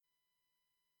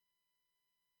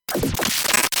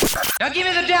Now give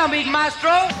me the downbeat, maestro.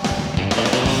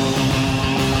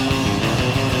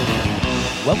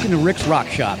 Welcome to Rick's Rock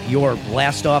Shop, your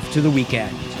blast off to the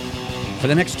weekend. For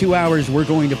the next 2 hours, we're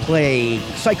going to play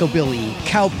psychobilly,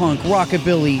 cowpunk,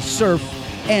 rockabilly, surf,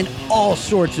 and all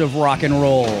sorts of rock and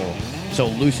roll. So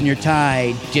loosen your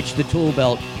tie, ditch the tool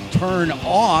belt, turn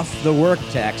off the work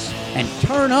text, and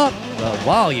turn up the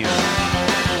volume.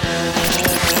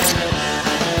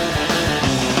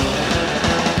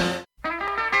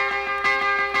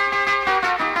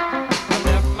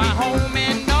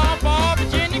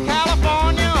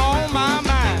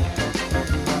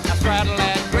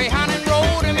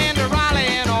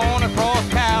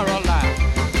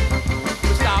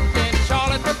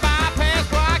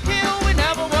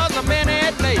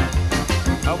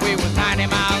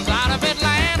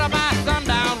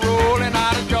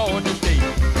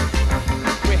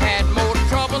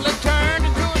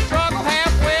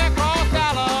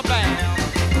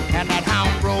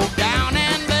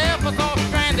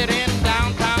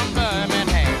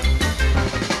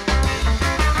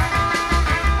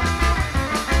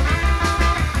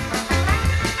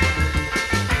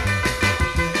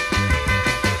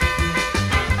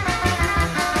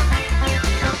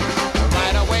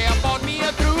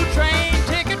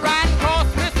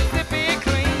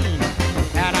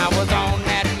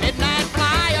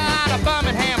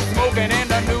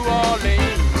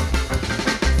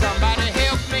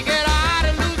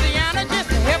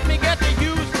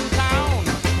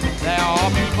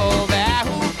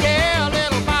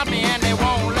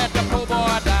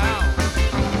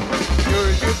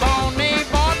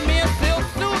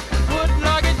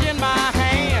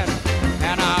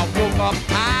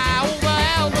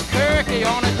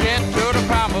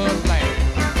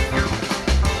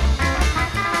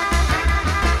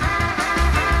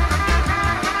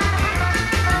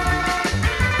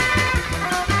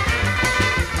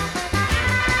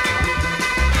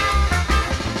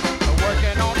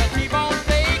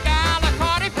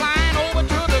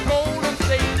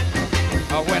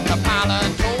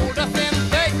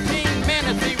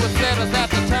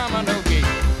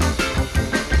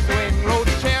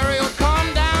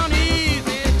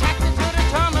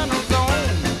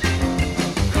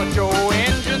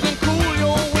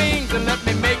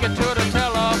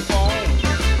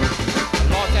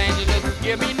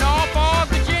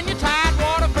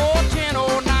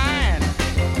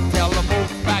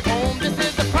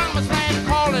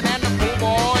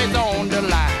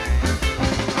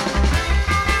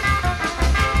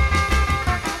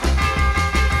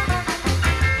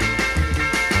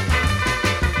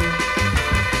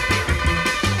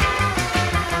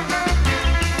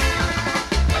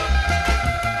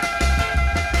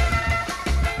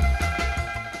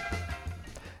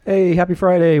 Hey, happy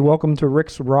Friday. Welcome to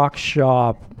Rick's Rock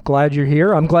Shop. Glad you're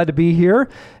here. I'm glad to be here.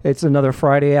 It's another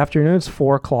Friday afternoon. It's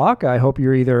 4 o'clock. I hope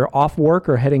you're either off work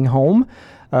or heading home,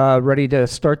 ready to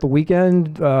start the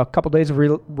weekend. A couple days of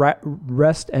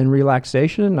rest and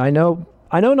relaxation. I know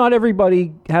not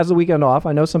everybody has the weekend off.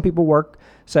 I know some people work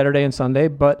Saturday and Sunday,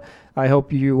 but I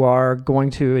hope you are going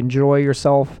to enjoy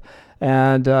yourself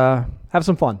and have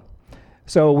some fun.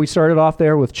 So we started off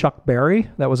there with Chuck Berry.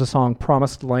 That was a song,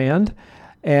 Promised Land.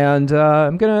 And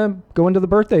I'm going to go into the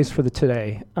birthdays for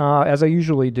today, as I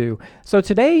usually do. So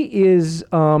today is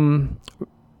rapper,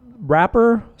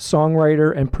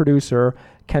 songwriter, and producer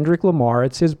Kendrick Lamar.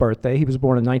 It's his birthday. He was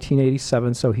born in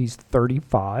 1987, so he's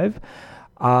 35.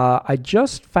 I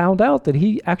just found out that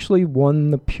he actually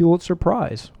won the Pulitzer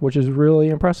Prize, which is really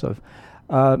impressive.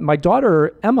 My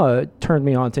daughter, Emma, turned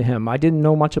me on to him. I didn't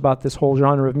know much about this whole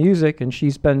genre of music, and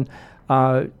she's been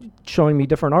showing me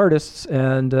different artists,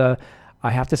 and I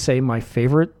have to say my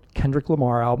favorite Kendrick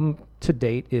Lamar album to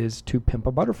date is To Pimp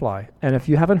a Butterfly. And if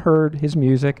you haven't heard his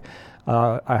music,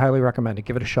 I highly recommend it.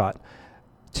 Give it a shot.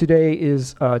 Today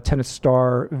is tennis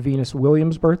star Venus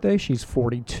Williams' birthday. She's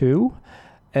 42.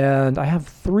 And I have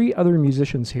 3 other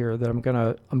musicians here that I'm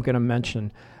gonna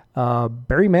mention.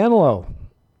 Barry Manilow,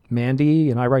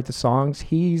 Mandy, and I write the songs.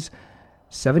 He's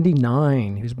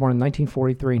 79. He was born in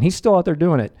 1943, and he's still out there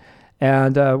doing it.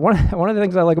 And one of the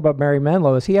things I like about Barry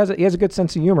Manilow is he has a good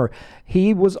sense of humor.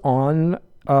 He was on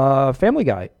Family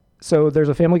Guy. So there's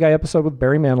a Family Guy episode with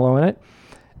Barry Manilow in it,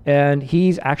 and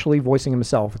he's actually voicing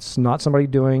himself. It's not somebody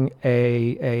doing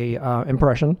a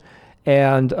impression,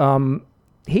 and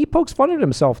he pokes fun at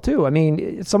himself too. I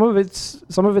mean, some of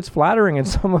it's flattering, and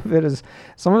some of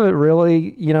it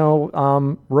really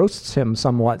roasts him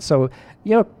somewhat. So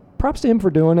props to him for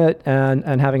doing it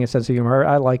and having a sense of humor.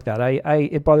 I like that.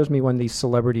 It bothers me when these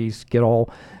celebrities get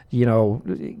all,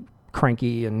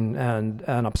 cranky and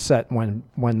upset when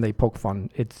they poke fun.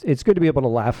 It's good to be able to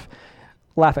laugh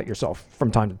at yourself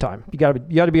from time to time. You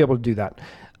gotta be able to do that.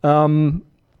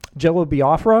 Jello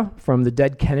Biafra from the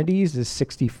Dead Kennedys is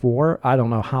 64. I don't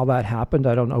know how that happened.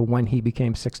 I don't know when he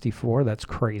became 64. That's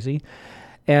crazy.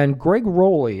 And Greg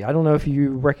Rowley, I don't know if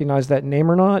you recognize that name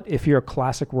or not. If you're a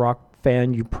classic rock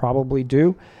fan, you probably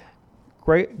do.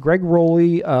 Greg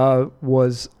Rowley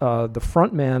was the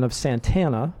front man of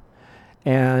Santana,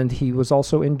 and he was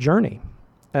also in Journey.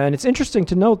 And it's interesting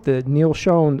to note that Neil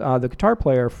Schon, the guitar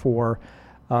player for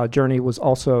Journey, was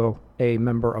also a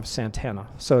member of Santana.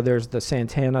 So there's the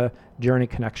Santana-Journey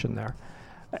connection there.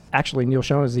 Actually, Neil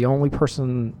Schon is the only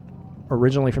person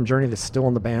originally from Journey that's still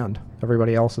in the band.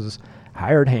 Everybody else is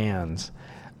hired hands.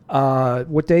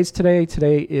 What day is today?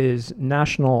 Today is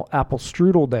National Apple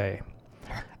Strudel Day.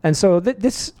 And so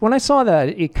this, when I saw that,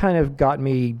 it kind of got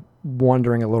me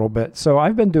wondering a little bit. So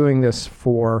I've been doing this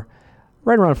for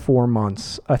right around 4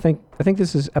 months. I think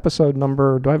this is episode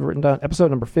number, do I have it written down? Episode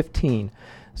number 15.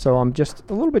 So I'm just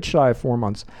a little bit shy of 4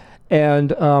 months.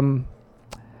 And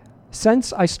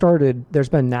since I started, there's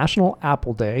been National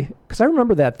Apple Day, because I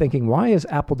remember that thinking, why is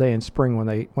Apple Day in spring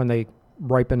when they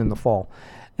ripen in the fall?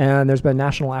 And there's been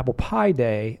National Apple Pie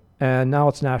Day, and now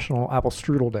it's National Apple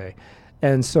Strudel Day.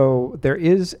 And so there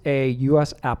is a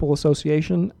U.S. Apple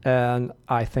Association, and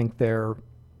I think they've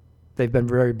been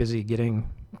very busy getting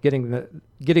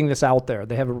this out there.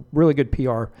 They have a really good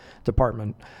PR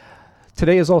department.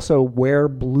 Today is also Wear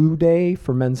Blue Day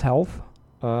for Men's Health.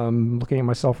 Looking at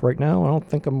myself right now, I don't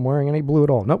think I'm wearing any blue at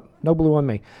all. Nope, no blue on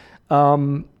me.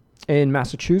 In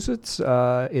Massachusetts,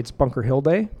 it's Bunker Hill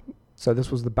Day. So this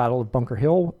was the Battle of Bunker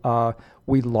Hill.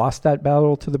 We lost that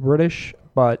battle to the British,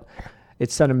 but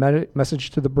it sent a message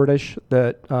to the British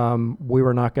that we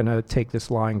were not going to take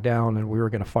this lying down, and we were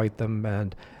going to fight them,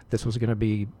 and this was going to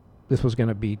be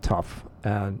tough.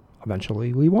 And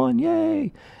eventually we won,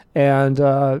 yay! And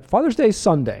Father's Day is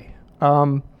Sunday.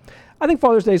 I think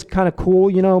Father's Day is kind of cool.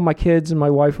 You know, my kids and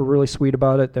my wife are really sweet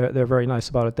about it. They're very nice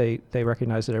about it. They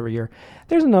recognize it every year.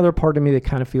 There's another part of me that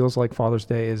kind of feels like Father's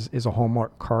Day is a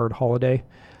Hallmark card holiday.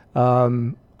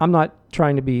 I'm not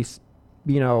trying to be,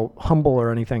 humble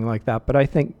or anything like that, but I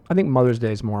think Mother's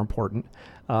Day is more important.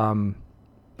 I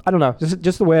don't know,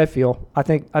 just the way I feel. I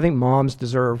think moms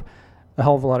deserve a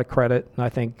hell of a lot of credit, and I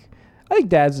think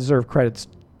dads deserve credit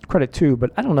too.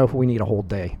 But I don't know if we need a whole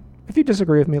day. If you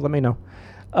disagree with me, let me know.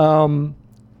 You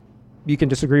can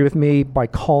disagree with me by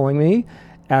calling me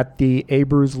at the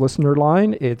Abruz listener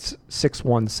line. It's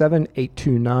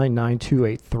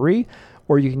 617-829-9283.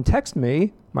 Or you can text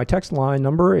me. My text line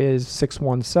number is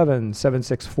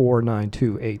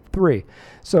 617-764-9283.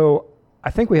 So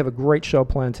I think we have a great show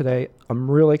planned today.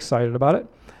 I'm really excited about it.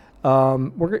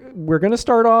 We're going to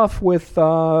start off with,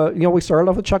 we started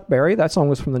off with Chuck Berry. That song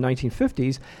was from the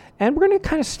 1950s. And we're going to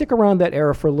kind of stick around that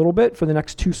era for a little bit for the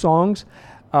next two songs.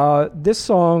 This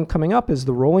song coming up is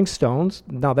the Rolling Stones.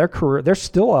 Now they're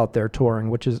still out there touring,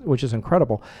 which is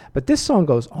incredible. But this song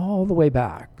goes all the way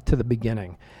back to the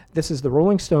beginning. This is the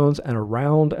Rolling Stones and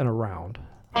Around and Around.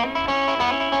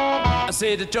 I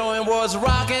said the joint was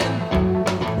rocking,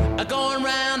 going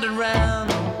round and round,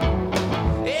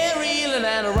 reeling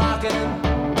and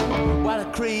rocking, what a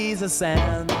crazy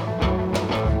sound.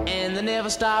 And they never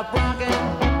stopped rocking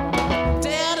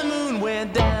till the moon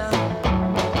went down.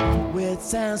 Well, it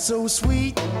sounds so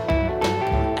sweet,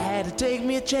 I had to take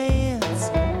me a chance.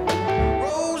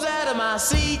 Rose out of my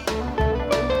seat,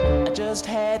 I just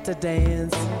had to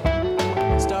dance.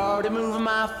 Started moving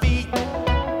my feet,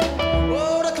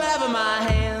 oh, to clapping my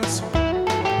hands.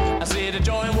 I said the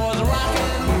joint was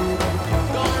rocking,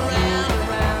 going round and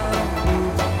round,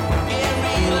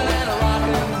 reeling and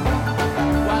rocking,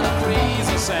 what a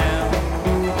crazy sound.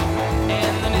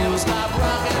 And they never stopped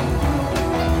rocking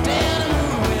till the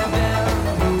moon went down.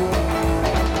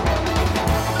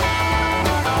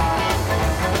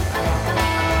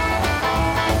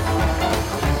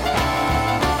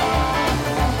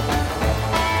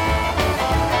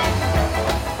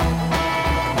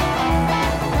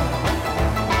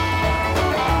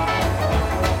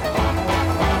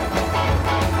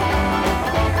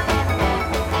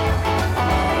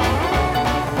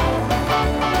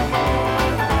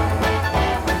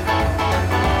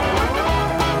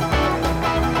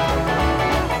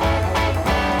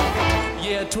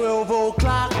 Yeah, 12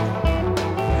 o'clock,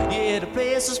 yeah, the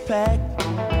place was packed.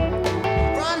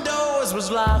 Front doors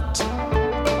was locked,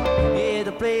 yeah,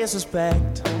 the place was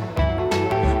packed.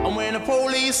 And when the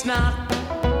police knocked,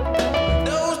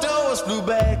 those doors flew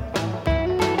back.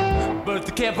 But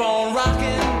they kept on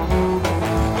rocking,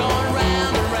 going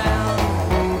round and round,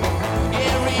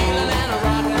 yeah, reeling and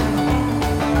rocking,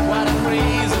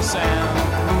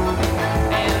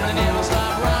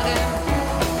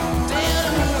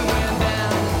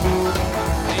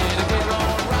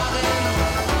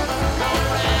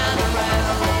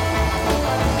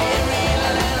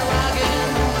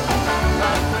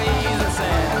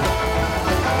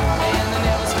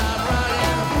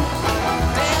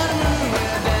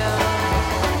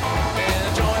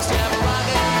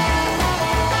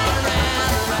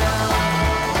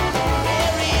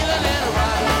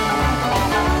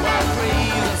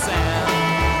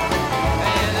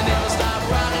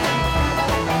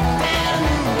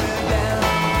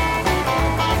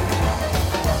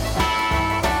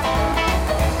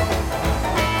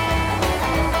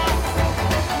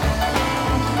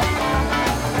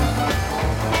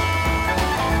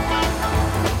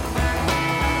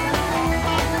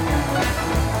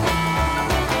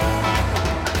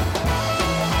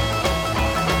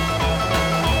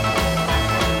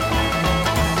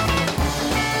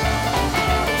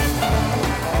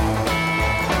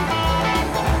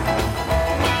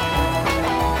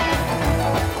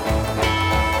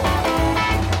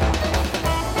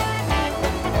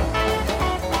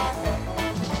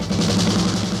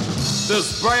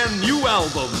 brand new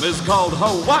album is called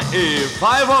Hawaii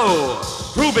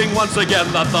Five-0, proving once again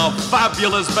that the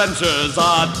Fabulous Ventures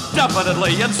are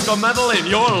definitely instrumental in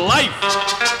your life.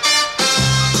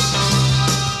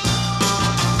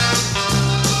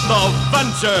 The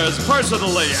Ventures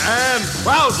personally and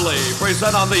proudly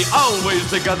present on the Always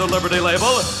Together Liberty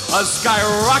label a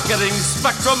skyrocketing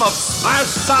spectrum of smash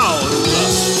sound.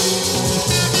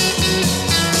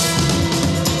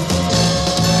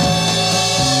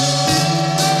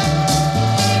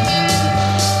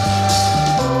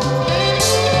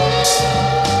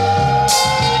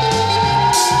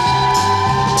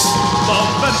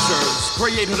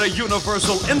 Created a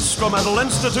universal instrumental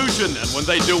institution, and when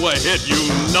they do a hit, you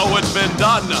know it's been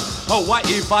done.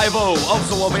 Hawaii Five-0,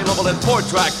 also available in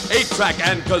 4-track, 8-track,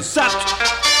 and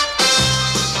cassette.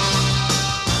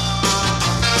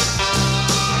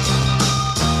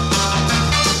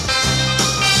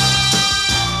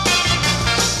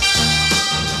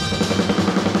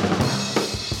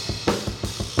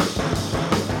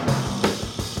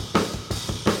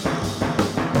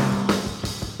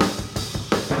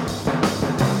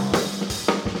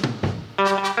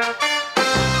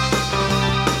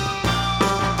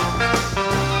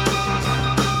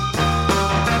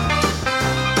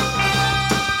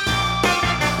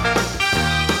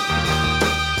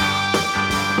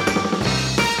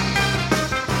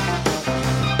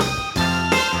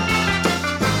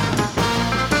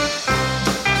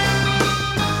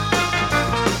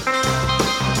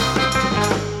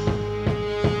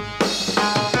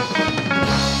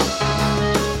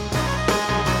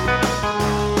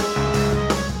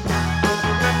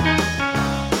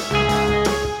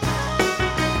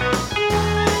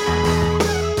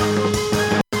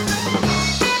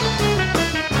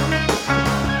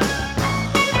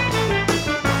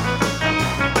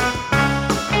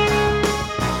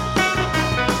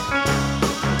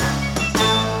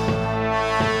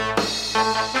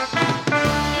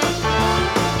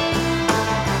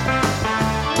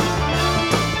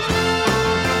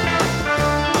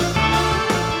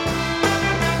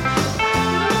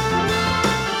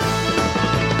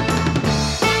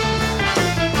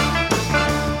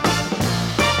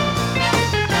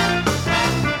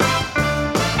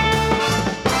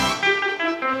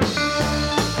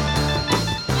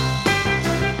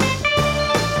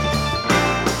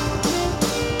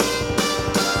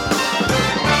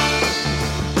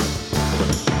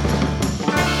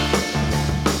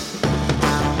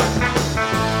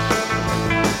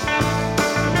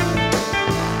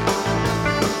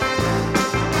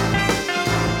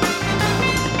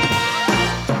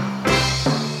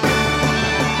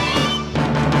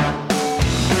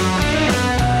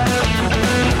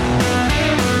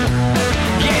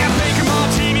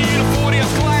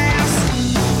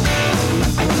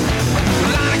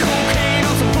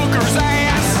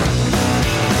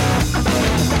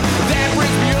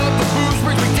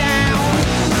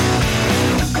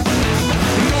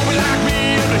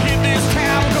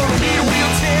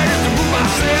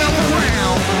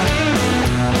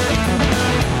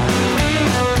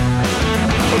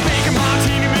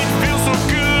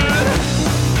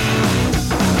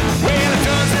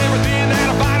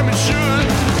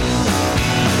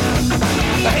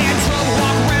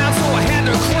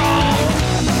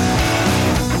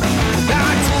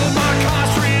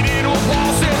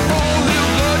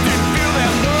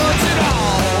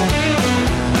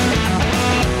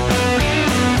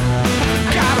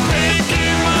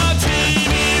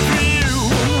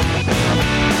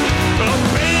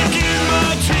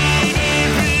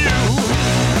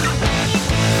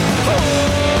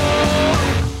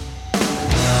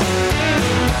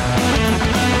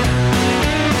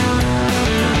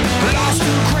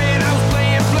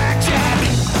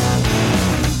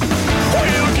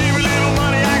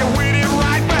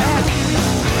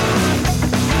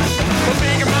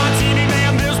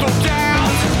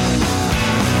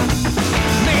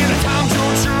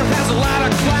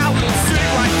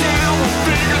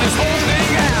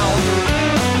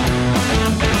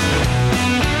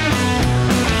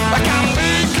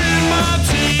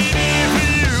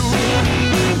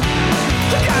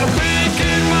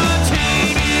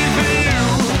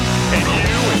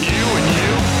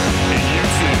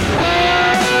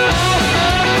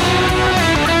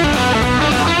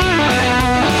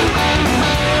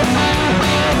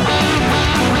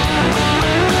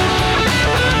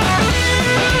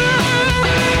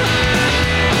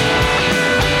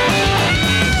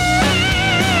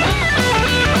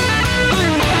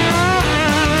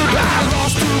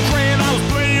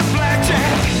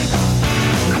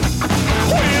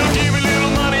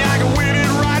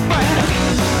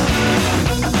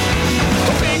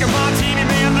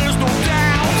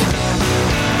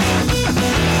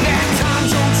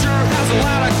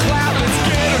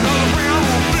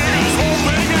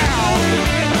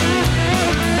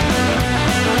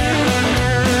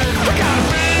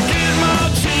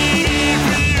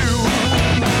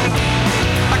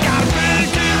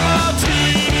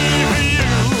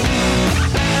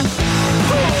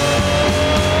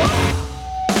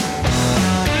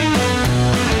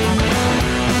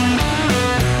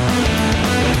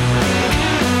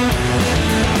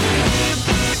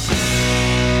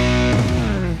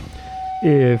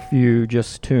 If you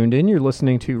just tuned in, you're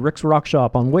listening to Rick's Rock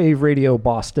Shop on Wave Radio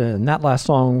Boston. That last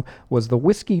song was the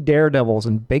Whiskey Daredevils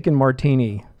and Bacon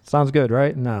Martini. Sounds good,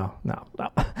 right? No.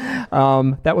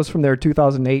 That was from their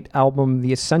 2008 album,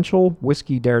 The Essential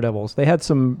Whiskey Daredevils. They had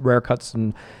some rare cuts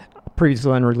and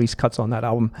previously unreleased cuts on that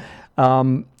album.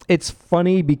 It's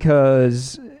funny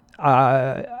because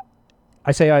I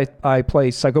play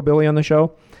psychobilly on the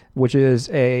show, which is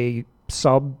a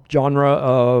sub-genre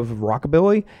of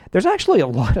rockabilly. There's actually a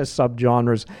lot of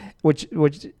sub-genres, which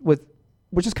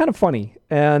is kind of funny,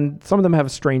 and some of them have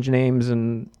strange names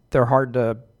and they're hard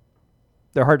to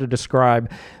describe.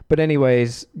 But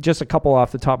anyways, just a couple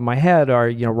off the top of my head are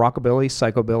rockabilly,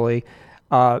 psychobilly.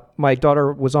 My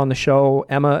daughter was on the show,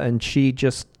 Emma, and she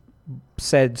just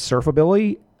said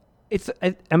surfabilly.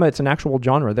 Emma, it's an actual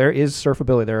genre. There is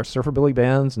surfabilly. There are surfabilly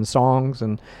bands and songs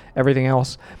and everything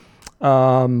else.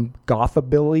 Gothabilly,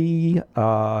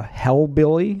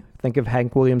 Hellbilly. Think of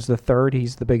Hank Williams III.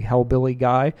 He's the big Hellbilly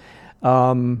guy.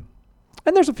 And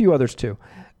there's a few others too.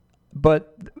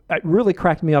 But it really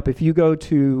cracked me up. If you go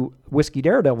to Whiskey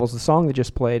Daredevils, the song they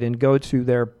just played, and go to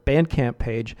their Bandcamp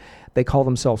page, they call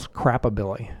themselves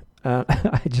Crapabilly.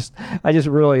 I just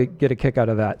really get a kick out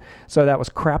of that. So that was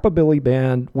Crapabilly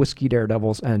Band, Whiskey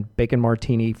Daredevils, and Bacon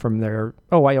Martini from their...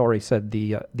 Oh, I already said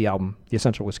the album, The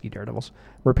Essential Whiskey Daredevils.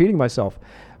 Repeating myself.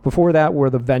 Before that were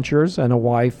the Ventures and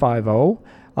Hawaii Five-0.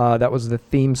 That was the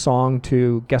theme song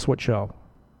to Guess What Show?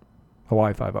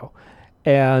 Hawaii Five-0.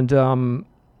 And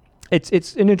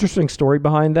it's an interesting story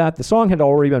behind that. The song had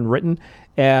already been written,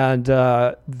 and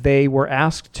they were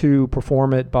asked to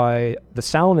perform it by the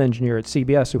sound engineer at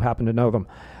CBS, who happened to know them.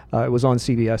 It was on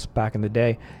CBS back in the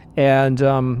day. And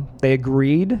they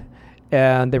agreed,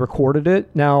 and they recorded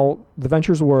it. Now, the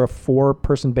Ventures were a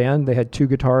 4-person band. They had 2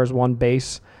 guitars, 1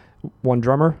 bass, 1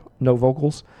 drummer, no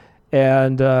vocals.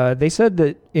 And they said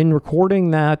that in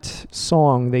recording that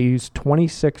song, they used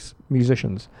 26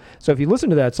 musicians. So if you listen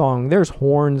to that song, there's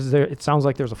horns, it sounds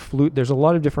like there's a flute, there's a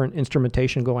lot of different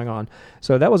instrumentation going on.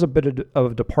 So that was a bit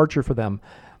of a departure for them.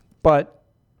 But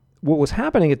what was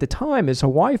happening at the time is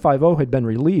Hawaii Five-0 had been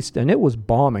released, and it was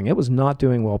bombing. It was not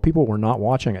doing well. People were not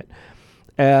watching it.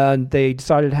 And they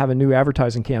decided to have a new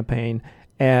advertising campaign,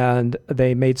 and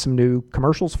they made some new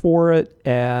commercials for it,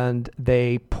 and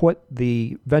they put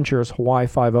the Ventures Hawaii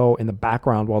Five-0 in the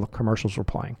background while the commercials were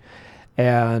playing.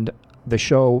 And the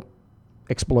show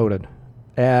exploded.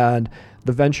 And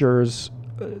the Ventures,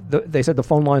 they said the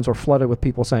phone lines were flooded with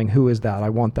people saying, "Who is that? I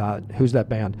want that. Who's that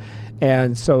band?"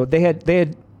 And so they had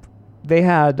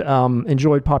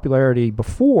enjoyed popularity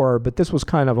before, but this was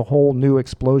kind of a whole new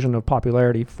explosion of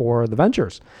popularity for the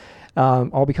Ventures,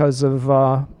 all because of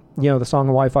the song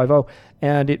Hawaii Five-0,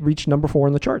 and it reached number 4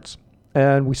 in the charts.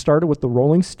 And we started with the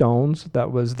Rolling Stones.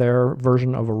 That was their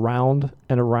version of Around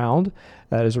and Around.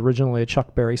 That is originally a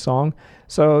Chuck Berry song.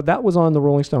 So that was on the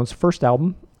Rolling Stones' first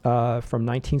album from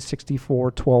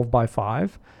 1964, 12 by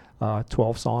 5,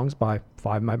 12 songs by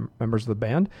 5 members of the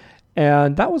band.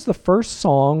 And that was the first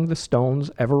song the Stones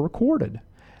ever recorded.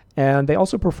 And they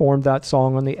also performed that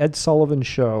song on the Ed Sullivan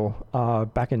Show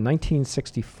back in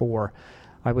 1964.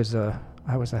 I was,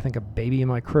 I think, a baby in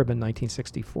my crib in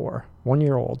 1964, 1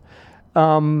 year old.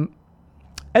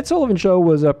 Ed Sullivan Show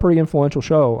was a pretty influential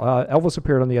show. Elvis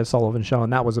appeared on the Ed Sullivan Show,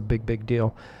 and that was a big, big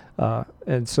deal.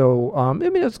 And so,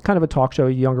 it's kind of a talk show.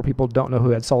 Younger people don't know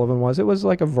who Ed Sullivan was. It was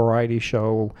like a variety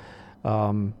show.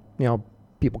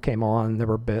 People came on, there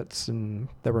were bits, and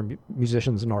there were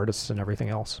musicians and artists and everything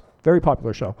else. Very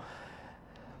popular show.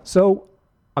 So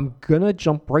I'm going to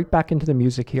jump right back into the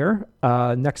music here.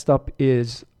 Next up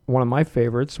is one of my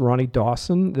favorites, Ronnie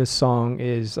Dawson. This song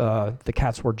is The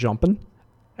Cats Were Jumpin',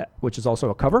 which is also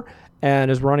a cover.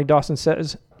 And as Ronnie Dawson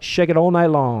says, shake it all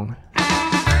night long.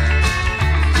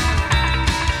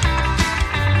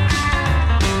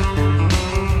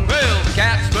 Well, the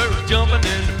cats were jumping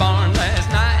in the barn last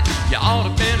night. You ought to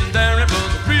have been there, it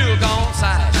was a real gone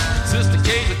sight. Sister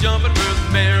Kate was jumping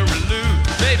with Mary Lou.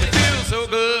 Made me feel so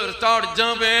good, I started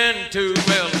jumping too.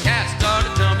 Well, the cats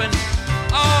started jumping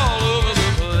all over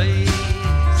the place.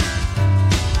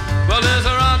 Well, there's a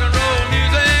rock and roll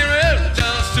music really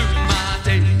just suit my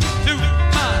taste. Suit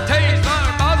my taste,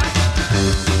 sorry, boss.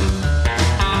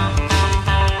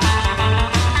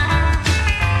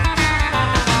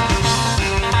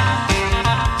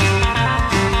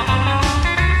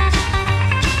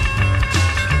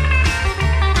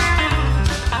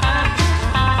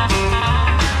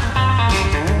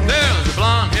 There's a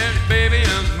blonde-haired baby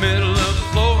in the middle of the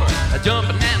floor,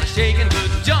 jumping and shaking,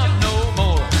 couldn't jump no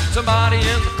more. Somebody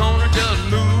in the corner just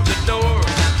moved the door.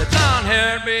 The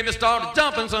blonde-haired baby started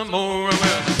jumping some more.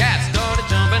 Well, the cat started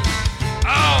jumping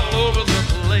all over the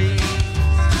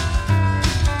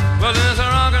Well, this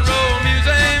rock and roll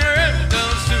music really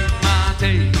does suit my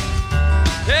taste.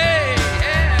 Hey,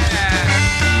 yeah.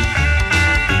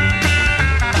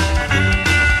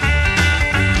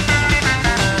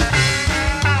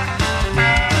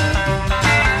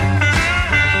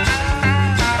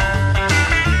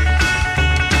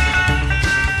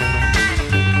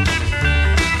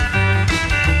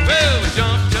 Well, we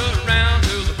jumped around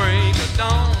till the break of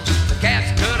dawn. The cats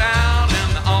cut out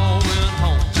and they all went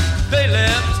home. They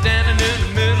left me standing in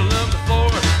the middle of the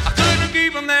floor. I couldn't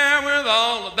keep them there with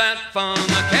all of that fun.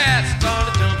 The cats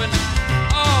started jumping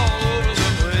all over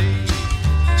the place.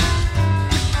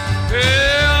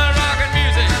 Yeah, rockin'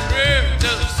 music really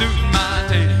does suit my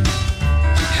taste.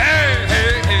 Hey,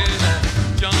 hey, hey,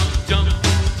 jump, jump,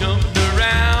 jumping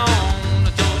around.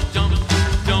 Jump, jump,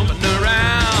 jumping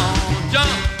around.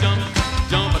 Jump, jump,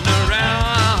 jumping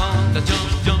around. Jump,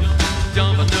 jump,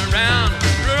 jumping around.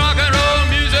 Rock and roll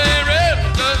music really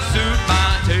does suit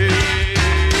my taste.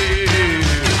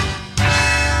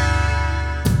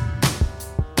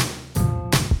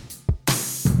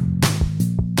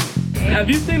 Have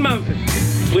you seen Mountain?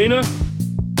 Lena?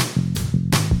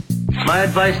 My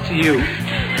advice to you,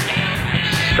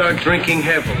 start drinking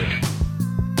heavily.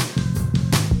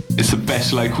 It's the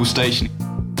best local station.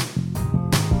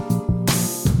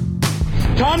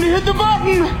 Time to hit the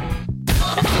button!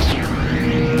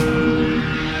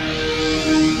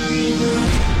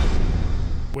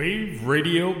 Wave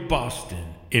Radio Boston.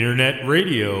 Internet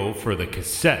radio for the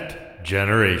cassette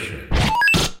generation.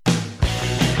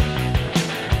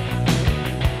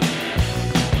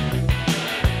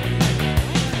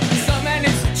 Some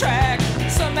magnets attract,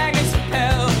 some magnets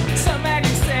repel, some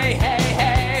magnets say, hey,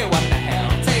 hey, what the hell?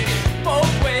 Take it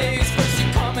both ways. First you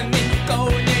come and then you go,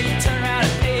 and then you turn around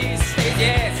and stays, stays,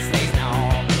 yes, it stays, no. I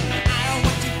don't know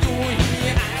what you're doing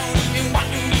here, I don't even want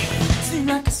you here.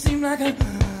 Seem like a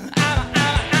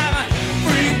I'm a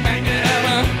freak magnet, I'm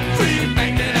a freak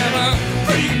magnet, I'm a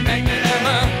freak magnet, I'm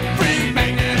a freak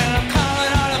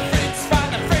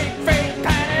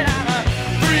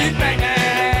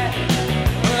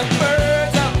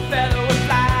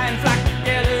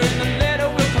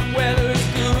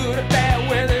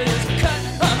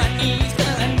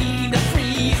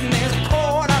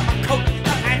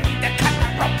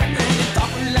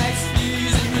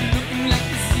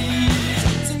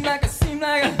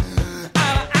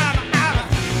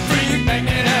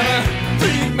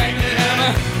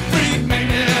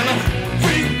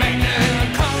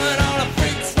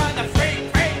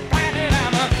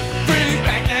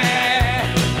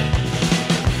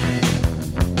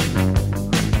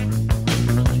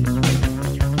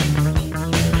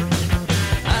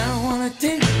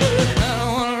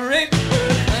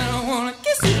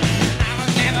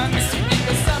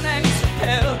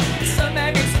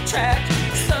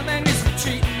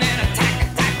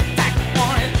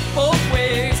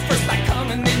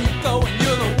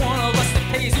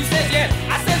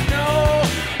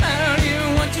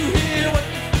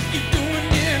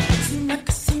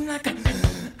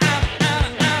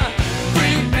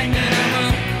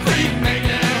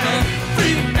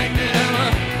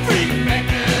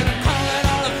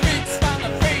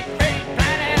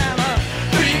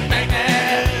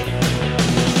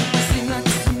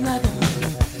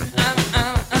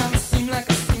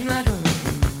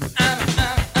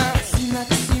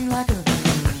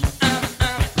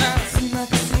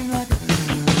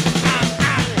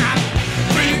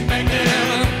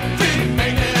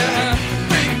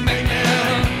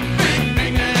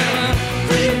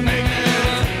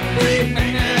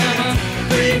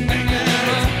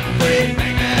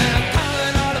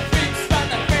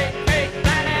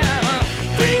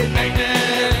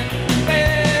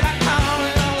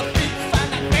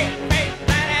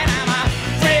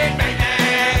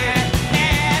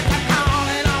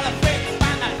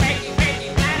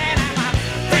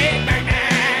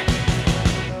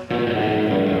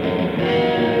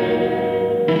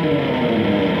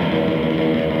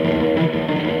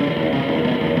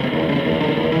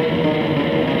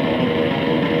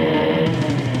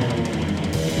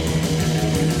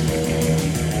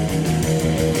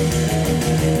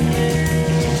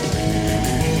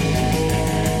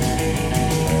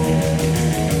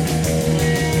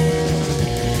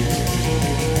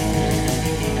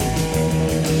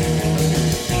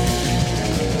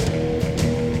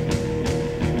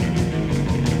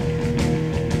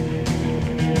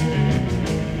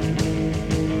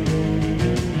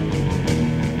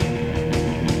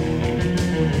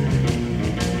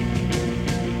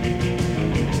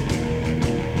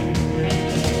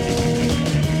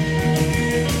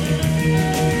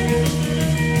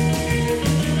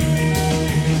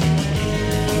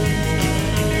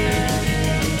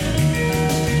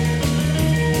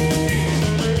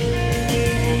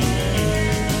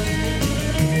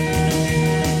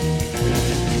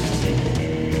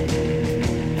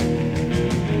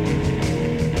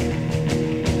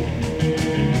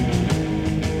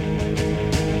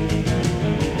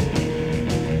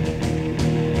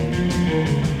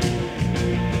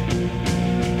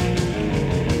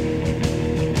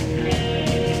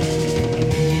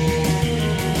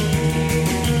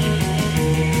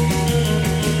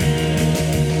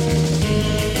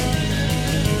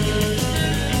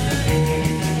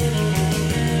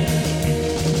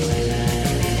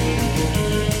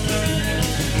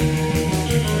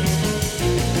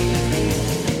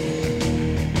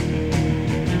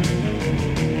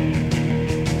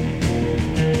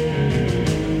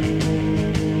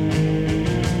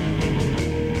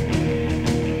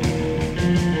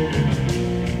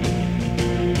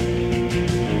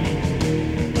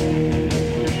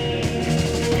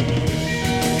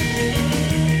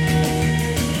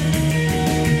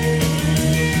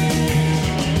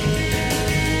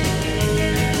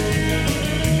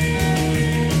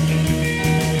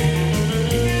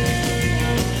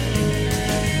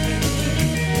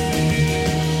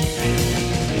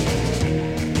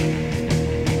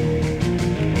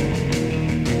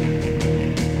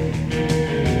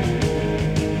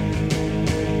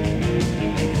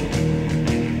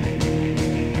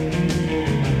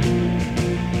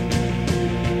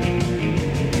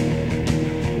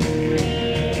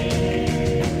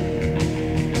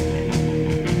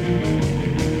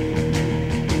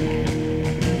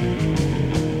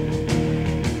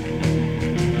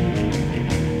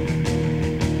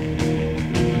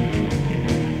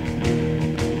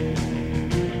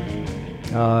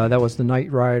That was the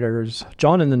Night Riders,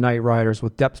 John and the Night Riders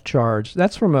with Depth Charge.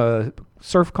 That's from a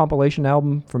surf compilation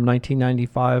album from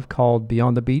 1995 called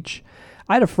Beyond the Beach.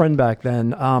 I had a friend back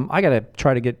then. I got to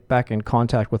try to get back in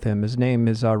contact with him. His name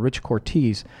is Rich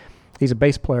Cortez. He's a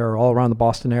bass player all around the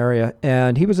Boston area,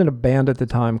 and he was in a band at the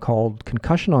time called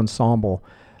Concussion Ensemble,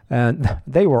 and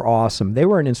they were awesome. They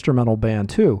were an instrumental band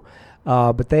too,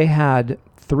 but they had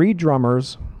 3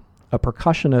 drummers, a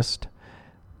percussionist,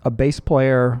 a bass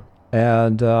player,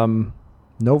 and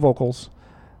no vocals,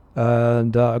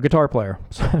 and a guitar player.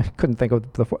 So I couldn't think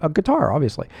of a guitar,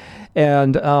 obviously.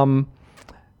 And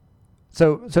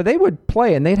so they would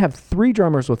play, and they'd have 3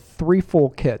 drummers with 3 full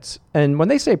kits. And when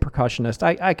they say percussionist,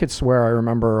 I could swear I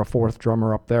remember a 4th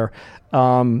drummer up there.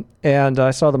 And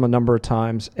I saw them a number of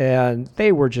times, and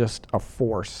they were just a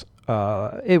force.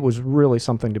 It was really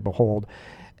something to behold.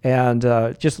 And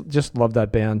just love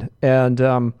that band. And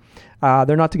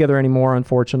they're not together anymore,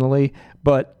 unfortunately.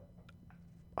 But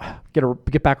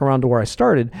get back around to where I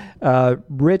started.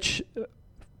 Rich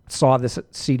saw this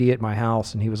CD at my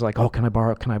house, and he was like, "Oh, can I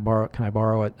borrow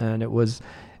it?" And it was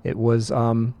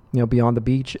Beyond the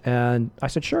Beach, and I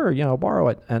said, "Sure, borrow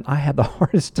it." And I had the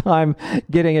hardest time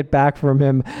getting it back from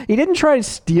him. He didn't try to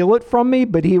steal it from me,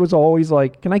 but he was always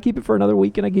like, "Can I keep it for another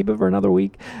week? Can I keep it for another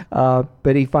week?"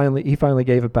 But he finally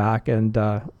gave it back, and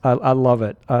I love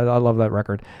it. I love that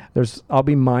record. I'll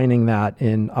be mining that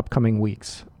in upcoming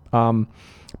weeks.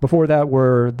 Before that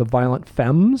were the Violent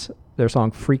Femmes, their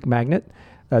song "Freak Magnet."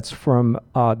 That's from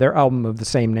their album of the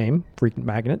same name, Freak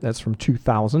Magnet. That's from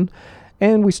 2000.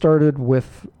 And we started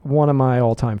with one of my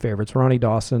all-time favorites, Ronnie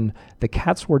Dawson, The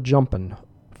Cats Were Jumpin',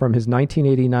 from his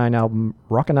 1989 album,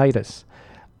 Rockinitis.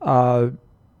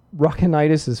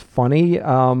 Rockinitis is funny.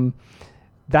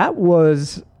 That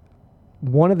was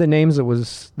one of the names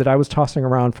that I was tossing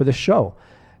around for this show.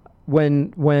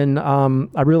 When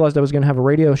I realized I was going to have a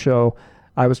radio show,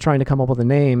 I was trying to come up with a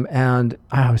name, and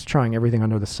I was trying everything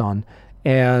under the sun.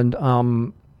 And,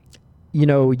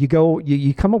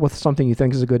 you come up with something you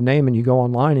think is a good name, and you go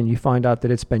online and you find out that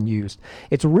it's been used.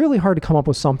 It's really hard to come up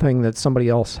with something that somebody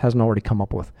else hasn't already come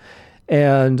up with.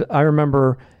 And I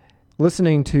remember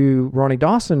listening to Ronnie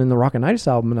Dawson in the Rockinitis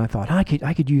album, and I thought, I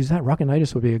could use that.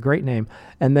 Rockinitis would be a great name.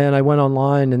 And then I went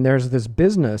online, and there's this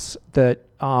business that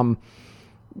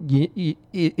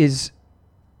is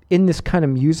in this kind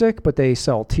of music, but they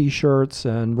sell T-shirts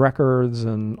and records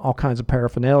and all kinds of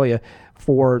paraphernalia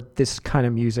for this kind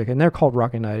of music, and they're called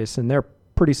Rockinitis, and they're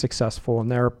pretty successful,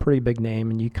 and they're a pretty big name,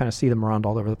 and you kind of see them around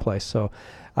all over the place. So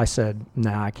I said,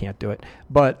 nah, I can't do it.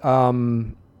 But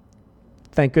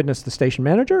thank goodness the station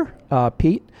manager,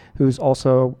 Pete, who's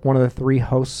also one of the 3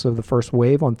 hosts of the First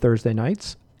Wave on Thursday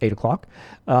nights, 8 o'clock,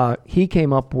 he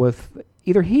came up with,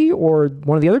 either he or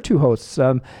one of the other 2 hosts,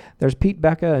 there's Pete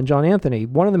Becca and John Anthony.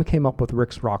 One of them came up with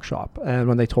Rick's Rock Shop. And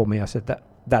when they told me, I said,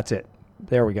 that's it.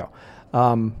 There we go.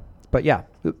 But yeah,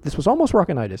 this was almost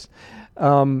Rockinitis.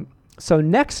 So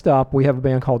next up, we have a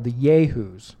band called the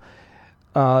Yahoos.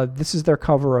 This is their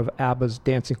cover of ABBA's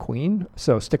Dancing Queen.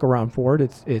 So stick around for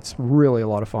it. It's really a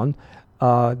lot of fun.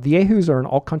 The Yahoos are an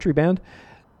alt-country band.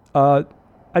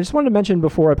 I just wanted to mention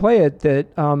before I play it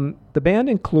that the band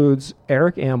includes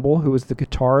Eric Ambel, who is the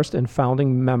guitarist and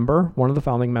one of the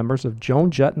founding members of Joan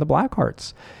Jett and the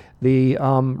Blackhearts, the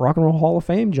Rock and Roll Hall of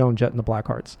Fame, Joan Jett and the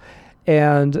Blackhearts.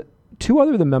 And 2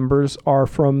 other of the members are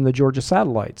from the Georgia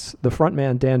Satellites, the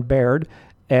frontman Dan Baird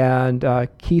and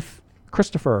Keith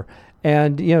Christopher.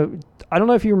 And, I don't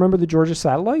know if you remember the Georgia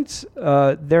Satellites.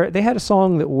 They had a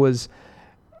song that was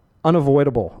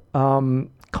unavoidable,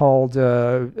 called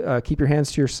Keep Your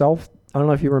Hands to Yourself. I don't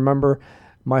know if you remember,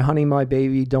 my honey, my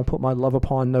baby, don't put my love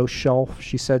upon no shelf.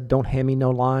 She said, don't hand me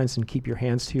no lines and keep your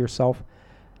hands to yourself.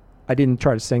 I didn't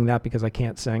try to sing that because I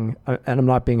can't sing, and I'm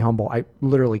not being humble. I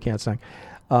literally can't sing.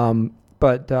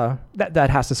 But that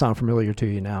has to sound familiar to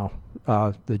you now,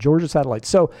 the Georgia Satellites.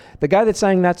 So the guy that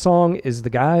sang that song is the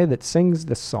guy that sings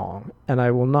this song, and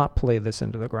I will not play this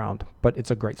into the ground, but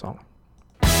it's a great song.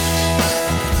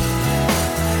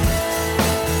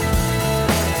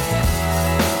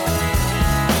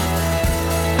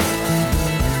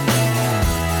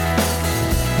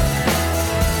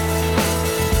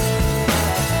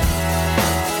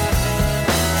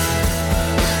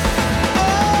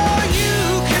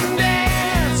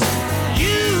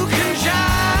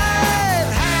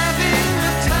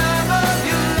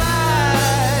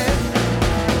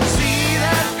 See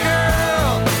that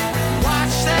girl,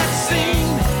 watch that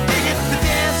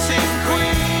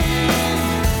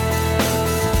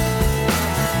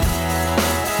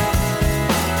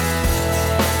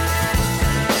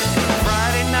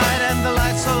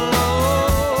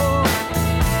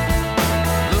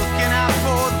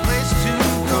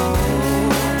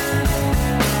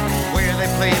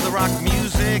play the rock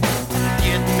music,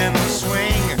 getting in the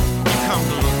swing, you come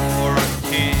to look for a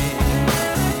king.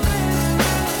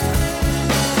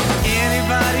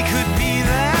 Anybody could be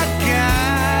that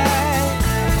guy.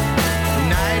 The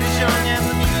night is young and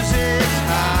the music's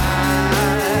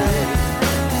high.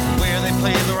 Where they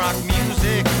play the rock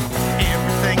music,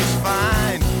 everything's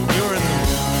fine. You're in the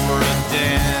mood for a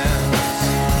dance.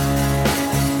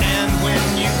 And when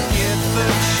you get the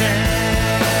chance,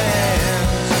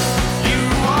 you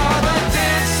are the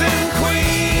dancing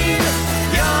queen,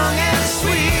 young and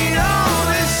sweet,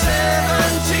 only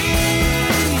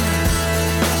 17.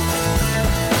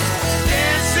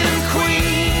 Dancing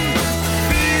queen,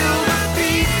 feel the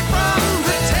beat from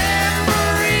the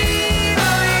tambourine,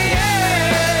 oh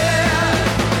yeah.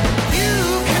 You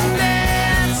can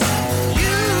dance,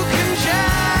 you can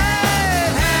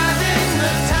jive, having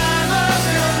the time of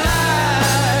your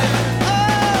life.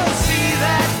 Oh, see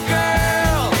that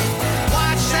girl,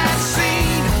 watch that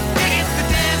scene, dig the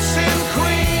dancing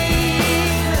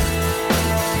queen.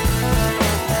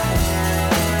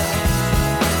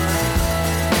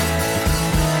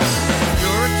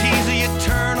 You're a teaser, you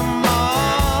turn 'em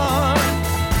on,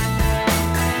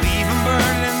 leave 'em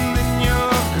burning, then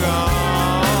you're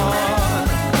gone.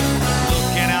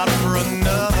 Looking out for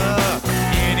another,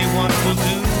 anyone will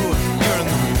do. You're in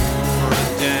the mood for a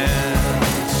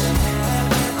dance.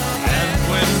 And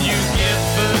when you get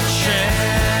the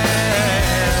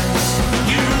chance,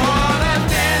 you are the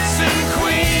dancing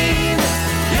queen,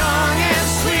 young and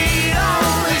sweet,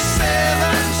 only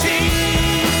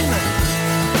 17.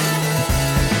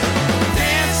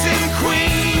 Dancing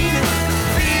queen,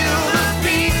 feel the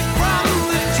beat from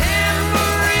the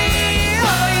tambourine,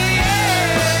 oh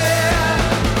yeah.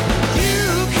 You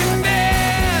can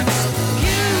dance,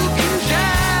 you can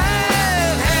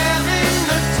jive, having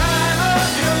the time of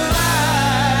your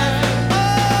life.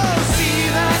 Oh, see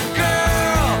that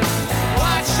girl,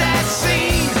 watch that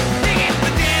scene, dig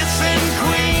the dancing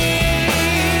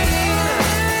queen.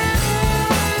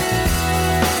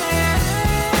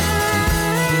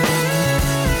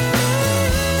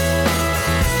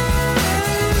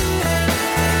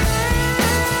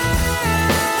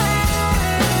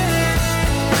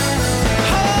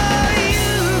 Oh,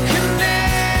 you can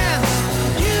dance,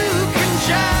 you can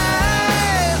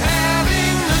jive,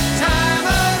 having the time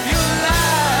of your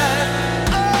life.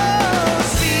 Oh,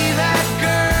 see that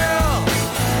girl,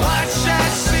 watch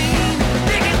that scene,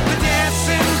 dig the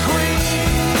dancing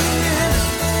queen.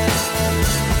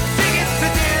 Dig the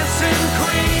dancing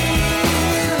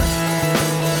queen.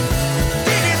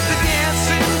 Dig the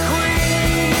dancing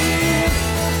queen.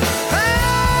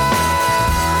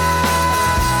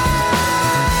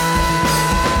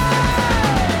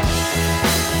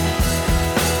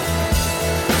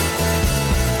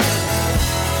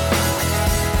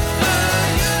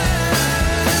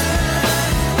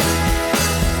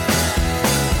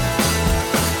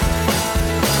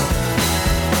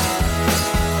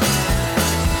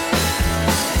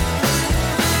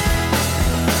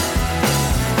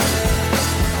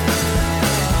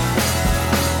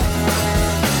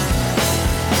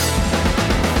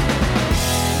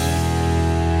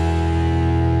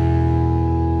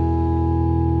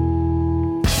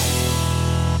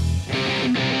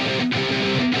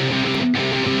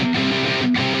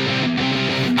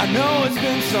 I know it's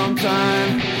been some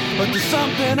time, but there's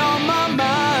something on my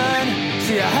mind.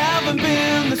 See, I haven't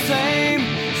been the same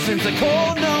since a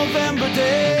cold November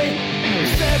day. You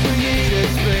said we needed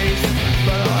space,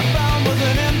 but all I found was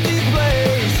an empty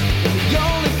place. And the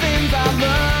only things I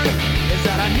learned is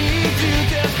that I need you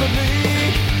desperately.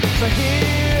 So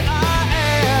here I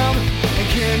am, and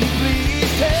can you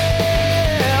please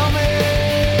tell me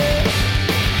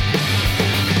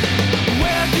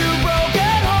where do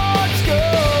broken hearts go?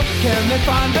 Can they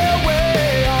find their way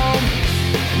home?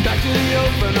 Back to the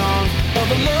open arms of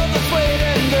the love that's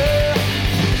waiting there.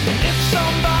 And if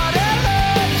somebody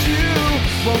loves you,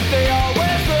 won't they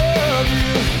always love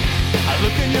you? I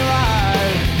look in your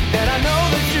eyes, and I know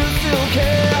that you still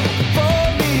care for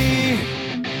me.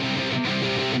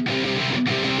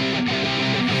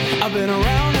 I've been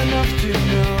around enough to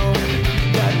know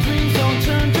that dreams don't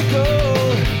turn to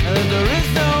gold, and there is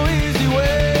no easy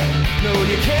way. No,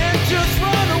 you can't just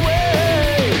run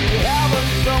away. We have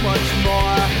so much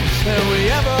more than we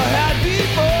ever had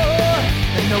before,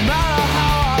 and no matter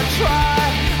how I try,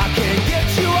 I can't get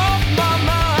you off my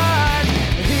mind.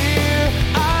 And here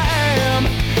I am,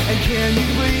 and can you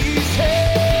please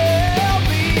help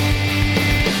me?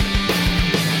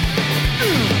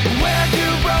 Where do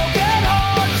broken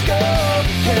hearts go?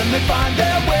 Can they find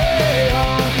their way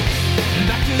home?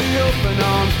 Back to the open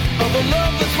arms of the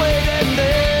love that's waiting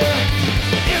there.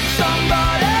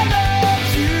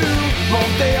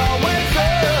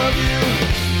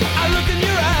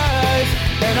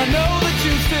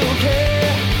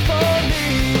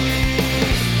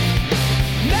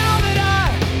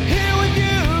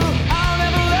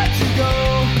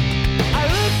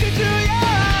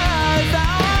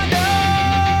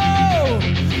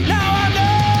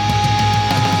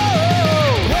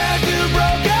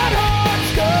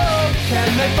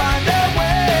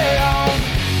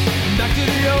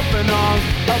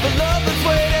 the love that's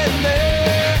waiting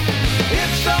there.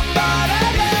 If somebody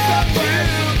loves you,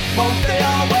 won't they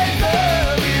always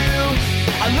love you?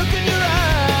 I look in your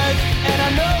eyes and I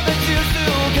know that you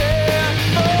still care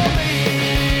for me.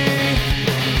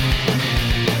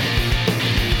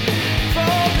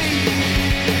 For me.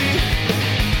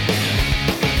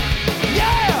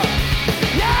 Yeah!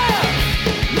 Yeah!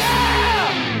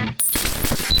 Yeah!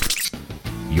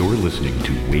 You're listening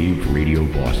to Wave Radio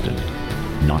Boston.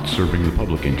 Not serving the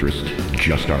public interest,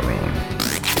 just our own.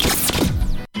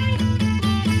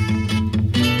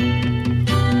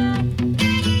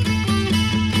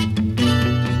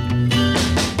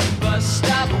 Bus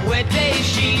stop, wet day,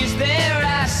 she's there,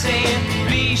 I say,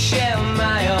 please share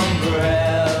my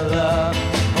umbrella.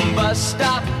 Bus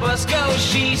stop, bus goes,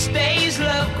 she stays,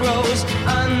 love grows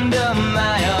under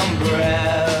my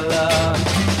umbrella.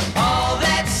 All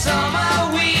that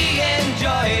summer we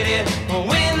enjoyed it,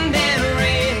 wind and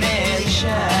rain and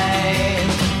shine.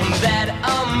 That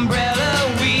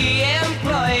umbrella we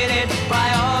employed it,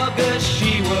 by August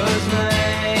she was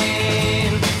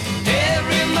mine.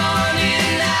 Every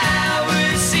morning I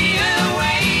would see her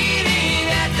waiting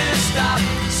at the stop.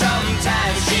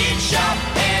 Sometimes she'd shop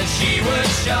and she would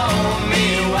show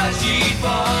me what she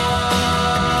bought.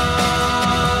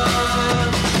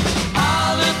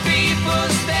 All the people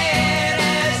stared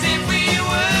as if we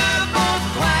were both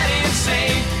quite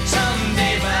insane.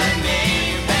 Someday my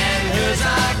name and hers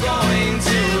are going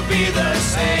to be the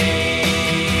same.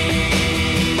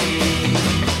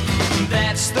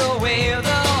 That's the way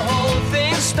the whole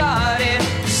thing started.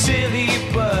 Silly,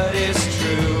 but it's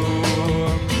true.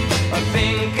 I'm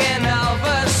thinking of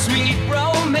a sweet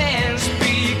romance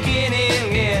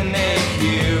beginning in a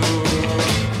queue.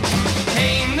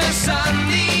 Came the sun,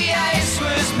 the ice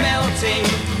was melting.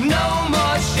 No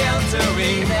more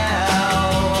sheltering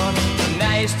now.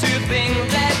 Nice to think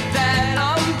that that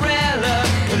umbrella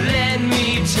led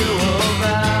me to a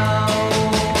vow.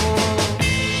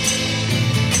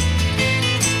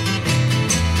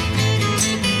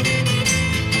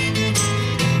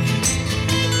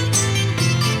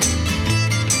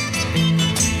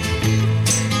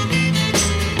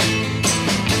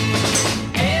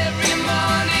 Every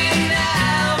morning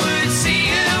I would see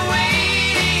her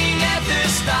waiting at the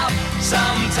stop.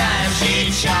 Sometimes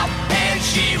she'd shop and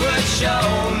she would show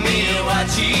me what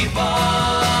she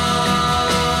bought.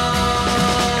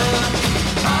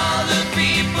 All the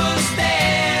people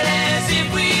stared as if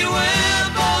we were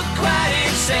both quite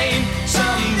insane.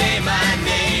 Someday my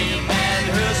name and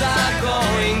hers are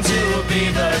going to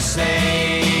be the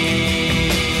same.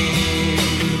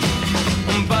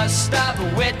 Bus stop,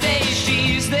 wet day,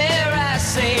 she's there, I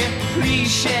say, please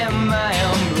share my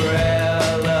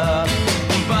umbrella.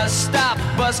 Bus stop,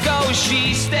 bus goes,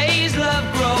 she stays, love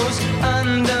grows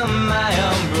under my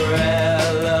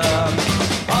umbrella.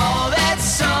 All that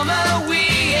summer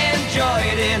we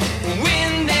enjoyed it,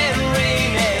 wind and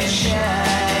rain and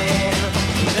shine.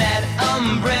 That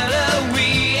umbrella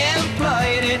we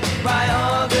employed it, by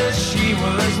August she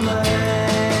was mine.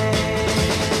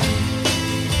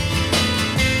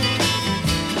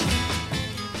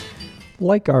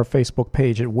 Like our Facebook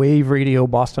page at Wave Radio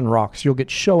Boston Rocks, you'll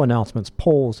get show announcements,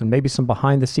 polls, and maybe some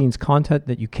behind-the-scenes content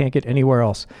that you can't get anywhere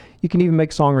else. You can even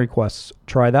make song requests.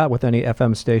 Try that with any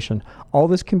FM station. All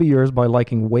this can be yours by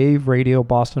liking Wave Radio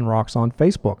Boston Rocks on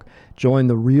Facebook. Join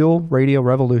the real radio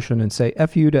revolution and say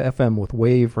FU to FM with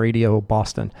Wave Radio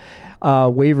Boston.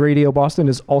 Wave Radio Boston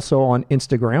is also on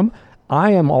Instagram.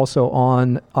 I am also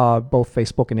on both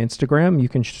Facebook and Instagram. You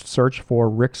can search for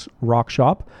Rick's Rock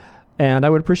Shop. And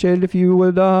I would appreciate it if you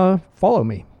would follow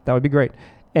me. That would be great.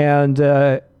 And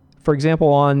for example,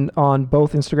 on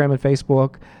both Instagram and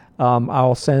Facebook,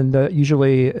 I'll send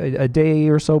usually a day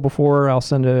or so before, I'll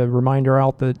send a reminder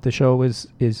out that the show is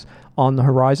on the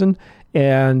horizon.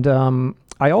 And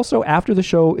I also, after the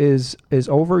show is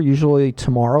over, usually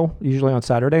tomorrow, usually on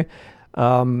Saturday,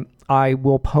 I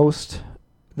will post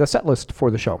the set list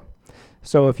for the show.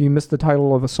 So if you missed the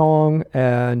title of a song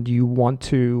and you want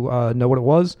to know what it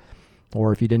was,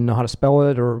 or if you didn't know how to spell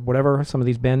it or whatever, some of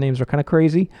these band names are kind of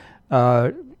crazy,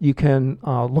 you can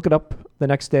look it up the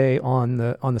next day on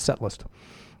the set list.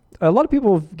 A lot of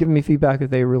people have given me feedback that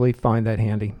they really find that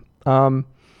handy. I'm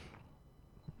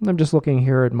just looking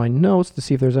here at my notes to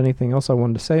see if there's anything else I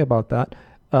wanted to say about that.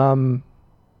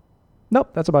 Nope,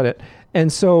 that's about it. And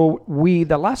so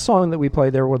the last song that we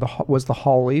played there was the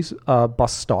Hollies,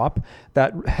 Bus Stop,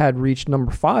 that had reached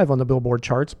number 5 on the Billboard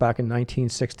charts back in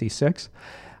 1966.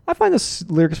 I find the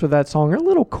lyrics for that song are a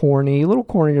little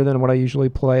cornier than what I usually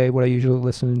play, what I usually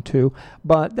listen to,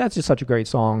 but that's just such a great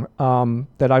song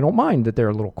that I don't mind that they're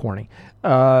a little corny.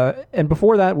 And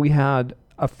before that, we had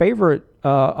a favorite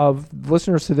of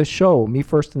listeners to this show, Me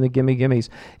First and the Gimme Gimmes.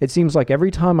 It seems like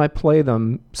every time I play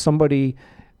them, somebody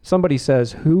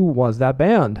says, "Who was that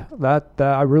band?" That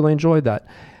I really enjoyed that.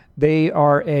 They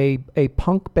are a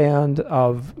punk band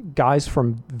of guys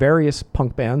from various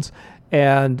punk bands,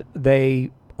 and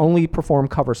they only perform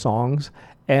cover songs,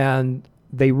 and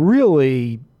they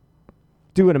really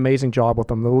do an amazing job with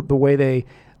them. The way they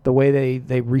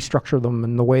restructure them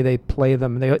and the way they play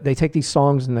them. They take these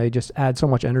songs and they just add so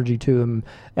much energy to them,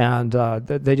 and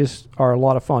they just are a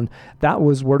lot of fun. That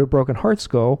was Where Do Broken Hearts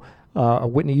Go, a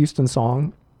Whitney Houston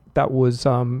song that was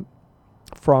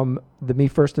from the Me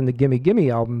First and the Gimme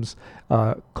Gimme albums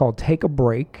called Take a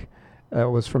Break. It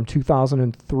was from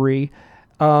 2003.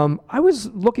 I was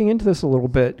looking into this a little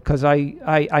bit because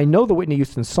I know the Whitney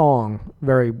Houston song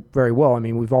very, very well. I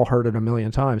mean, we've all heard it a million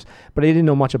times, but I didn't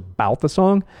know much about the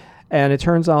song. And it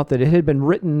turns out that it had been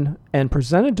written and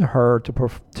presented to her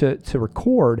to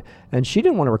record, and she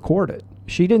didn't want to record it.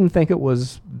 She didn't think it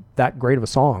was that great of a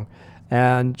song,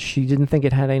 and she didn't think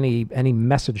it had any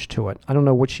message to it. I don't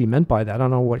know what she meant by that. I don't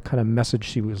know what kind of message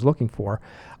she was looking for.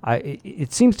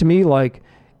 It seems to me like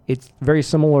it's very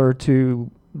similar to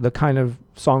the kind of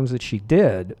songs that she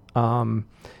did. None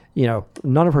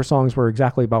of her songs were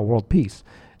exactly about world peace.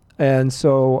 And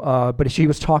so, but she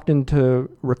was talked into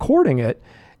recording it,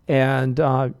 and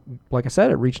like I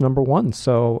said, it reached number 1.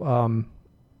 So,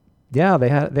 they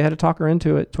had to talk her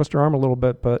into it, twist her arm a little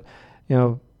bit, but,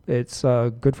 it's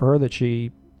good for her that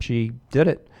she did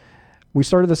it. We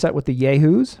started the set with the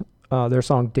Yahoos, their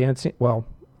song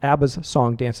ABBA's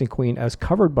song Dancing Queen, as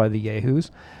covered by the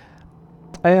Yahoos.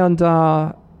 And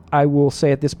I will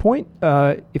say at this point,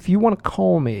 if you want to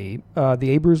call me,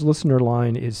 the Abrews listener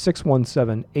line is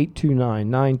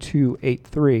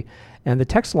 617-829-9283. And the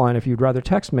text line, if you'd rather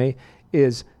text me,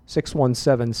 is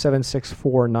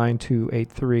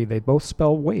 617-764-9283. They both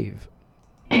spell WAVE.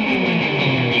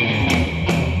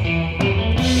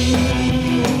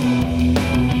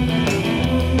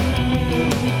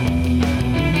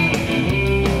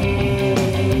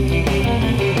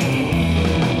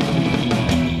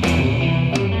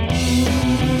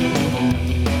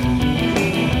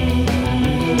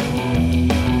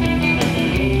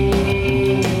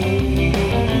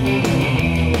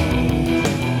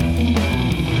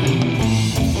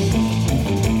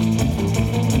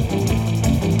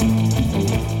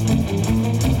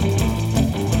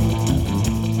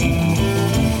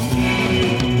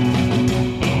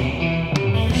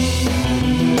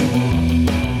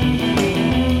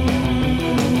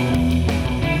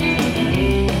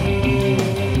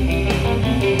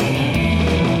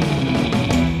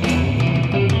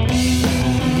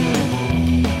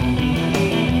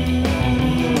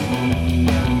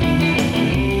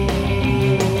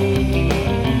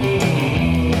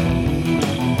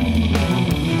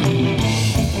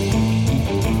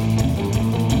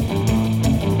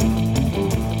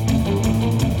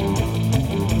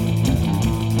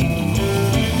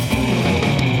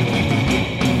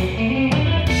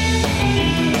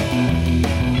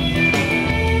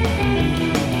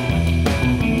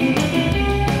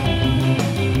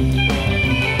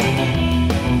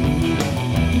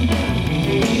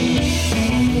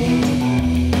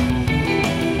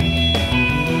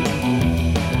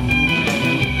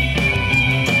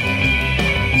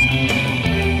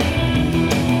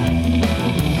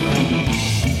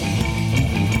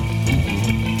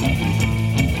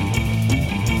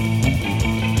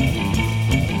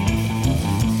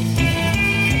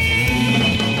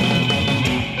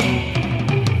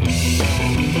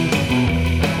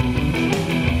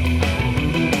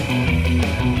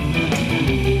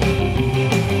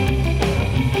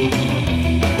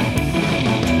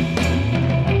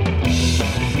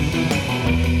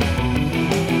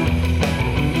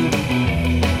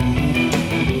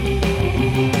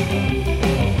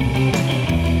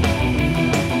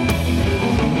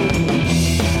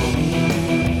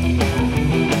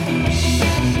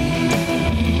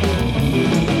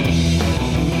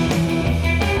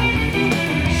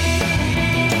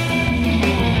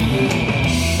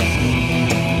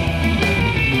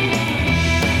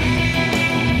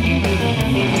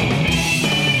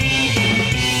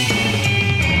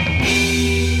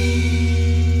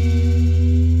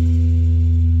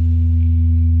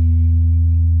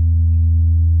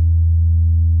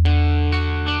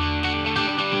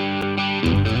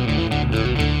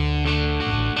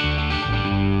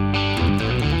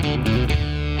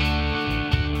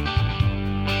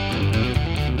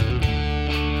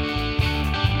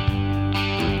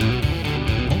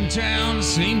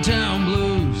 Same town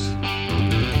blues,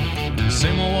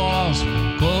 same old walls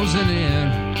closing in.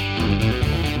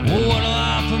 Oh, what a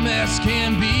life a mess best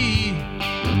can be.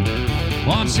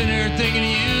 Well, I'm sitting here thinking of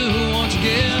you, who won't you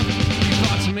give your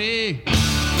thoughts to me?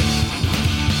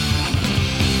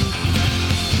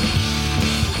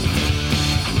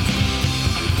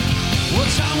 Well,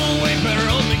 time won't wait, better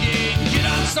open the gate. Get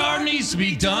out, start needs to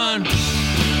be done.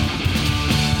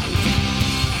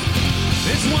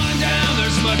 It's winding down,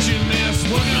 there's much you miss,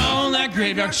 working on that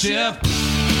graveyard shift.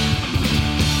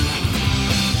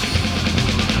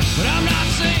 But I'm not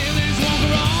saying things won't go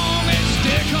wrong as the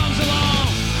day comes along.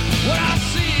 What I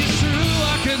see is true,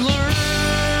 I could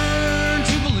learn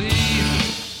to believe.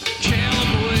 Can't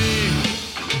look away,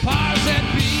 powers that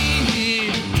be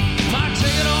might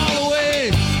take it all away.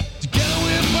 Together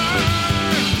we'll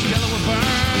burn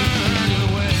either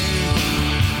way.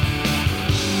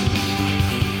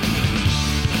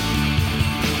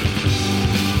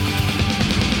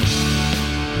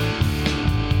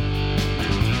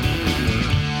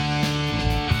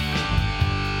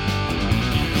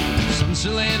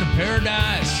 Sunset land of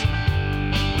paradise,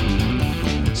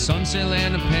 sunset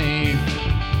land of pain.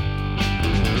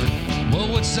 Well,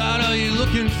 what side are you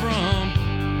looking from?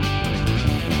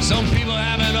 Some people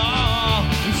have it all,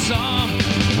 and some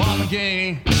want the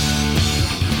game.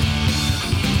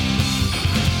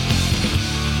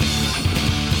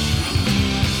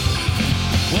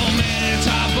 Well, man, it's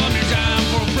top up your dime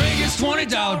for a break, it's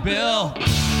 $20 bill.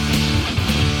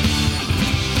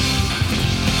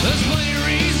 There's plenty of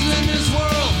reasons in this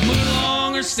world, moving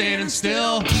along or standing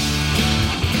still. But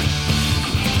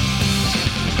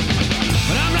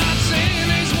I'm not saying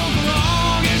things won't go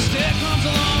wrong as death comes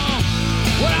along.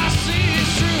 What I see is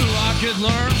true, I could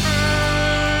learn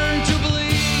to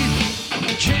believe.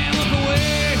 Can't look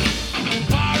away,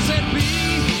 powers that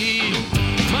be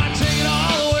might take it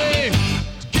all away.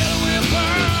 Together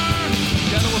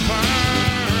we'll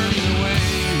burn either way.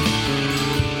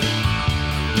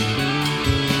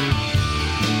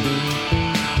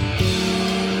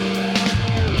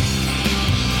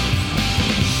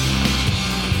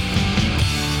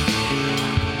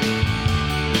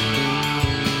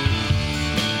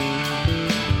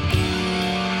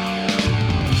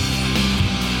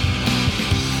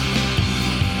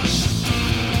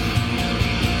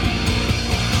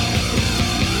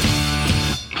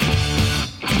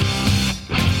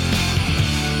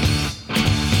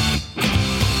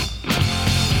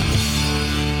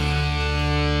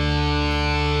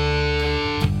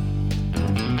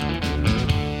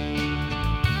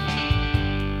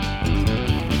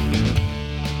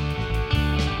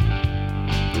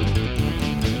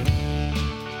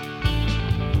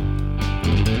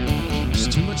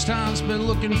 Time's been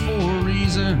looking for a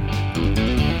reason.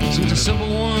 Seems the simple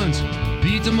ones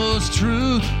beat the most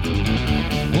truth.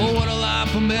 Oh, what a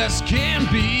life a mess can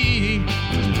be.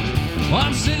 Well,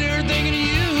 I'm sitting here thinking of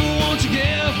you, who won't you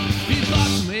give these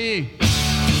thoughts to me?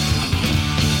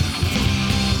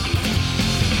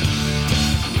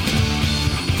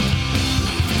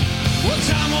 Well,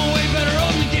 time won't wait, better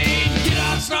open the gate. Get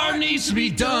out, start needs to be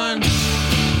done.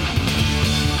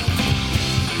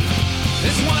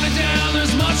 It's winding down,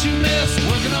 there's much you miss,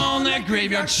 working on that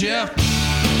graveyard shift.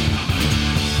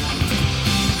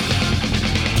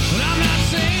 But I'm not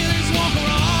saying things won't go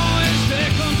wrong as day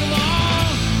comes along.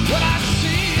 What I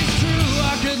see is true,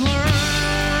 I could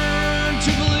learn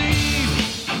to believe.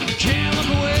 Can't look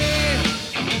away,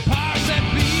 powers that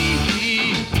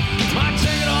be might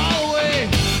take it all away.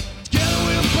 Together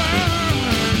we'll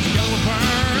burn either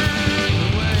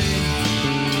way.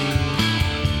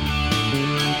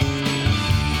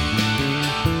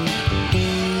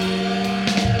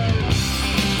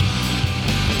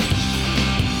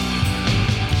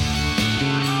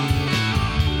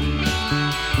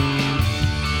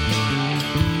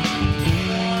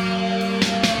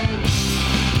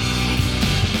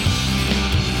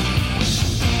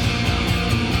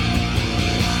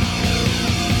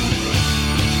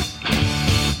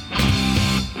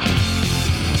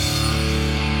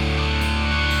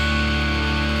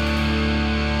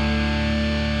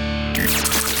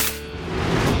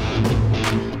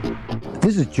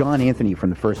 This is John Anthony from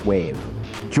The First Wave.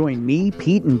 Join me,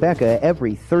 Pete, and Becca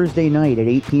every Thursday night at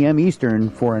 8 p.m. Eastern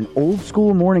for an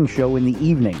old-school morning show in the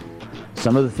evening.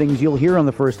 Some of the things you'll hear on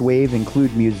The First Wave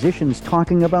include musicians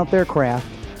talking about their craft,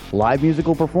 live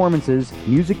musical performances,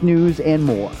 music news, and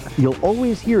more. You'll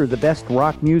always hear the best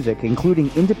rock music,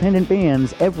 including independent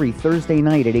bands, every Thursday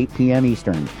night at 8 p.m.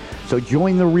 Eastern. So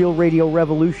join the real radio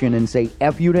revolution and say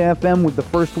F you to FM with The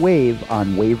First Wave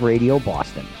on Wave Radio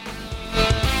Boston.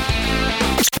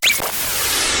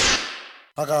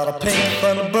 I got a pink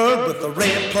Thunderbird with a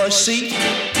red plush seat.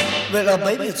 Well,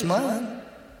 baby, it's mine.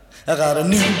 I got a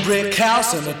new brick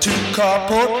house and a 2-car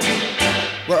port.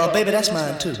 Well, baby, that's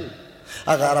mine too.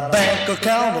 I got a bank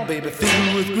account, well, baby,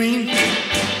 filled with green.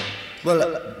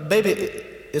 Well, baby,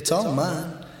 it's all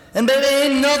mine. And baby,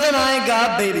 ain't nothing I ain't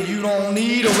got, baby. You don't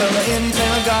need a well,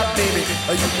 anything I got, baby.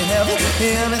 Or you can have it,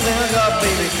 anything I got,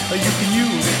 baby. Or you can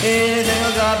use anything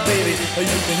I got, baby. Or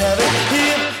you can have it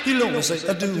if you know me say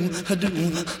I do, I do,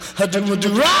 I do, I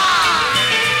do. Rah!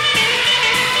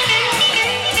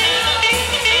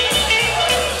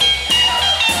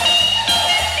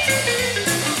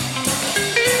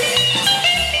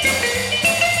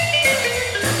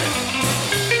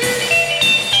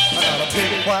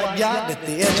 Yacht at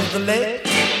the edge of the lake.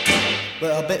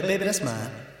 Well, baby, that's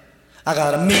mine. I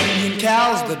got 1,000,000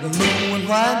 cows that moo and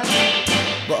whine.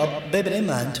 Well, baby, they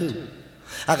mine too.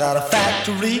 I got a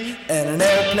factory and an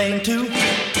airplane too.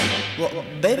 Well,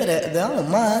 baby, they're all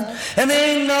mine. And there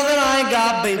ain't nothing I ain't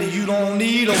got, baby. You don't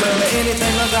need a well,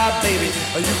 anything I got, baby.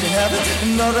 Or you can have it.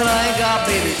 Nothing I ain't got,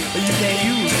 baby. Or you can't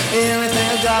use anything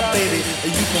I got, baby. Or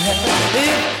you can have it.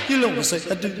 If you know me say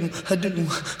I do, I do,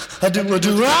 I do, I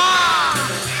do. Ah!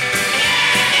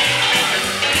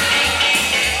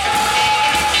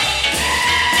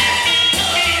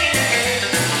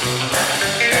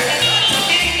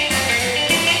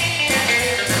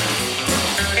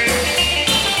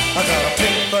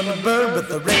 Bird with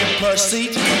a red plush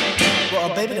seat. Well,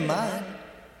 baby, they're mine.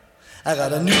 I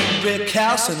got a new brick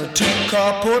house and a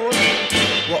 2-car port.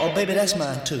 Well, baby, that's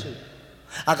mine too.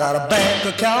 I got a bank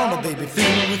account, oh, baby,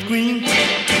 filled with green.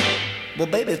 Well,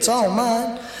 baby, it's all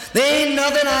mine. There ain't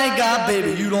nothing I ain't got,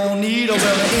 baby. You don't need a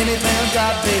well, anything I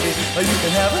got, baby. Or you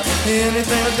can have it,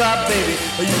 anything I got, baby.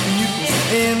 Or you can use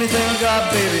anything I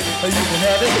got, baby. Or you can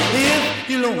have it if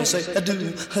you know me say I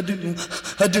do, I do,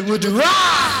 I do, I do.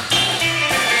 Ah!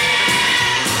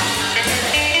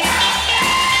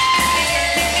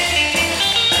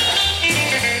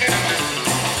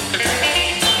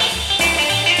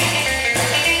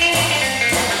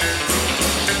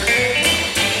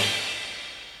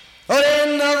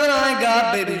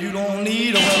 Baby, you don't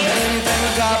need anything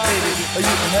I got, baby. Or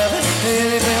you can have it,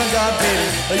 anything I got, baby.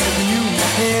 Or you can use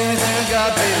anything I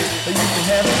got, baby. Or you can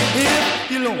have it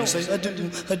if you know me say I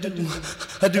do, I do,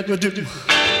 I do, I do.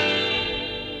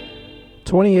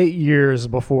 28 years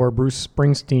before Bruce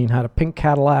Springsteen had a pink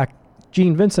Cadillac,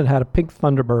 Gene Vincent had a pink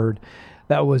Thunderbird.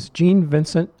 That was Gene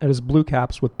Vincent and his Blue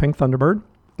Caps with Pink Thunderbird.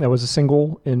 That was a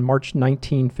single in March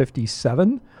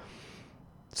 1957.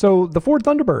 So the Ford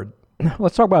Thunderbird.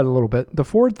 Let's talk about it a little bit. The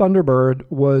Ford Thunderbird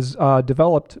was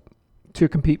developed to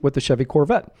compete with the Chevy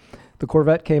Corvette. The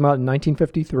Corvette came out in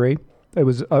 1953. It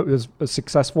was a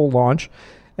successful launch,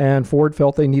 and Ford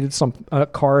felt they needed a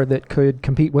car that could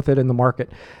compete with it in the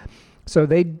market. So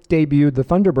they debuted the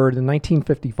Thunderbird in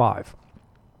 1955.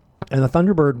 And the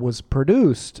Thunderbird was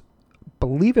produced,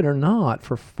 believe it or not,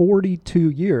 for 42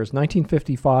 years,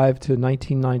 1955 to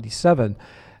 1997.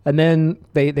 And then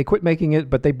they quit making it,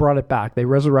 but they brought it back. They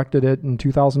resurrected it in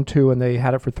 2002, and they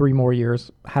had it for 3 more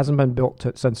years. Hasn't been built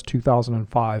since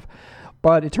 2005.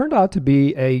 But it turned out to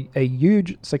be a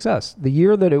huge success. The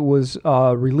year that it was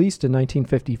released in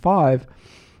 1955,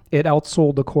 it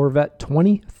outsold the Corvette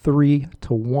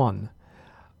 23-1.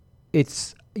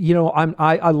 It's, you know,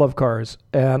 I love cars,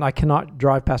 and I cannot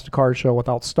drive past a car show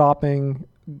without stopping,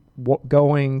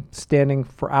 going, standing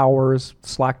for hours,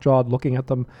 slack-jawed, looking at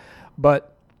them. But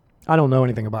I don't know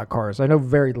anything about cars. I know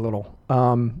very little.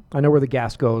 I know where the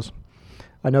gas goes.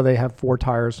 I know they have 4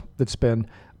 tires that spin,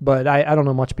 but I don't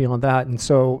know much beyond that. And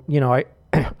so, you know, I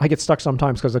get stuck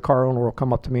sometimes because the car owner will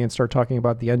come up to me and start talking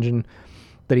about the engine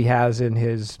that he has in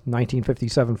his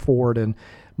 1957 Ford, and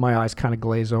my eyes kind of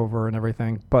glaze over and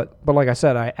everything. But like I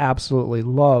said, I absolutely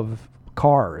love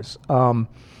cars. And,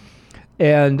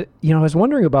 you know, I was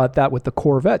wondering about that with the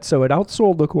Corvette. So it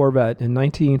outsold the Corvette in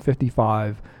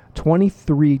 1955,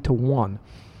 23-1.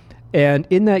 And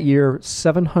in that year,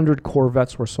 700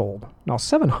 Corvettes were sold. Now,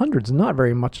 700 is not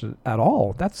very much at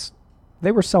all.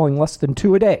 They were selling less than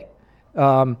 2 a day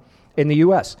in the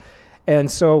U.S. And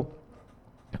so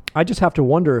I just have to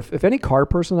wonder if any car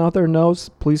person out there knows,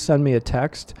 please send me a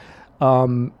text. Is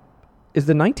the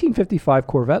 1955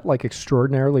 Corvette like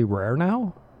extraordinarily rare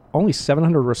now? Only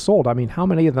 700 were sold. I mean, how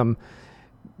many of them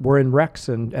were in wrecks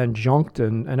and junked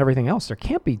and everything else? There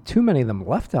can't be too many of them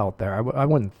left out there. I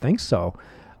wouldn't think so.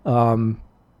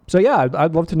 So yeah,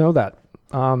 I'd love to know that.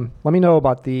 Let me know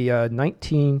about the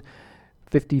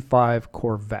 1955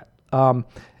 Corvette. And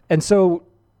so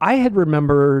I had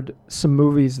remembered some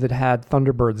movies that had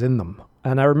Thunderbirds in them,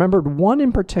 and I remembered one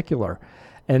in particular.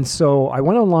 And so I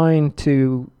went online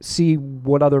to see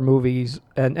what other movies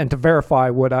and to verify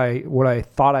what I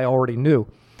thought I already knew.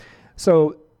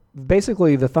 So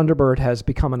basically the Thunderbird has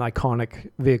become an iconic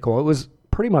vehicle. It was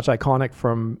pretty much iconic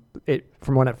from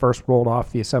when it first rolled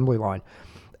off the assembly line.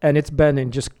 And it's been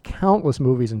in just countless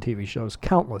movies and TV shows,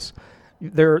 countless.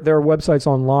 There are websites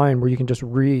online where you can just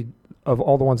read of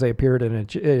all the ones they appeared in,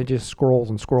 and it just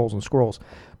scrolls and scrolls and scrolls.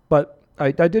 But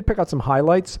I did pick out some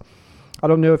highlights. I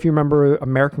don't know if you remember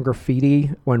American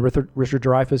Graffiti, when Richard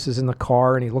Dreyfuss is in the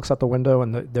car and he looks out the window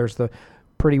and there's the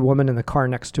pretty woman in the car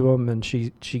next to him, and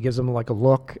she gives him like a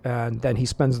look, and then he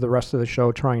spends the rest of the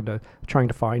show trying to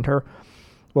find her.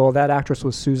 Well, that actress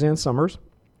was Suzanne Summers.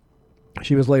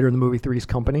 She was later in the movie Three's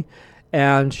Company,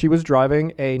 and she was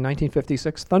driving a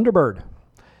 1956 Thunderbird.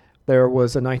 There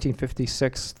was a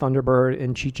 1956 Thunderbird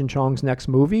in Cheech and Chong's next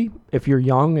movie. If you're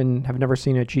young and have never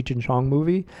seen a Cheech and Chong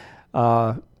movie,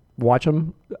 watch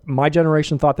them. My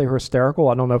generation thought they were hysterical.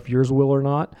 I don't know if yours will or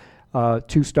not.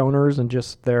 Two stoners and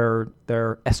just their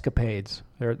escapades.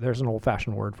 There's an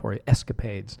old-fashioned word for it,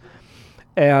 escapades.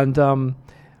 And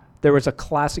there was a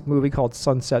classic movie called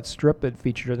Sunset Strip that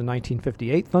featured a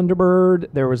 1958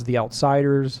 Thunderbird. There was The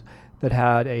Outsiders that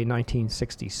had a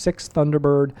 1966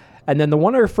 Thunderbird. And then the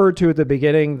one I referred to at the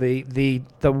beginning, the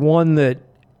one that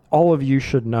all of you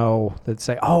should know, that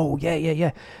say, oh,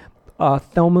 yeah.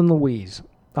 Thelma and Louise.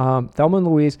 Thelma and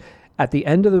Louise, at the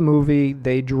end of the movie,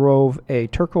 they drove a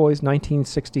turquoise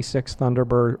 1966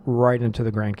 Thunderbird right into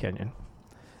the Grand Canyon.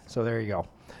 So there you go.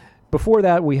 Before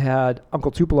that, we had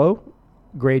Uncle Tupelo,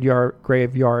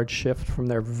 Graveyard Shift, from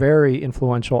their very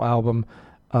influential album,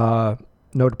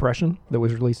 No Depression, that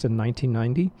was released in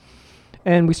 1990.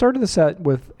 And we started the set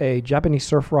with a Japanese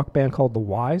surf rock band called The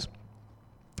Wise.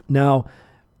 Now,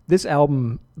 this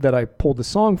album that I pulled the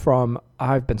song from,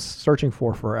 I've been searching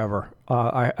for forever.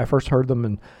 I first heard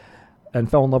them and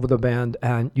fell in love with the band,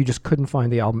 and you just couldn't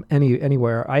find the album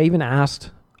anywhere. I even asked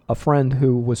a friend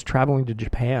who was traveling to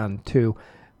Japan to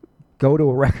go to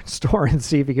a record store and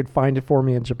see if he could find it for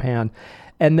me in Japan.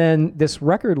 And then this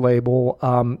record label,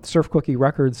 Surf Cookie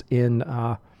Records in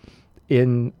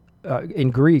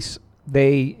Greece,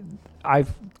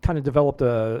 I've kind of developed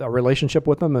a relationship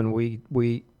with them, and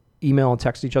we email and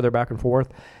text each other back and forth.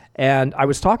 And I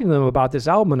was talking to them about this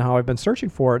album and how I've been searching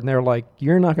for it, and they're like,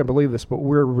 "You're not going to believe this, but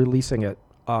we're releasing it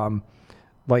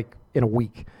like in a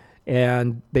week."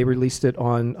 And they released it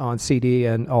on CD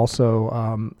and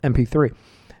also MP3.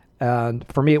 And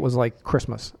for me, it was like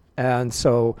Christmas. And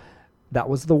so that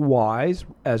was The Wise,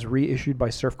 as reissued by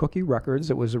Surf Cookie Records.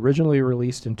 It was originally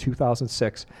released in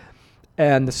 2006.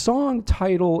 And the song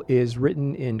title is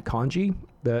written in kanji,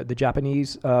 the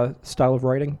Japanese style of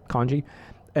writing, kanji.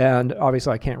 And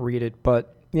obviously I can't read it,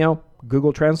 but,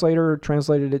 Google Translator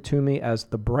translated it to me as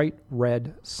The Bright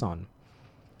Red Sun.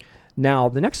 Now,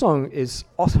 the next song is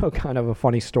also kind of a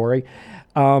funny story.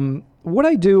 What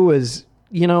I do is,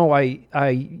 I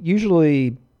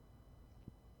usually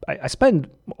spend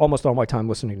almost all my time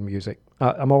listening to music.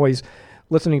 I'm always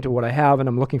listening to what I have, and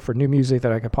I'm looking for new music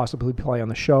that I could possibly play on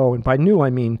the show. And by new, I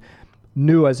mean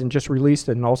new as in just released,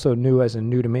 and also new as in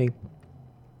new to me.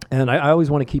 And I always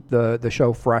want to keep the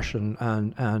show fresh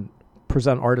and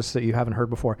present artists that you haven't heard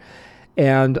before.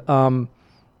 And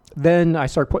then I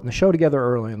start putting the show together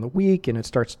early in the week, and it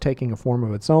starts taking a form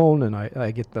of its own. And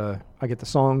I get the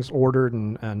songs ordered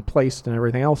and placed and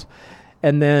everything else.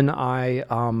 And then I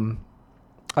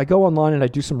go online and I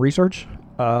do some research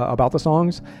about the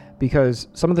songs, because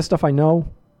some of the stuff I know,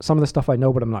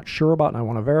 but I'm not sure about, and I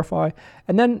want to verify.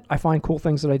 And then I find cool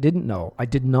things that I didn't know. I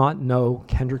did not know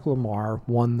Kendrick Lamar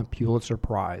won the Pulitzer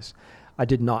Prize. I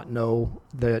did not know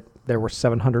that there were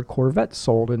 700 Corvettes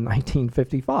sold in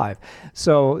 1955.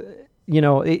 So,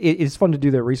 it's fun to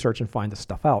do that research and find this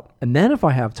stuff out. And then if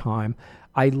I have time,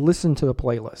 I listen to the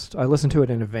playlist. I listen to it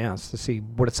in advance to see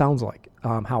what it sounds like,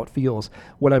 how it feels,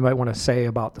 what I might want to say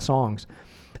about the songs.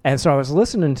 And so I was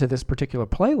listening to this particular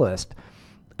playlist,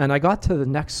 and I got to the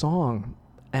next song,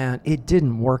 and it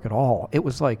didn't work at all. It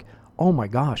was like, oh my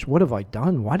gosh, what have I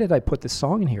done? Why did I put this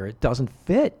song in here? It doesn't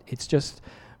fit. It's just,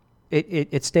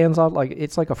 it stands out like,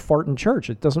 it's like a fart in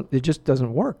church. It just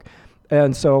doesn't work.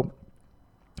 And so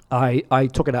I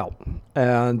took it out.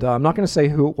 And I'm not going to say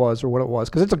who it was or what it was,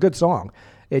 because it's a good song.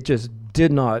 It just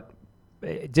did not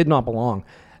belong.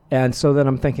 And so then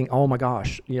I'm thinking, oh my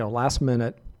gosh, last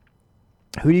minute,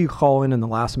 who do you call in the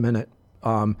last minute,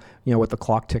 with the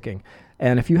clock ticking?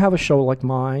 And if you have a show like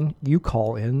mine, you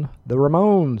call in the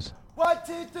Ramones. 1,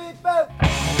 2, 3, 4.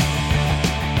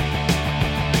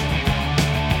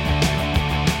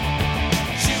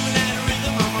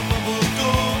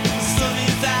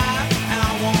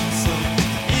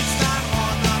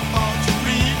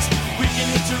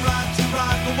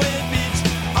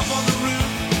 Up on the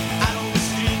roof, out on the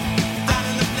street, down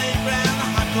in the playground, a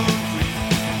hot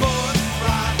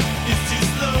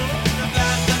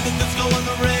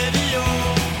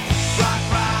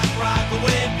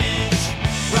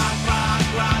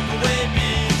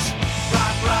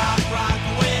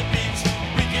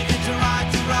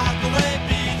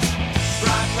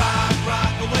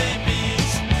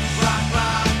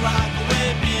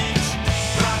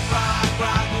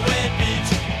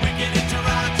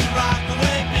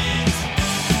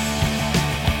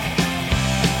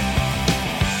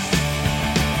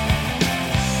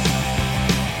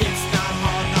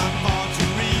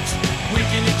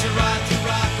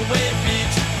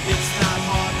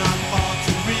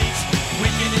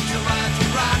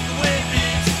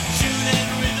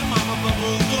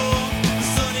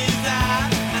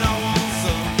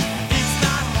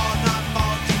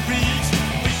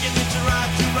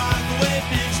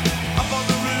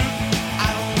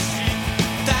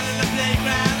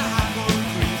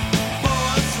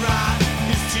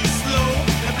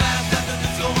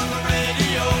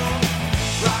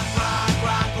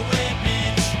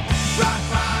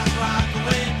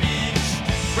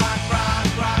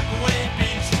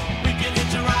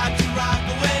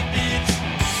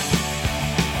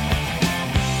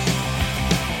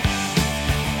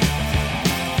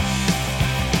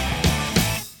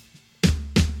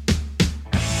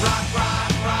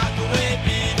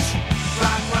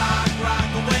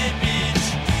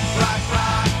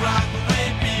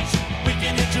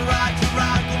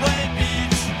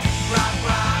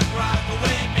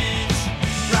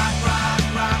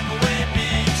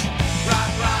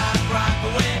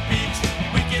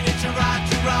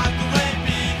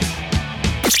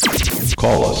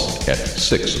Call us at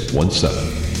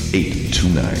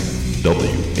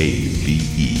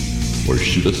 617-829-WAVE or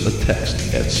shoot us a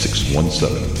text at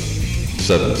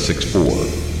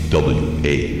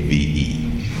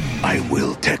 617-764-WAVE. I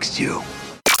will text you.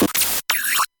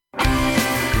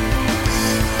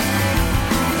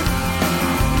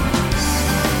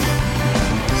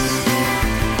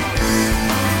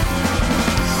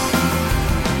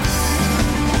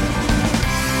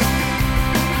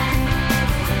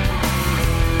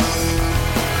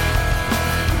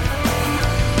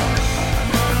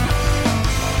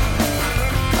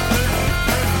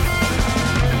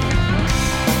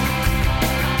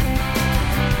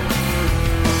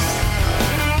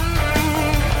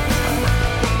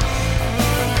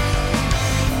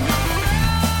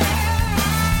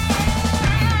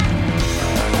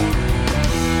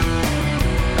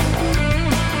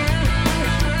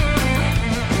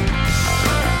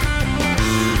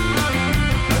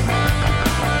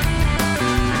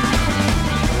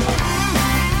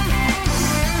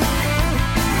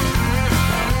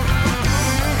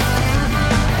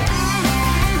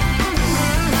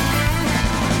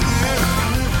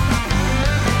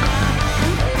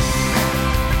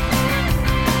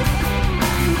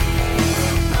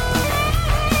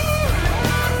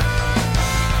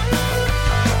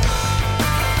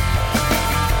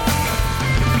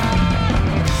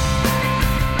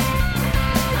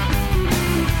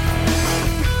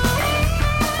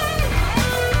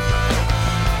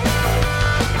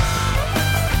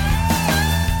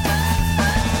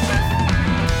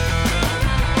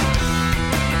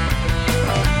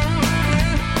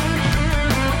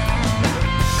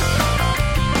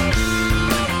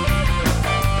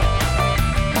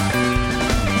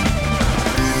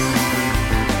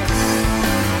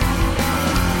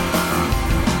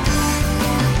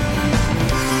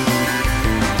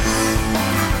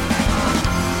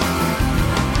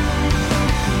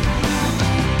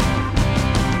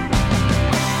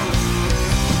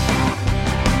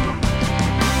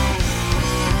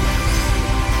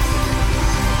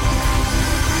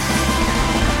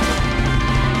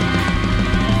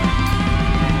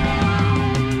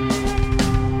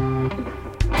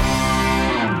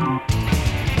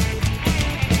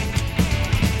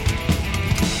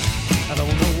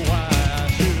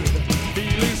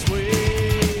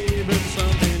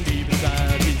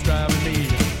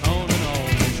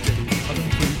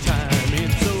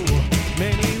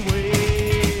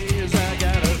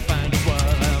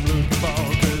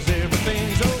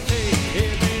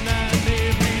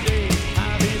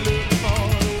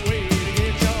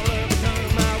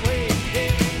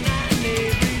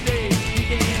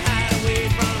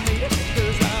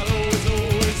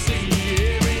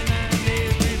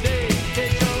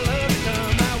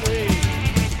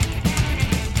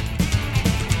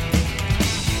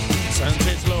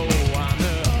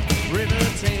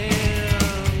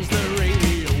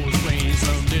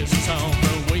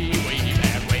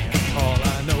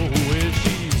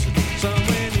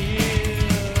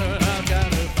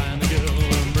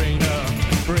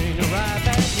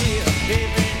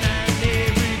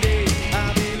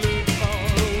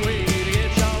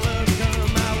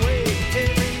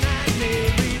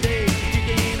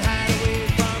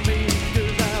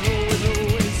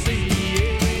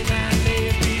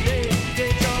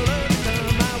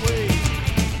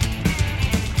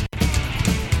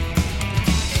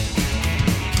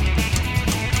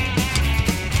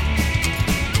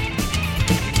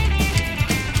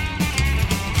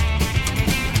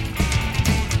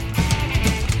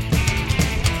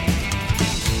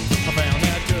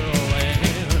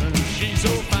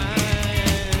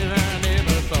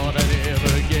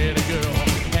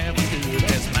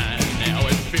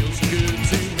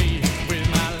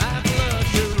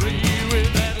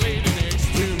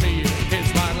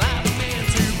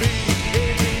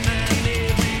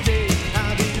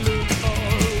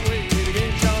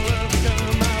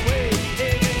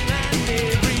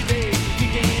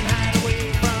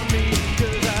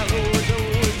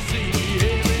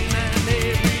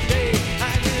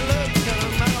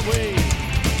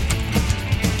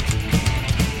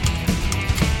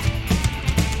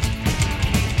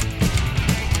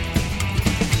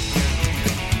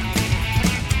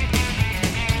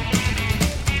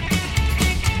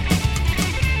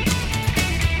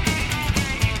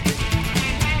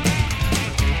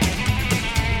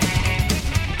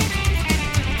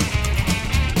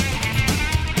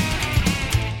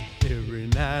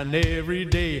 And every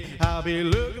day I'll be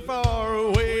looking for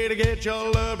a way to get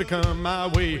your love to come my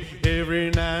way. Every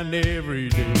night and every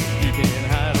day you can't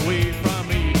hide away from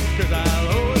me, 'cause I'll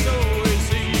always, always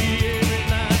see you every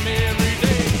night and every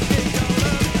day. Get your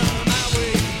love to come my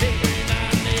way. Every night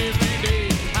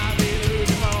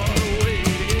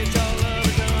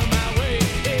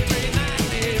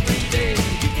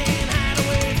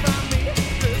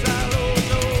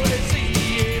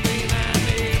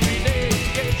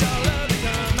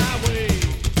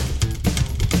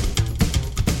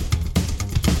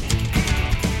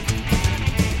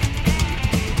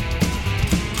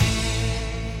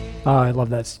I love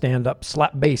that stand-up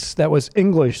slap bass. That was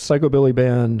English psychobilly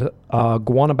band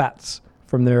Guana Bats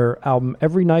from their album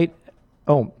Every Night.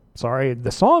 Oh, sorry.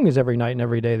 The song is Every Night and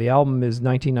Every Day. The album is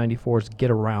 1994's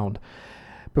Get Around.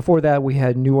 Before that, we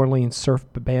had New Orleans surf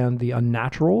band The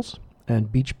Unnaturals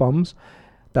and Beach Bums.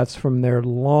 That's from their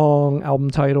long album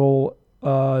title,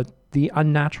 The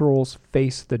Unnaturals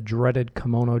Face the Dreaded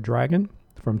Kimono Dragon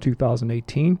from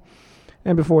 2018.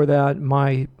 And before that,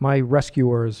 my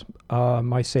rescuers,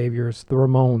 my saviors, the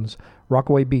Ramones,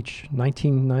 Rockaway Beach,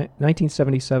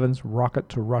 1977's Rocket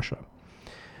to Russia.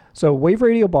 So Wave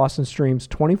Radio Boston streams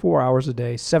 24 hours a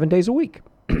day, 7 days a week.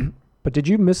 But did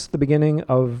you miss the beginning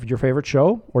of your favorite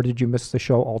show, or did you miss the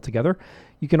show altogether?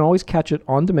 You can always catch it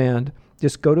on demand.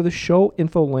 Just go to the show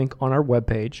info link on our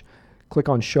webpage, click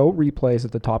on Show Replays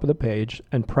at the top of the page,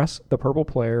 and press the purple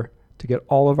player to get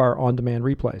all of our on-demand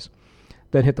replays.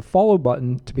 Then hit the follow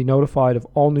button to be notified of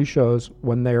all new shows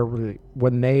when they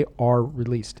are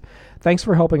released. Thanks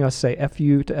for helping us say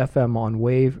FU to FM on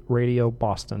Wave Radio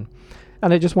Boston.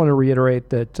 And I just want to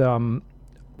reiterate that the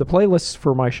playlists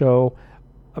for my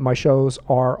shows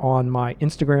are on my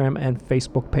Instagram and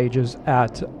Facebook pages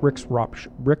at Rick's Rock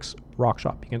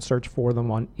Shop. You can search for them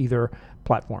on either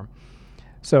platform.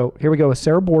 So here we go with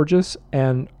Sarah Borges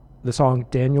and the song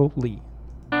Daniel Lee.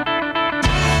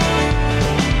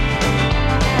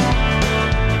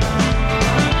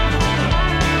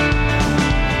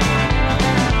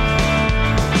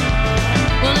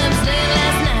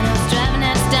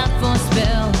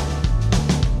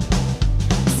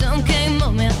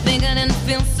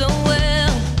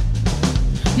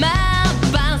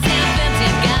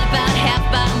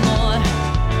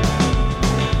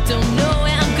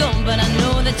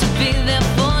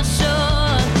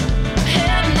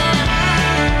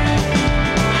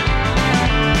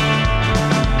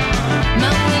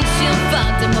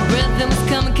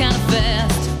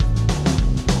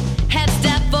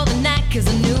 Cause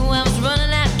I knew I was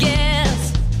running out of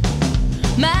gas.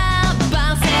 My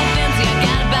bottle's half empty, I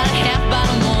got about a half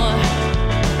bottle more.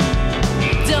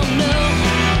 Don't know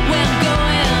where I'm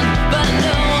going, but I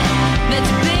know that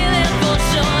you'll be there for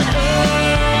sure.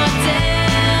 Oh,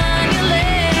 Daniel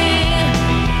Lee,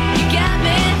 you got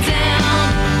me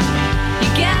down, you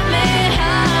got me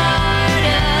hard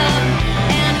up.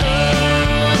 And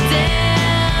oh,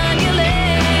 Daniel Lee,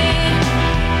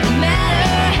 no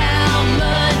matter how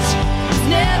much,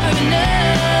 never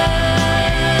enough.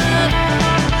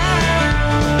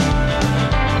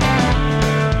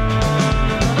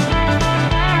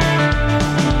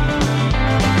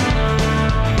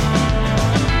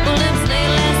 Well, it was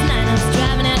late last night, I was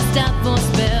driving out of stop for a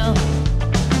spell.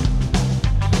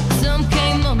 Some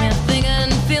came on me, I think I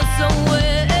didn't feel so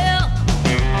well.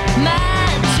 My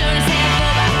insurance half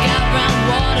over, I got round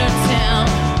Watertown.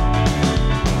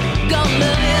 Gonna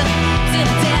love you till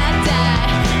the day I die.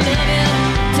 Love you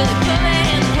till they put me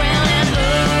in the ground. And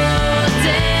oh,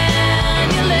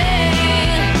 Daniel Lee,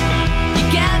 you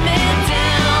got me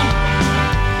down,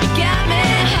 you got me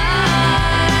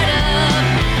hard up.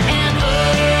 And oh,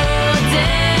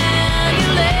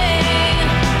 Daniel Lee,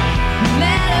 no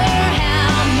matter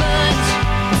how much,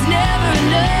 it's never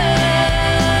enough.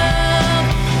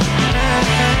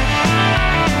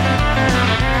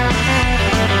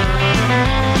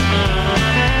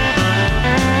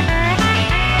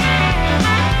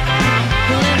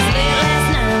 Well, it was late last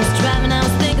night, I was driving, I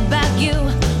was thinking about you,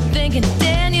 thinking of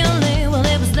Daniel Lee. Well,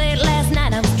 it was late last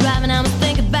night, I was driving, I was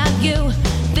thinking about you,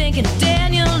 thinking of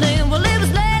Daniel Lee. Well, it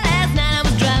was late last night, I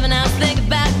was driving, I was thinking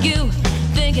about you,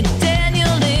 thinking of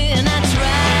Daniel Lee. And I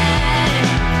tried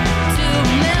to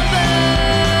remember.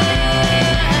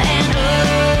 And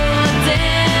oh,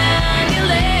 Daniel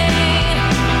Lee,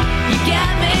 you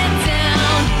got me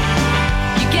down,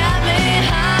 you got me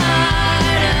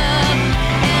hard up.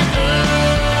 And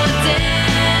oh,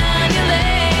 Daniel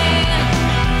Lee,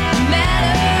 no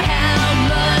matter how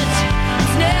much,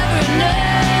 it's never enough.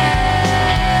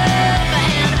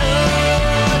 And oh,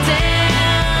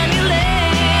 Daniel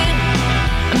Lee,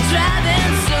 I'm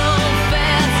driving so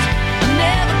fast, I'm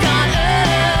never caught up.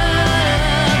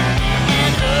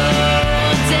 And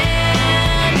oh,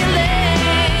 Daniel Lee,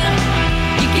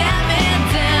 you got me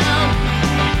down,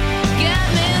 got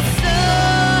me so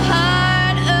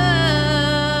hard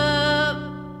up.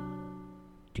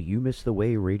 Do you miss the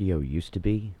way radio used to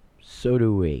be? So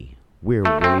do we. We're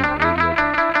Wave Radio.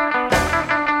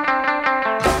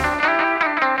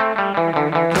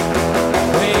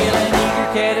 Well, an eager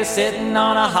cat is sitting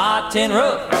on a hot tin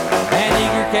roof. An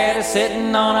eager cat is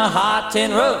sitting on a hot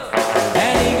tin roof.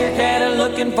 An eager cat is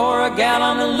looking for a gal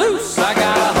on the loose. I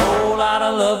got a whole lot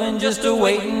of love oven just a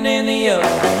waiting in the oven.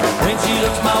 When she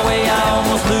looks my way, I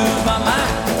almost lose my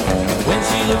mind. When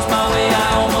she looks my way,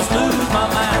 I almost lose my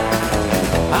mind.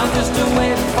 I'm just a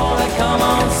waiting for to come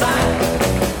on sign.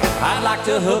 I'd like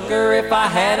to hook her if I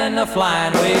had enough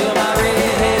line. Well, my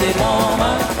red-headed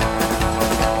woman.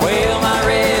 Well, my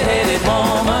red-headed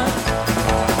woman.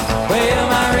 Well,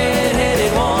 my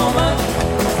red-headed woman.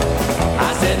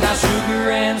 I said, now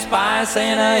sugar and spice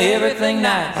and everything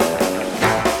nice.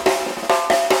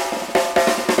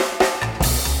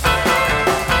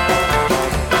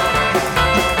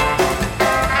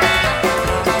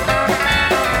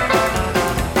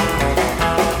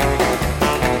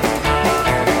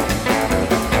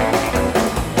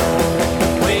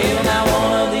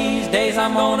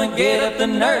 I'm gonna get up the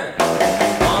nerve.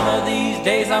 One of these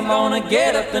days I'm gonna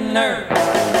get up the nerve.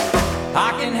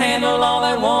 I can handle all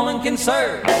that woman can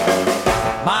serve.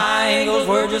 My angles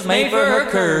were just made for her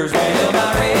curves. Well,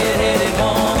 my red-headed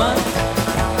woman.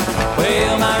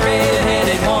 Well, my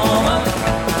red-headed woman.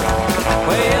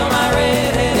 Well, my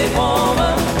red-headed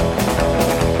woman.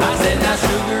 I said, now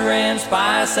sugar and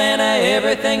spice and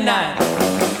everything nice.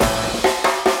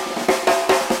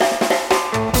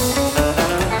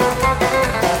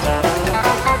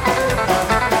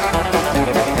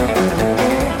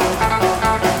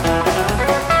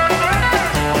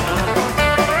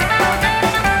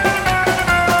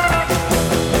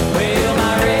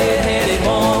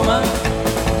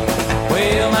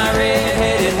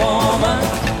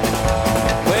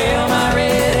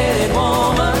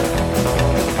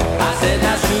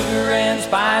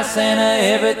 And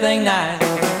everything nice.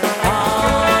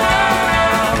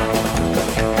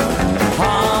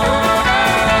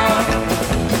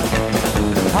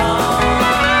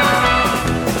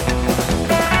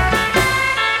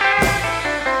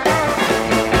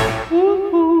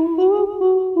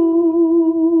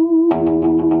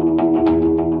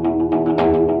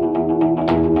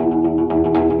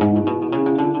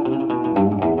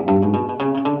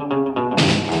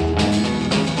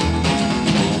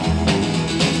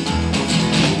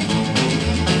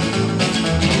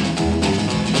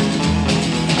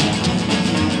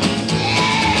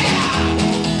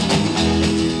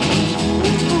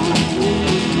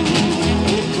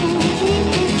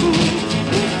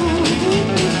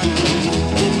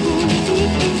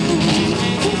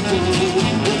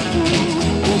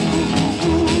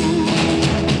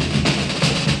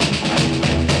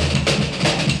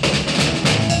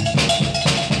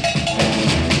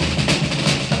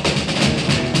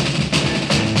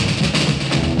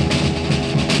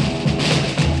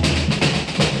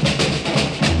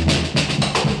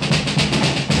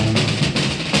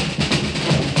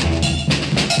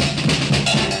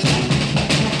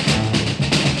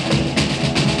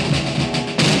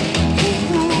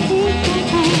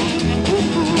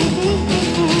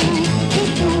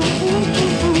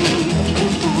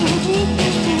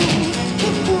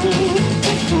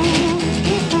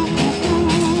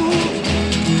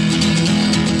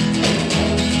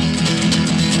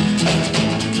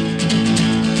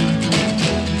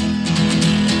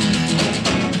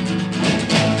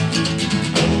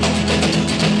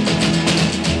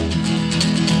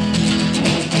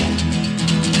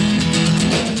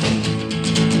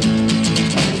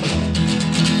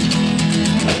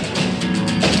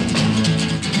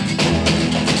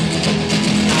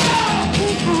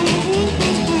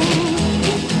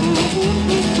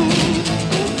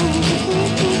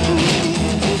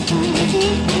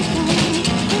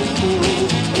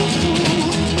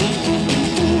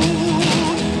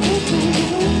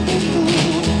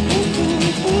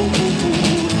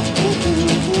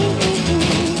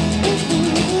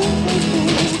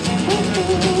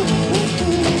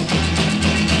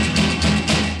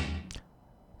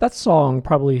 That song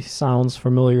probably sounds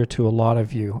familiar to a lot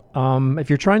of you. If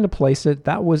you're trying to place it,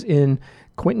 that was in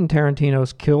Quentin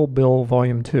Tarantino's Kill Bill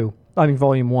Volume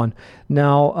 1.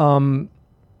 Now,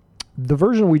 the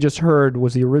version we just heard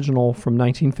was the original from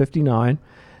 1959.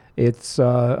 It's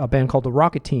a band called the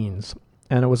Rocketeens,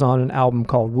 and it was on an album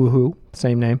called Woohoo,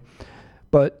 same name.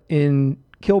 But in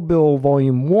Kill Bill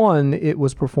Volume 1, it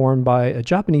was performed by a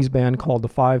Japanese band called the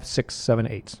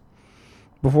 5-6-7-8s.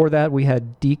 Before that, we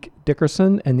had Deke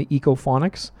Dickerson and the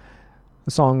Ecophonics,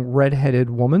 the song Red-Headed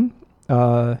Woman.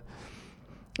 And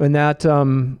that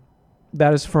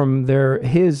is from their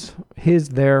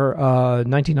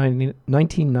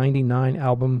 1999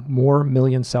 album, More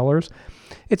Million Sellers.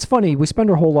 It's funny, we spend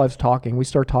our whole lives talking. We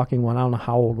start talking when I don't know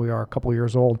how old we are, a couple of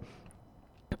years old.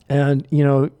 And, you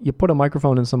know, you put a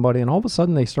microphone in somebody and all of a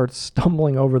sudden they start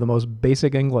stumbling over the most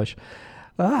basic English.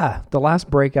 The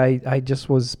last break, I just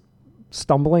was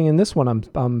stumbling in this one.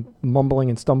 I'm mumbling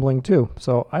and stumbling too,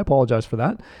 so I apologize for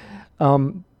that.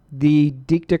 The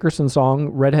Deke Dickerson song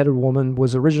 "Redheaded Woman"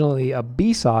 was originally a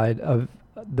B-side of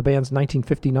the band's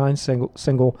 1959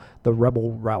 single "The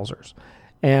Rebel Rousers,"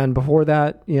 and before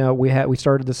that, we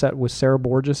started the set with Sarah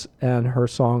Borges and her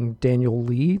song "Daniel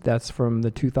Lee." That's from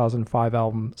the 2005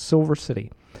 album "Silver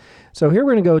City." So here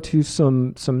we're going to go to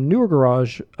some newer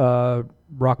garage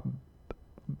rock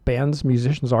bands,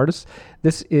 musicians, artists.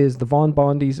 This is the Vaughn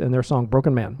Bondies and their song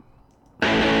 "Broken Man."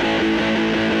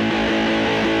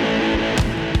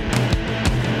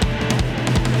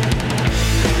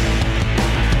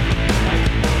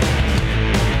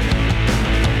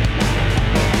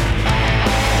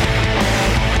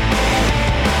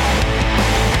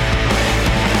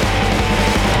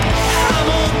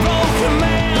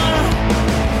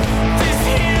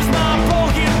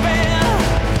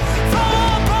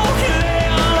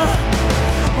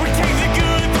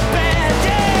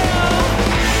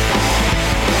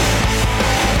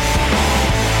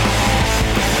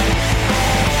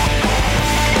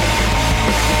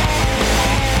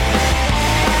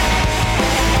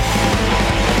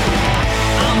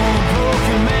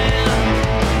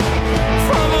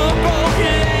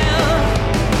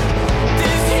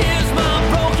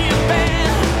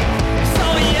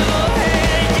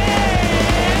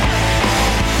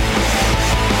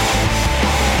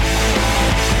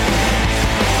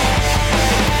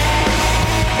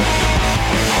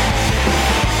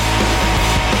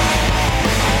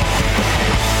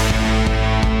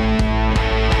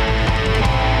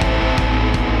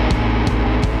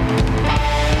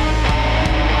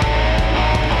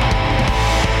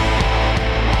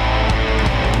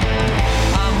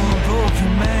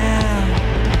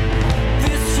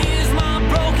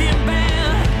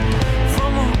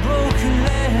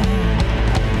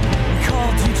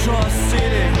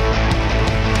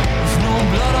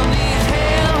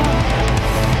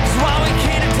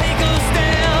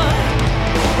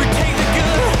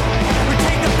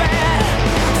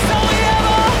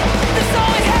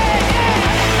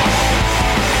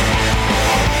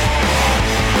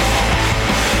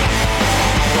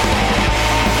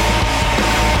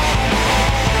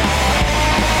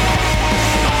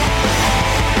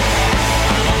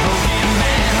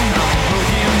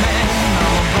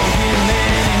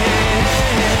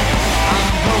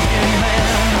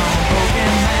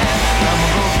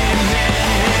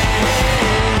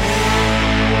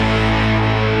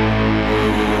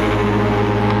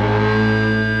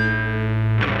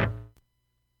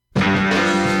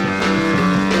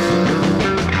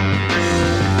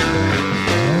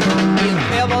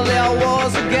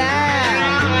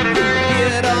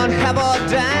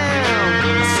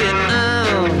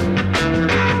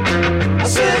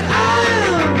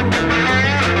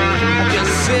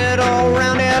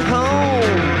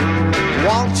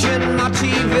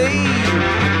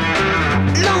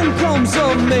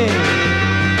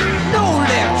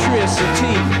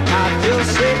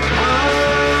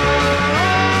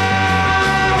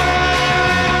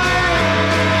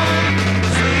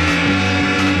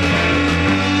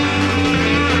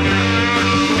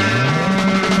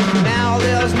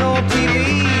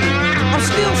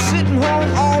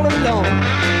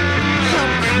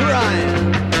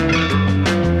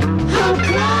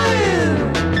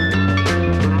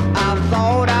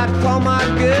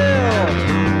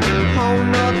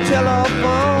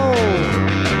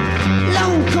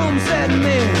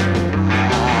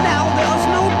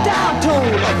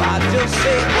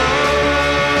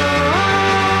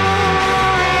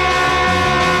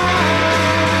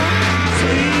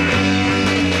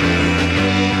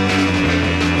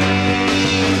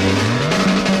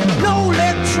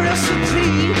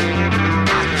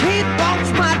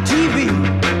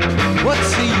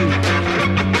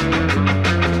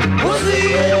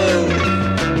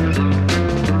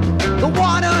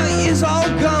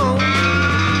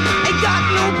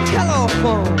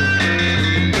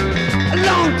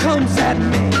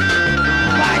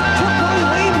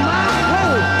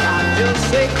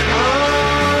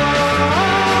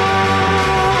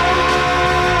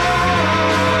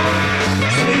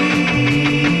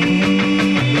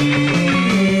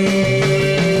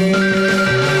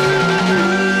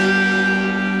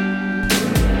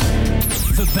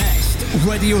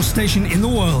 Station in the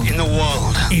world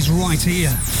is right here,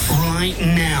 right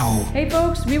now. Hey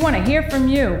folks, we want to hear from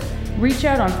you. Reach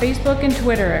out on Facebook and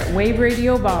Twitter at Wave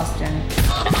Radio Boston.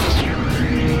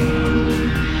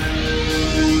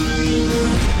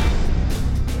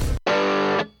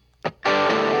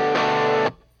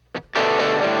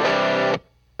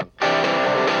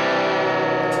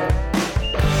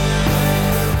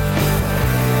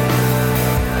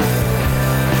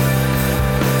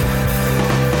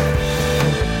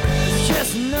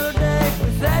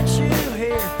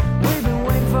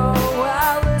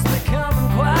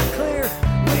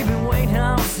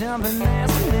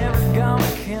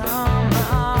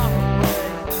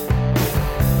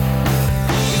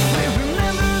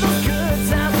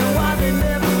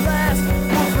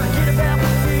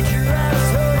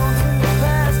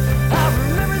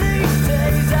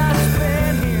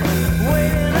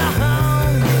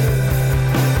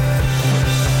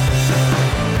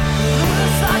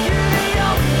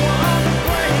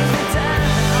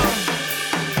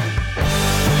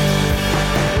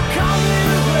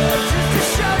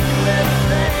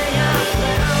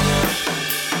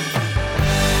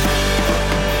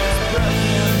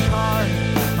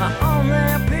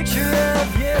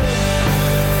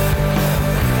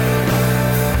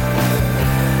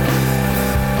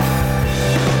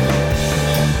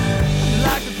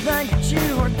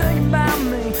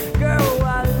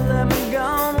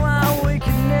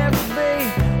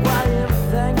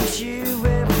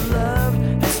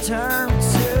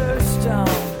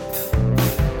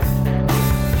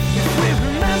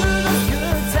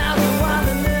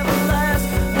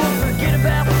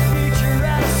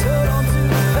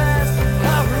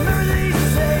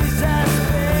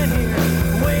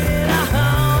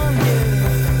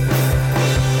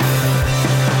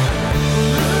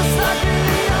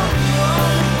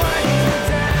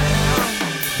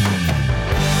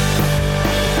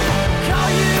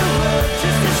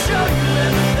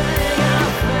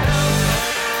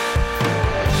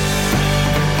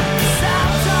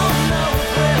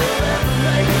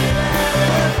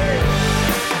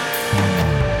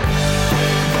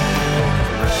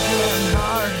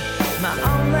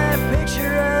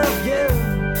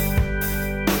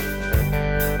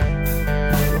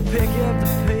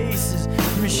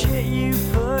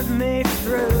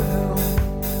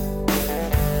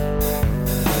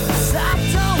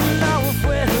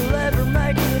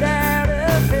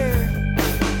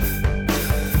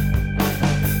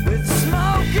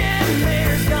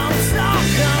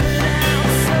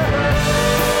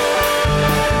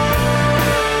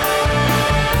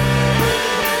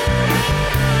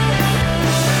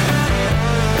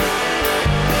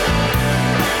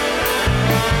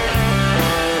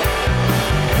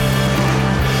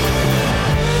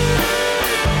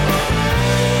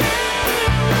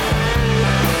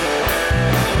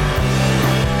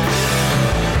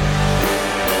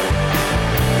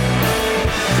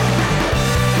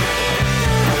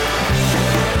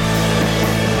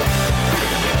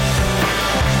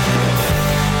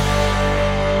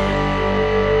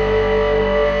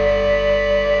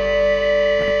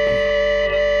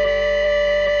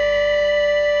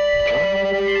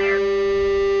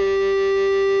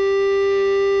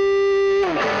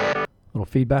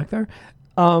 feedback there.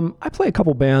 I play a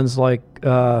couple bands like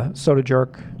Soda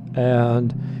Jerk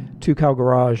and Two Cow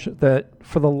Garage that,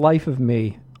 for the life of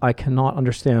me, I cannot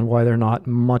understand why they're not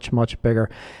much, much bigger.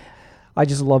 I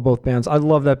just love both bands. I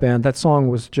love that band. That song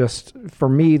was just, for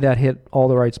me, that hit all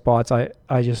the right spots. I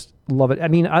just love it. I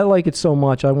mean, I like it so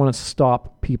much, I want to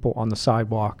stop people on the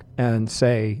sidewalk and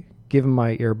say, give them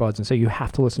my earbuds and say, you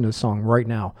have to listen to this song right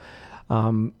now.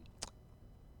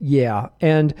 Yeah,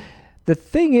 and the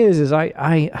thing is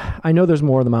I know there's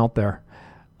more of them out there.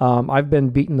 I've been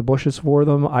beating the bushes for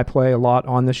them. I play a lot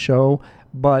on this show,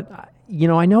 but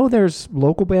I know there's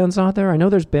local bands out there. I know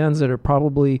there's bands that are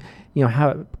probably,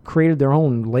 have created their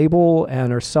own label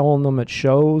and are selling them at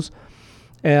shows.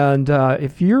 And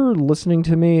if you're listening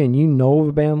to me and you know of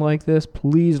a band like this,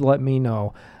 please let me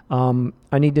know.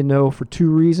 I need to know for two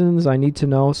reasons. I need to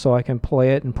know so I can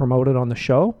play it and promote it on the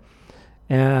show.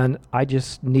 And I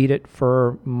just need it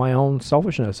for my own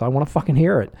selfishness. I want to fucking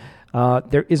hear it.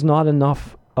 There is not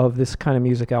enough of this kind of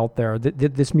music out there.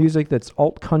 This music that's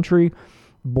alt country,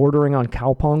 bordering on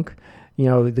cowpunk,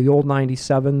 the old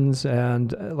 97s,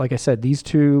 and like I said, these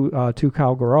two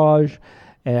Cow Garage,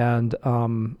 and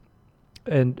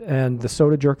the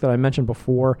Soda Jerk that I mentioned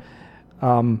before.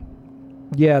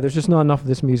 There's just not enough of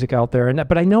this music out there,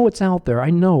 but I know it's out there. I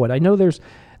know it. I know there's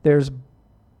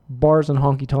bars and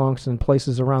honky tonks and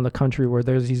places around the country where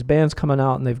there's these bands coming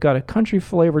out and they've got a country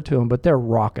flavor to them, but they're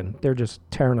rocking. They're just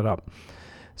tearing it up.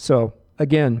 So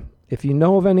again, if you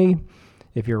know of any,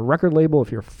 if you're a record label,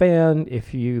 if you're a fan,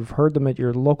 if you've heard them at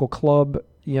your local club,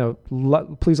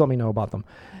 please let me know about them.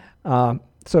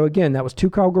 So again, that was Two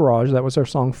Cow Garage. That was their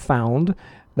song Found.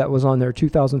 That was on their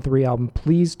 2003 album,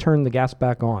 Please Turn the Gas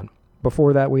Back On.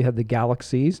 Before that, we had the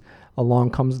Galaxies, Along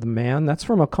Comes the Man. That's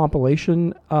from a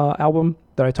compilation album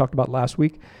that I talked about last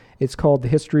week. It's called The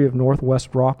History of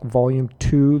Northwest Rock, Volume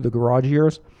 2, The Garage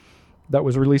Years. That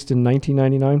was released in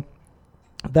 1999.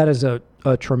 That is a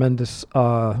tremendous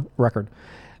record.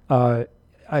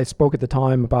 I spoke at the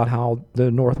time about how the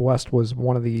Northwest was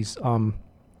one of these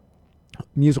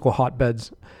musical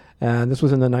hotbeds, and this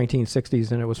was in the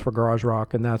 1960s, and it was for garage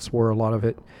rock, and that's where a lot of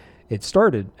it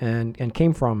started and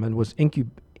came from and was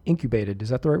incubated. Is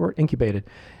that the right word? Incubated.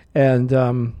 And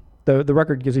the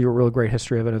record gives you a really great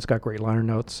history of it. It's got great liner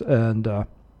notes, and I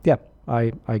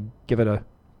give it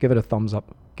a thumbs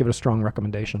up. Give it a strong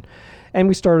recommendation. And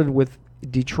we started with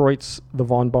Detroit's The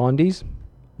Von Bondies,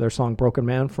 their song Broken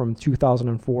Man from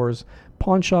 2004's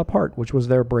Pawn Shop Heart, which was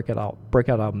their breakout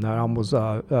album. That album was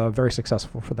very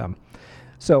successful for them.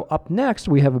 So up next,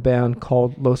 we have a band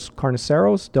called Los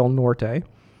Carniceros del Norte.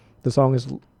 The song is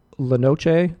La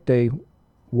Noche de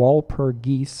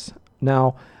Walpurgis.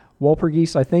 Now,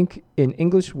 Walpurgis, I think in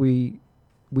English we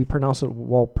pronounce it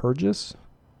Walpurgis.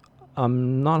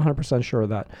 I'm not 100% sure of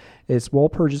that. It's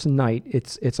Walpurgis Night.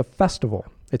 It's a festival.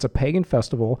 It's a pagan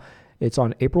festival. It's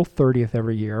on April 30th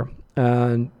every year,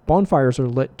 and bonfires are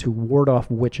lit to ward off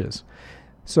witches.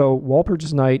 So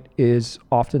Walpurgis Night is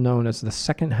often known as the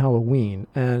second Halloween,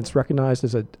 and it's recognized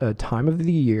as a time of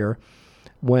the year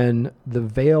when the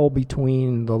veil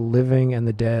between the living and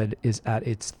the dead is at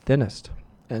its thinnest.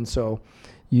 And so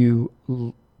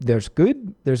there's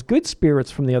good spirits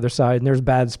from the other side, and there's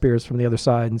bad spirits from the other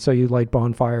side, and so you light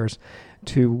bonfires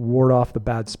to ward off the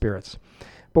bad spirits.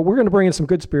 But we're going to bring in some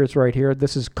good spirits right here.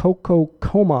 This is Coco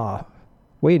Coma.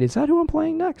 Wait, is that who I'm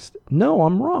playing next? No,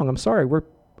 I'm wrong. I'm sorry.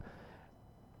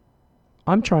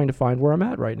 I'm trying to find where I'm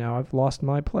at right now. I've lost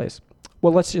my place.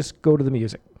 Well, let's just go to the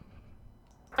music.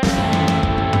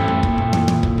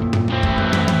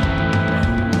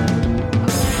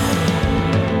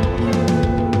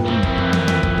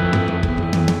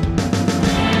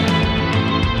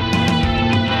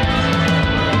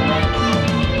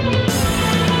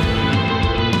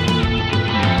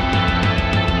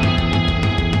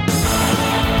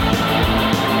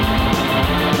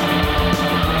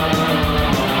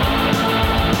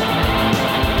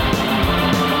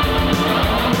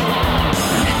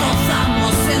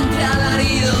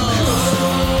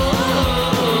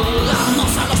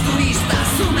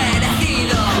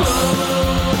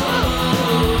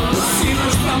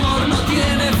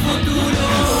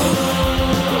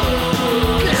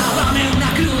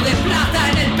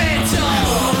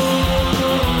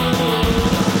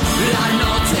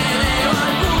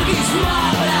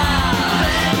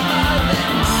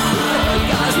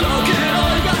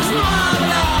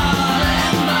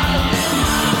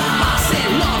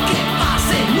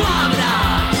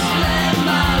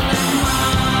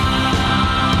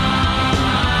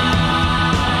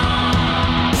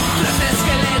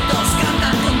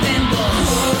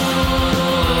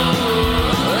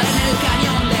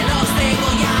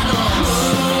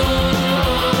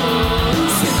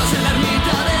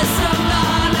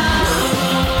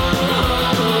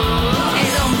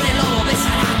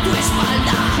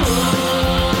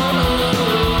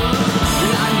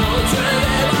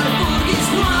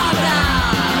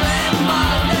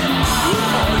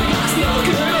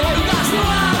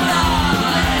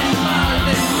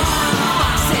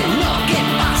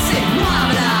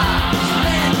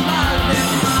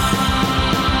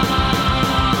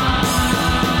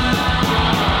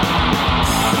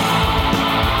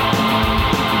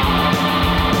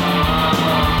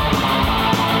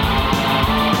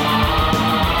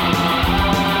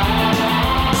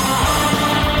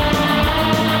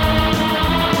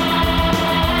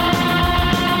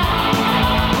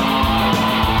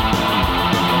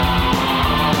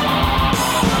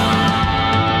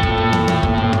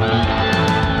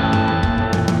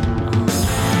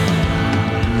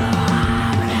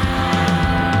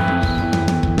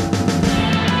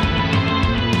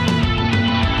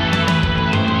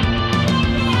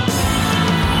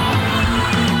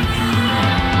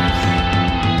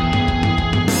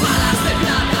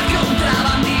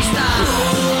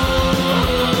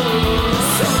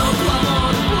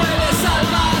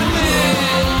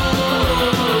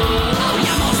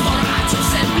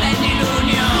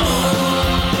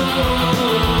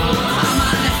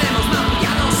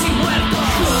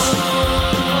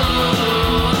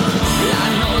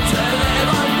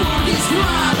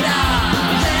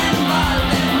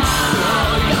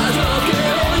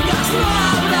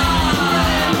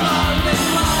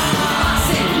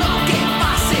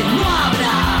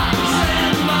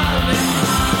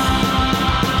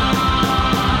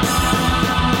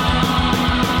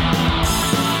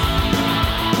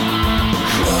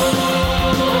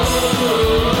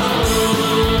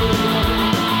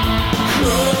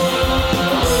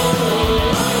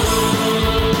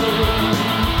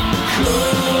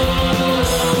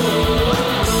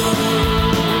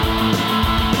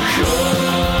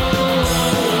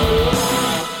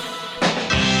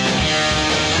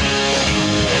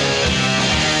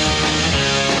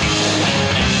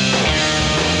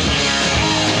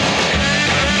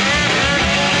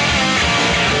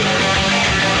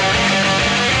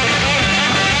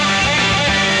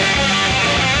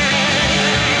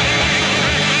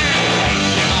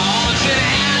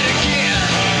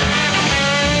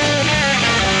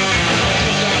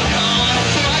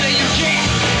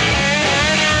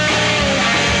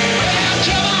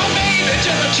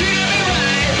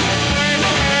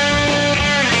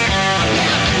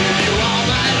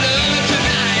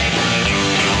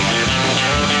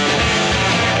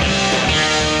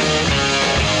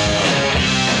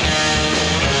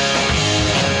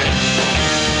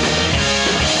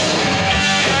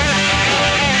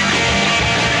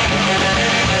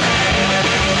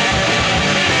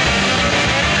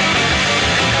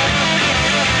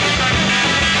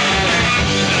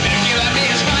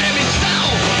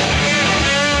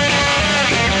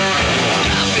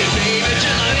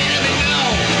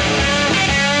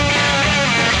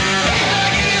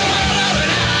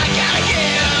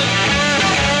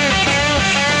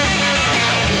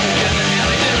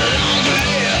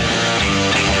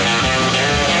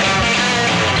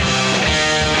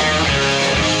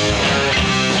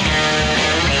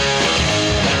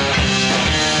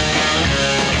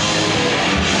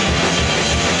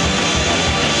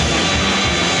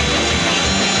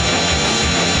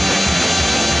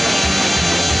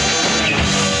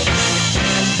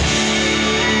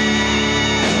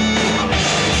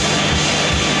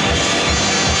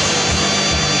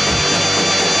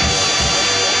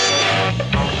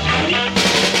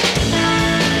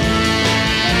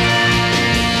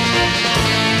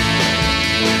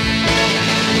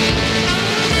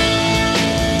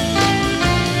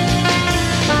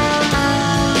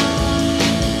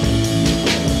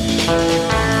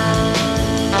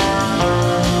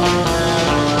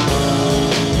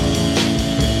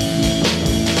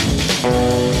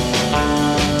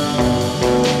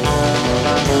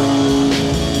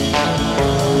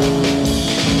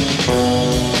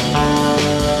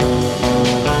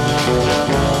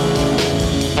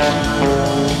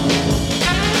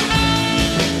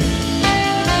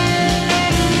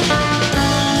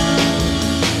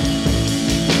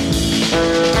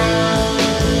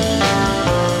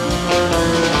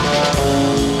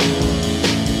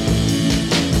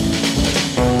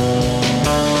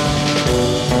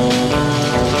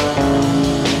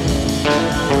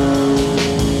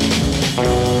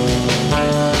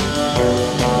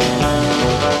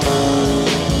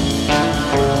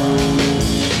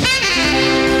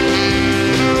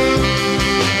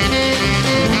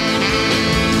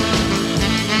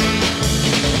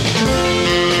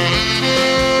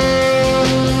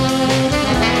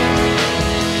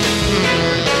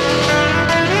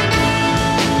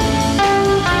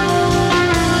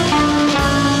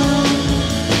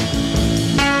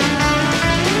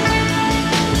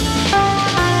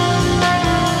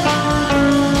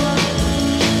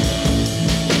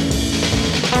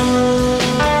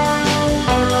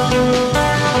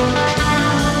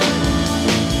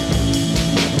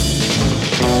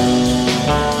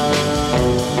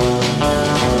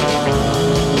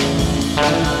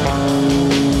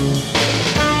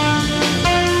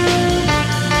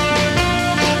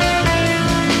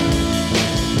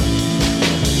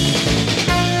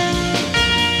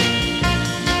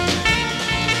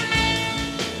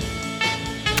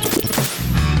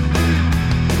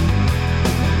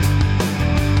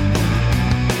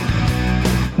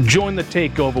 Join the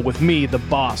takeover with me, the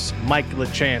boss, Mike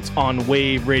LaChance, on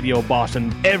Wave Radio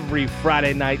Boston every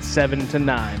Friday night, 7 to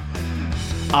 9.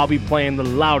 I'll be playing the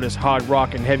loudest hard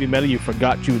rock and heavy metal you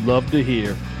forgot you'd love to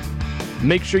hear.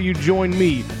 Make sure you join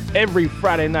me every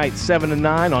Friday night, 7 to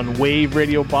 9 on Wave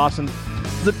Radio Boston,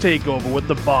 the takeover with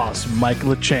the boss, Mike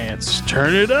LaChance.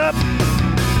 Turn it up!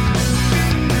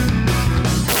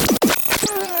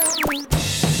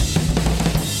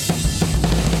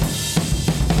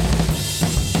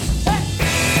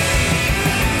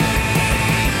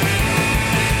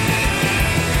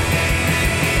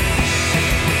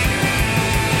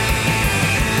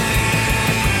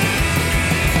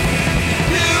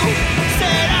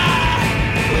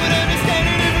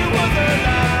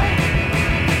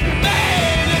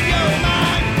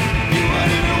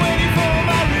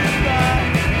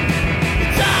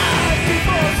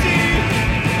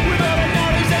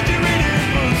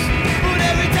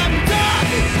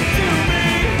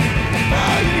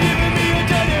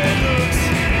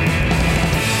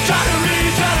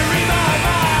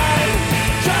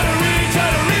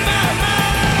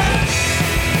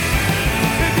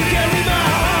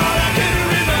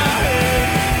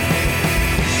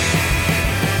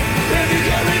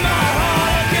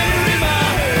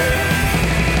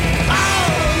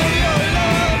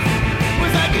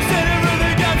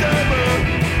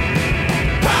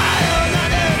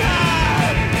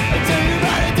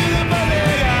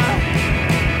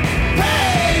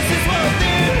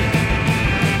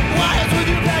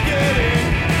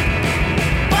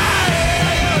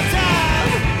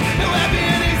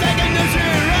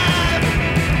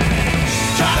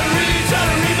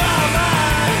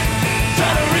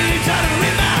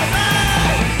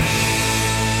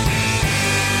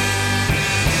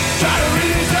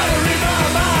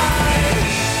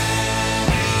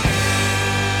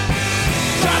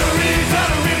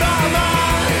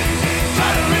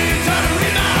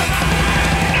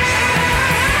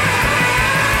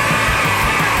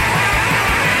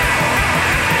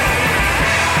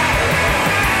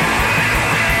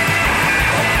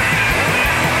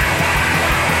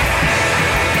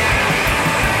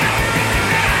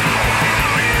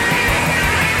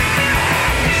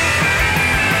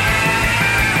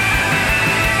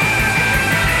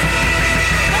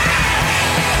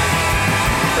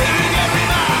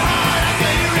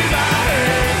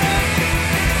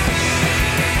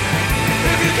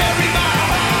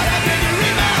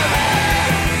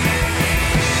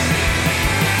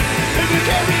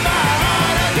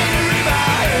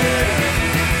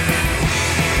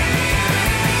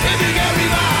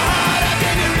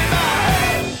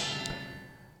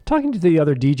 Talking to the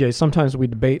other DJs, sometimes we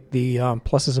debate the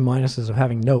pluses and minuses of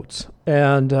having notes,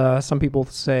 and some people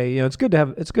say, it's good to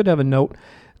have a note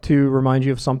to remind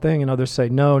you of something, and others say,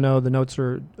 no, the notes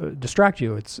are distract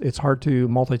you. It's hard to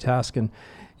multitask and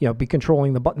be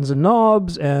controlling the buttons and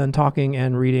knobs and talking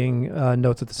and reading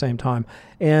notes at the same time.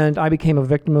 And I became a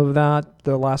victim of that.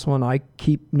 The last one, I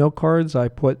keep note cards. I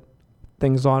put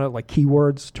things on it like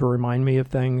keywords to remind me of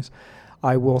things.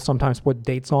 I will sometimes put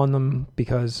dates on them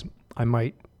because I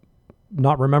might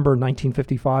not remember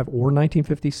 1955 or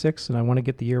 1956, and I want to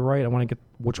get the year right. I want to get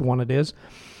which one it is.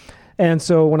 And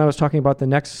so when I was talking about the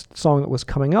next song that was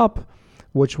coming up,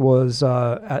 which was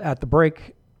at the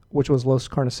break, which was Los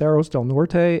Carniceros del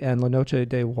Norte and La Noche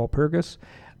de Walpurgis,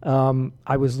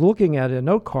 I was looking at a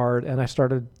note card, and I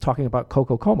started talking about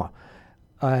Coco Coma,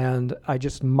 and I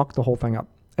just mucked the whole thing up.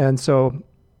 And so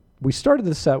we started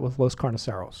the set with Los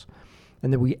Carniceros,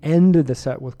 and then we ended the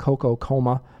set with Coco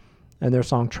Coma and their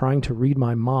song Trying to Read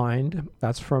My Mind.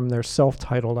 That's from their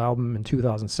self-titled album in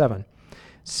 2007.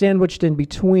 Sandwiched in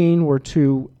between were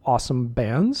two awesome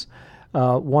bands.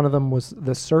 One of them was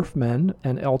the Surfmen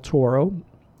and El Toro.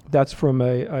 That's from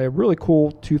a really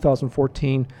cool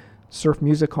 2014 surf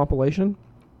music compilation.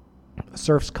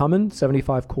 Surf's Comin',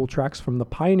 75 cool tracks from the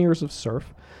pioneers of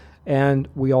surf. And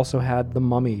we also had the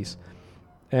Mummies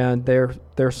and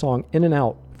their song In and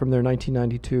Out from their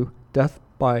 1992 Death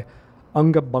by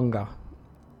Unga Bunga.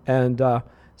 And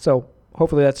so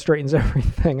hopefully that straightens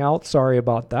everything out. Sorry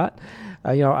about that.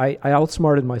 I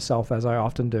outsmarted myself, as I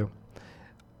often do.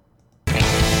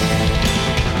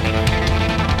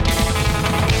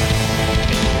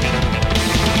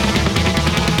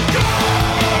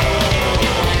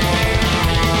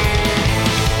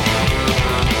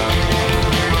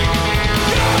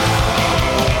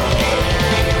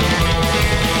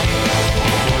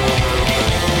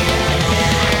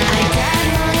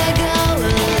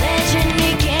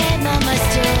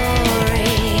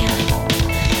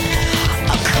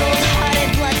 A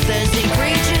cold-hearted, bloodthirsty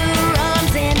creature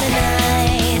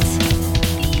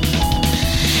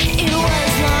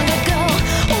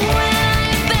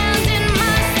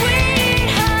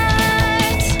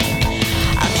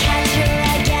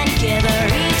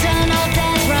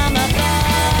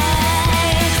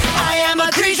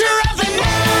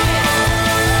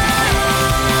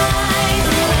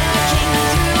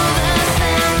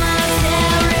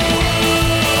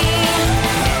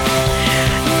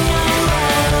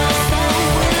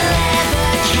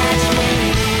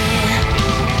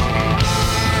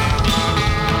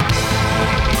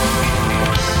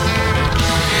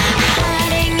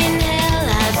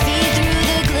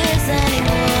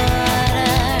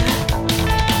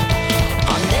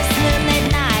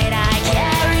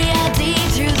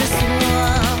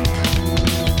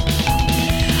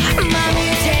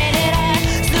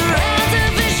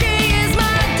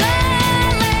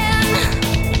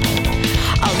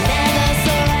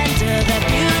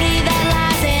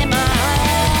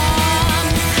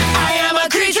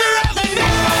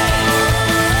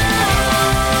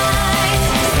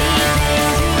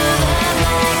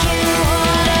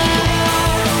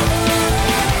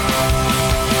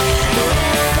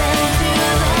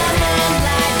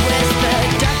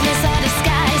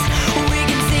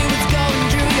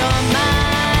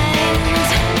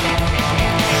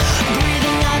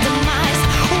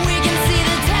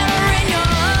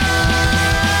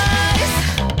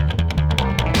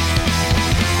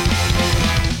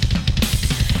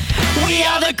We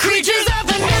are the creatures of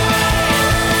the night.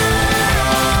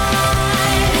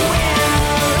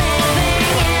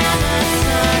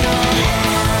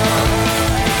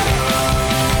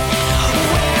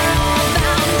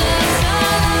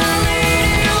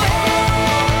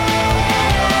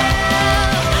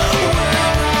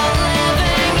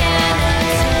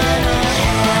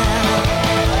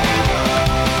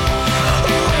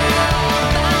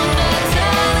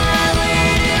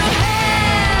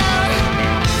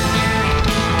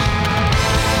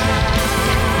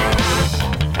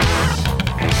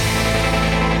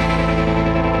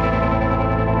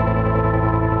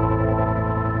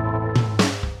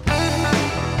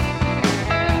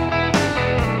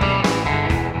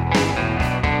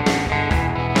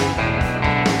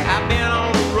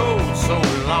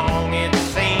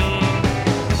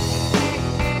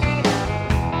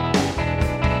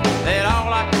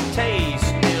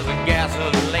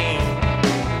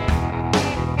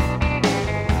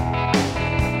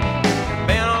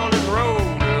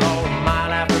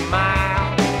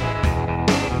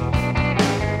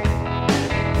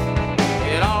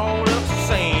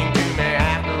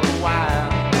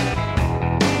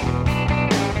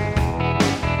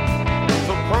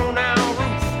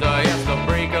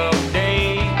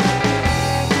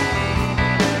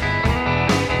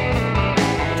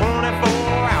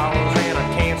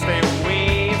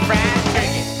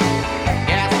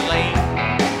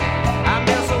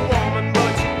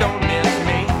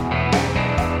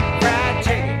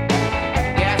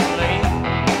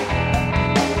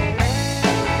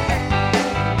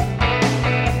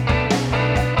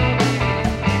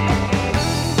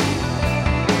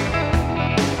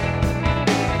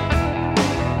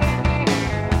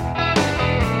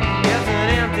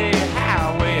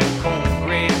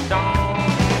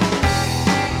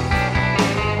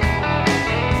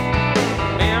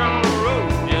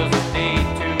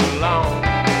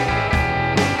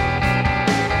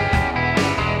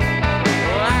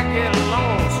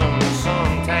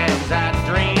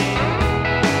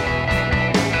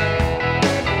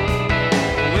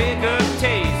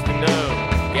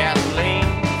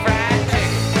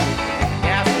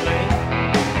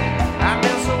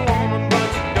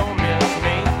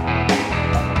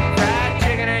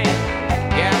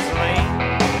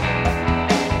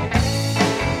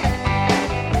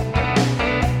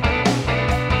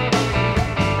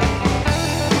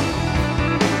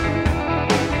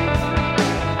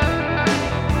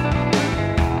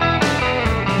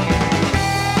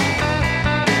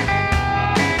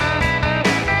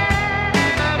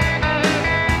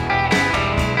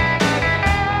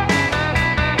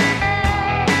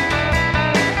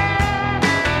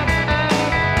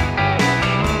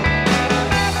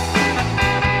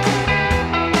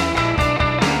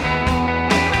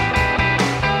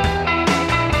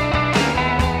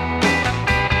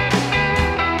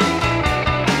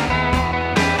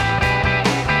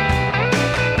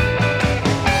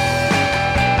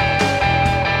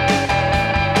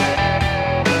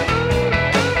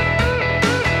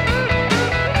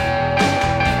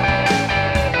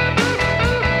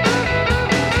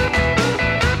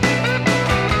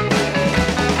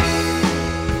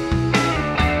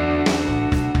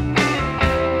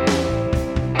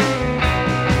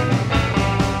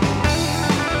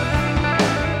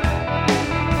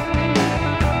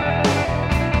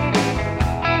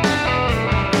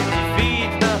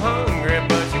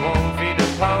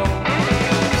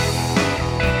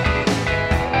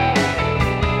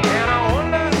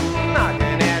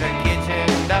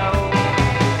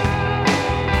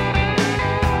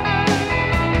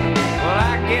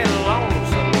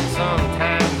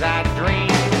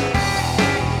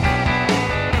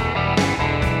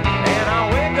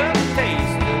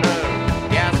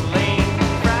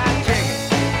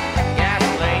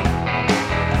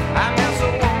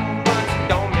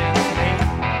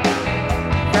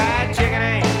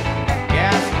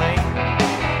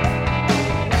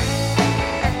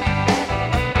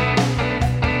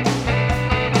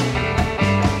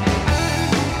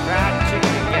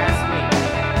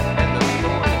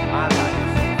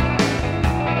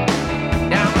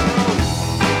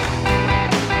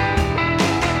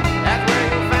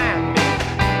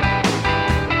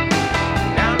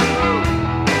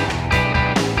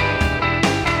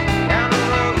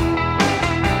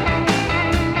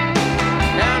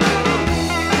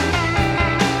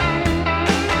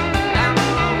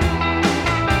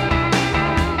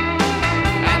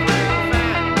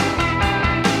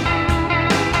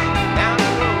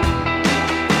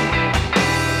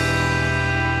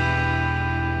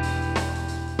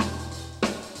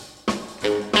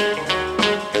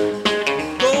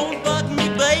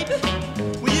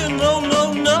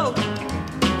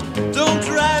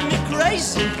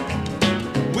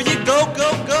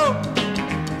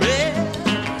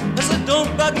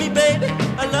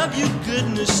 love you,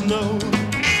 goodness knows.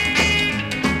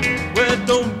 Well,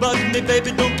 don't bug me,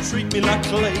 baby, don't treat me like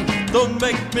clay. Don't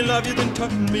make me love you, then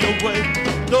turn me away.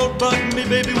 Don't bug me,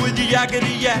 baby, with your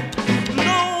yakety yak.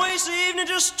 Don't waste the evening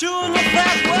just chewing the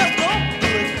fat. Well, don't do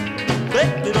it,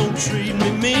 baby, don't treat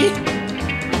me mean.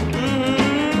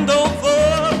 Don't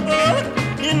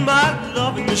fuck in my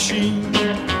loving machine.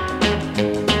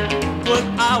 But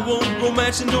I want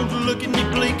romance and don't look at me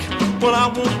bleak. Well, I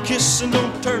want kiss and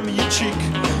don't turn me your cheek.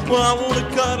 Well, I want to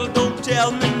cuddle, don't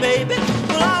tell me maybe.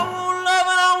 Well, I want love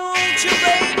and I want you,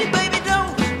 baby. Baby,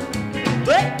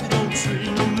 don't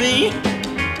treat me mean.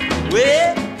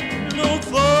 Well, don't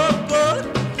fuck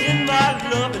in my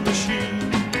loving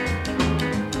machine.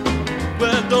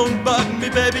 Well, don't bug me,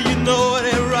 baby, you know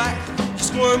it ain't right. You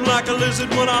squirm like a lizard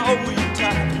when I hold you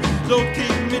tight. Don't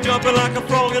keep me jumping like a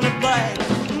frog in a bag.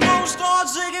 Don't start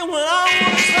singing when I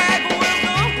want to sag.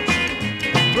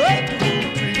 Well, baby,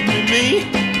 don't treat me mean.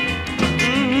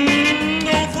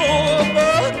 Don't throw a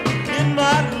bug in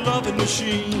my loving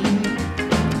machine.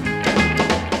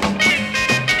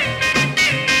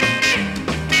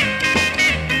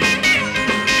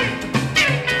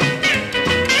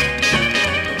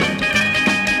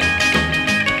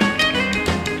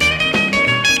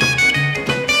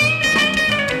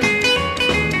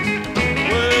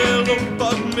 Well, don't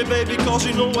bug me, baby, cause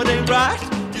you know it ain't right.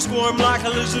 You squirm like a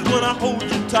lizard when I hold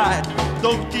you tight.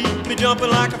 Don't keep me jumping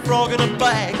like a frog in a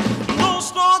bag. Don't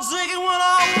start singing when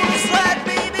I want to slide,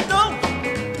 baby. Don't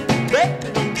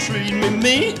treat me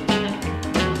mean.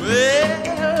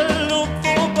 Well, don't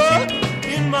throw a bug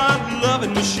in my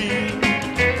loving machine.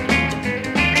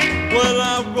 Well,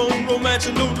 I want romance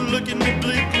and don't look at me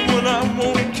bleak. When I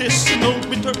want to kiss and don't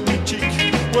be turning me cheek.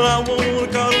 When I want to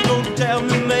cuddle, don't tell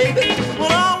me maybe.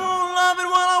 When I want love and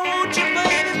when I want you,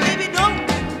 baby, baby,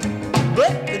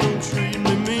 don't treat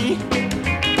me mean.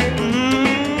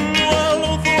 Well,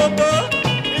 don't throw a bug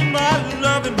in my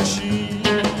loving machine.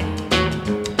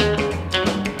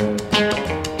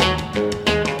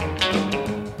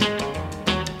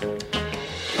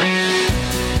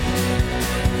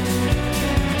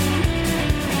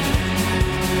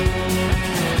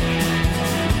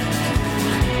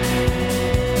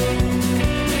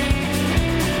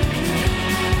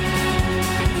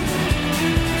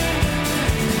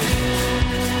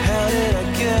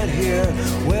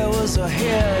 Where was I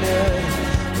headed?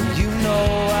 You know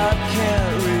I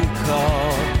can't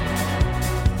recall.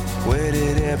 Where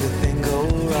did everything go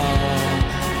wrong?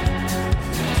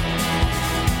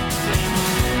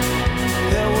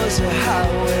 There was a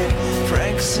highway,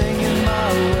 Frank singing my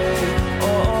way.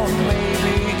 Or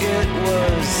maybe it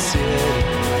was Sid.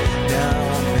 Now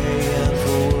I'm paying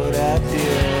for what I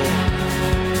did.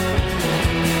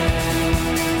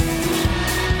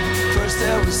 First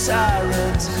there was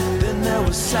sirens, then there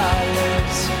was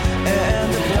silence, and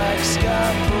a black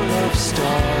sky full of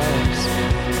stars.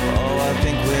 Oh, I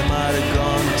think we might have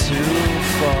gone too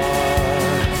far.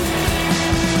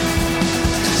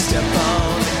 Step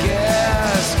on the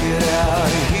gas, get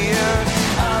out of here.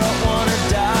 I don't wanna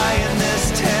die in this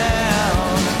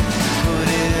town. Put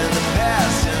it in the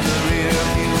past, in the rear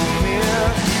view mirror.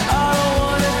 I don't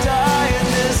wanna die in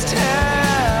this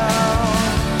town.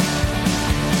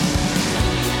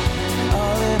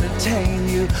 I'll entertain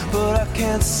you, but I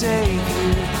can't save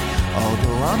you.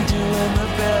 Although I'm doing the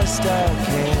best I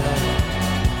can.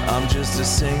 I'm just a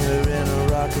singer in a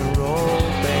rock and roll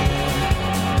band.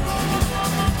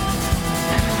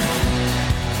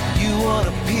 You want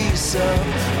a piece of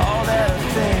all that I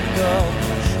think of,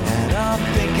 and I'm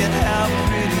thinking how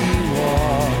pretty you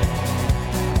are.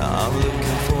 I'm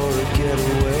looking for a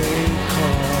getaway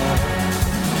car.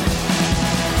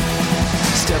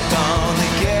 Step on the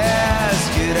gas,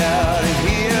 get out of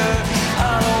here.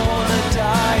 I don't wanna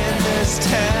die in this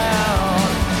town.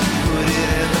 Put it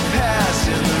in the past,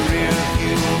 in the rear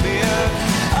view mirror.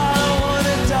 I don't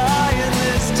wanna die in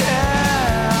this town.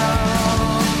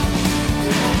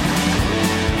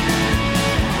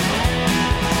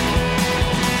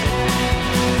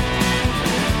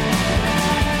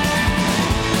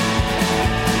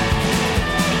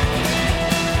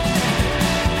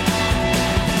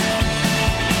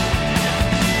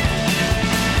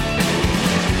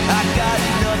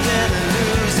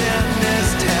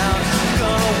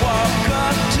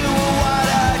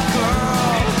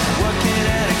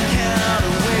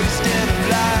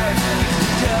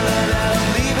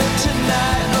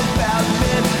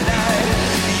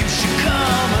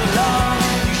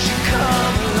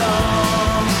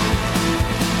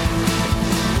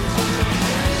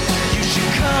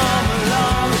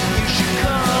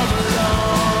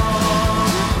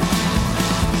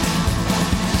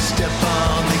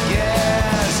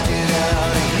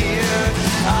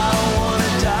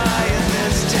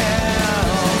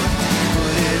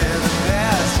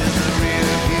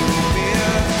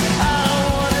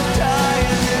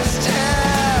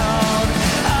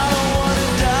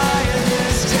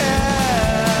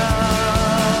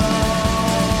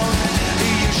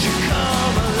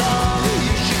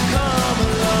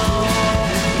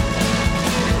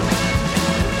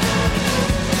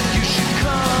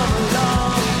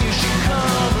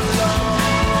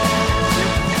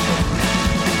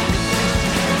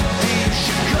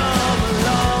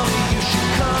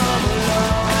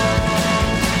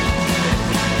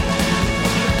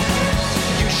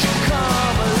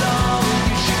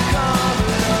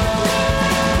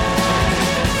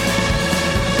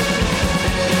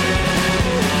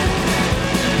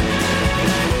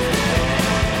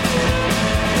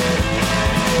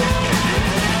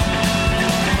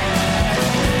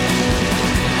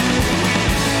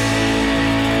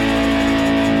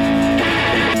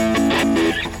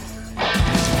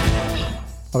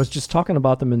 was just talking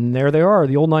about them, and there they are,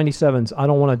 the old 97s. I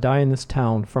Don't Want to Die in This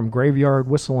Town from Graveyard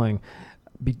Whistling.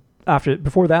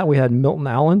 Before that, we had Milton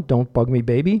Allen, Don't Bug Me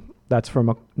Baby. That's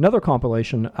from another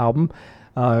compilation album.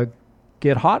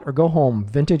 Get Hot or Go Home,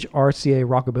 Vintage RCA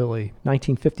Rockabilly,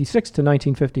 1956 to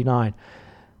 1959.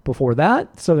 Before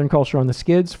that, Southern Culture on the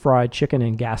Skids, Fried Chicken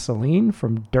and Gasoline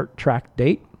from Dirt Track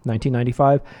Date,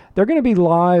 1995. They're going to be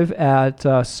live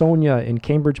at Sonia in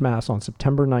Cambridge, Mass. on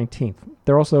September 19th.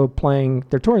 They're also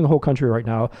they're touring the whole country right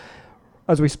now.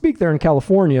 As we speak, they're in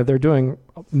California. They're doing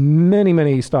many,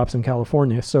 many stops in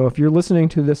California. So if you're listening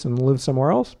to this and live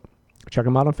somewhere else, check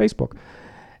them out on Facebook.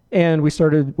 And we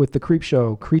started with The Creep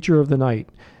Show, Creature of the Night,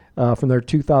 from their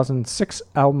 2006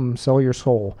 album, Sell Your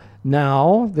Soul.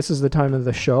 Now, this is the time of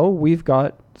the show. We've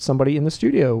got somebody in the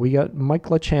studio. We got Mike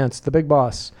LaChance, the big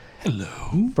boss.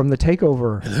 Hello. From The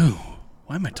Takeover. Hello.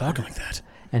 Why am I talking like that?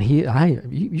 And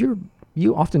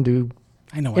you often do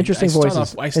interesting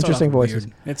voices. Interesting voices.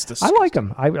 Weird. It's disgusting. I like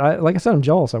them. I like I said, I'm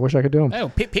jealous. I wish I could do them. Oh,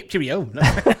 pip, pip, cheerio.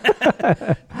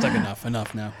 It's like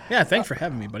enough now. Yeah, thanks for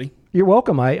having me, buddy. You're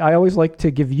welcome. I always like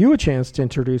to give you a chance to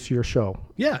introduce your show.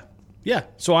 Yeah.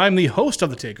 So I'm the host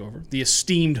of The Takeover, the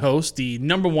esteemed host, the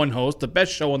number one host, the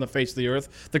best show on the face of the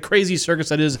earth, the crazy circus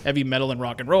that is heavy metal and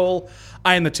rock and roll.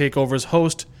 I am The Takeover's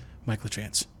host, Mike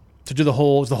LaChance. To do the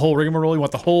whole rigmarole, you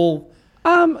want the whole...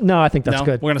 No, I think that's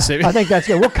good. We're gonna save it. I think that's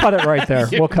good. We'll cut it right there.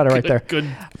 We'll cut it right there. Good.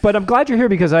 But I'm glad you're here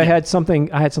because I had something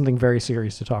very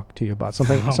serious to talk to you about.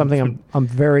 Something I'm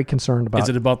very concerned about. Is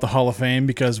it about the Hall of Fame?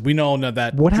 Because we know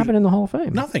that. What happened in the Hall of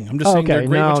Fame? Nothing. I'm just saying there are a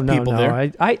great bunch of people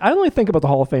there. I only think about the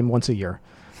Hall of Fame once a year.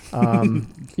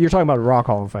 You're talking about Rock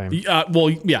Hall of Fame. Well,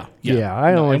 yeah.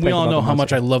 And we all know how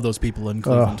much I love those people in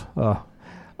Cleveland. No,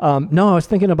 I was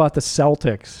thinking about the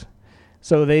Celtics.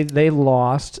 So they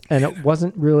lost, and it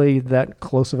wasn't really that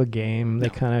close of a game. They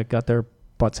kind of got their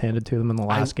butts handed to them in the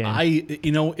last game.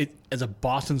 As a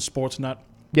Boston sports nut,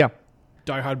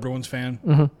 diehard Bruins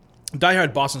fan,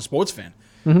 diehard Boston sports fan,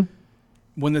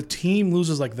 when the team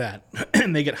loses like that,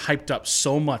 and they get hyped up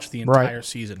so much the entire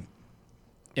season,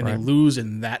 and they lose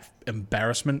in that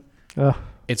embarrassment,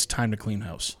 it's time to clean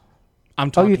house. I'm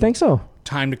talking. Oh, you think so?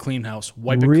 Time to clean house.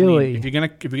 Wipe it clean.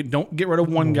 If you don't get rid of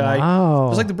one guy,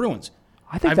 it's like the Bruins.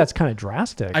 I think that's kind of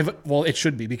drastic. Well, it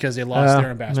should be because they lost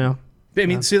their ambassador. I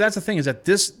mean, see, that's the thing is that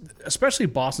especially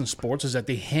Boston sports, is that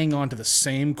they hang on to the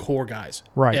same core guys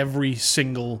every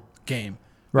single game.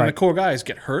 Right. And the core guys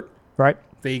get hurt. Right.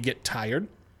 They get tired.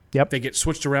 Yep. They get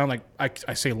switched around. Like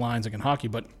I say lines like in hockey,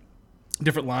 but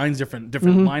different lines, different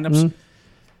lineups.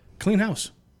 Clean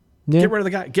house. Yeah. Get rid of the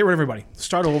guy. Get rid of everybody.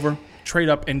 Start over. Trade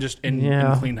up and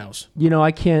clean house.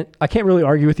 I can't really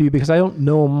argue with you because I don't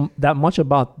know that much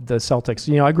about the Celtics.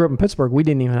 I grew up in Pittsburgh. We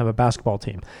didn't even have a basketball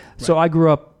team. So I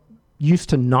grew up used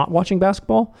to not watching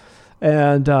basketball.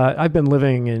 And I've been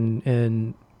living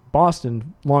in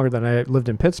Boston longer than I lived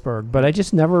in Pittsburgh, but I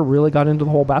just never really got into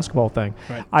the whole basketball thing.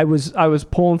 Right. I was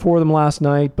pulling for them last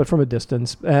night, but from a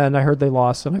distance, and I heard they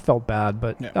lost, and I felt bad,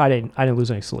 but I didn't lose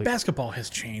any sleep. Basketball has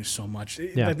changed so much.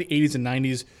 Like the 80s and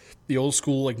 90s, the old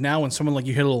school, like now when someone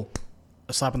you hit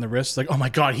a slap on the wrist, like, oh my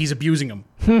God, he's abusing him.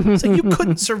 It's like you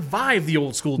couldn't survive the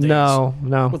old school days.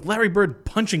 No. With Larry Bird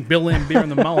punching Bill Laimbeer in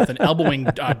the mouth and elbowing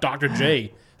Dr.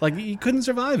 J. Like, you couldn't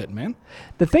survive it, man.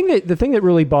 The thing that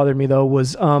really bothered me, though,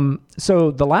 was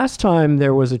so the last time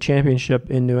there was a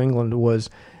championship in New England was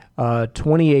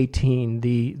 2018.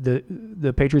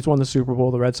 The Patriots won the Super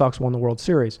Bowl. The Red Sox won the World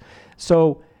Series.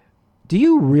 So do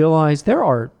you realize there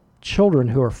are children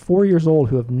who are 4 years old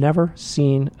who have never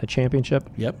seen a championship?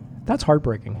 Yep. That's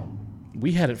heartbreaking.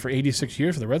 We had it for 86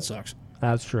 years for the Red Sox.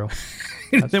 That's true.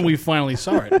 Then we finally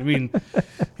saw it. I mean,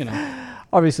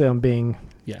 Obviously, I'm being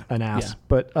an ass,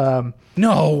 but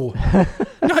no,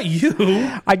 not you.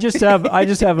 I just have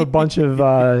a bunch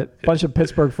of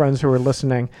Pittsburgh friends who are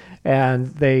listening, and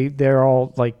they're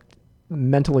all like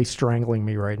mentally strangling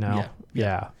me right now.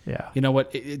 Yeah. You know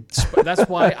what? That's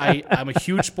why I'm a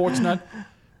huge sports nut,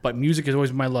 but music has always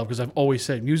been my love because I've always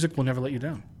said music will never let you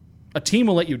down. A team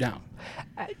will let you down.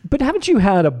 But haven't you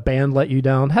had a band let you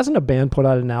down? Hasn't a band put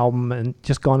out an album and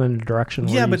just gone in a direction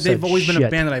where but they've always been a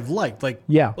band that I've liked. Like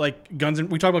Guns N'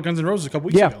 we talked about Guns N' Roses a couple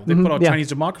weeks ago. They put out Chinese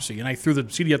Democracy, and I threw the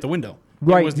CD out the window.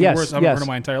 Right. It was the worst I've ever heard in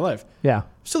my entire life. Yeah. I'm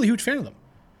still a huge fan of them.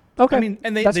 Okay. I mean,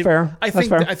 and that's fair. I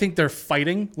think they're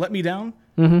fighting let me down.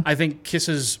 Mm-hmm. I think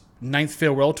Kiss's 9th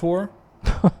farewell tour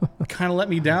kind of let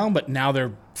me down, but now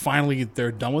they're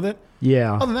done with it.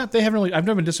 Yeah. Other than that, they haven't really. I've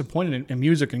never been disappointed in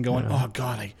music and going, oh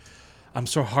God, I'm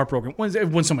so heartbroken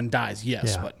when someone dies.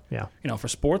 Yes, but for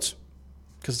sports,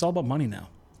 because it's all about money now.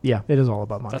 Yeah, it is all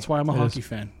about money. That's why I'm a hockey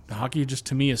fan. The hockey just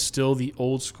to me is still the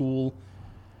old school.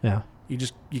 Yeah. You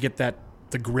get that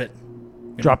the grit.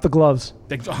 Drop the gloves.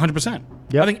 100%.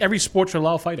 Yep. I think every sport should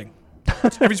allow fighting.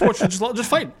 Every sport should just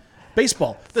fight.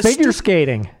 Baseball. Figure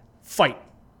skating. Fight.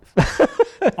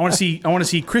 I want to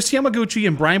see Chris Yamaguchi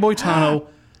and Brian Boitano.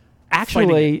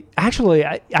 Actually,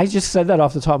 I just said that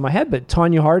off the top of my head, but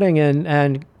Tanya Harding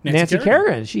and Nancy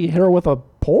Kerrigan, she hit her with a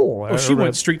pole. Oh, she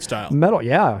went street style. Metal,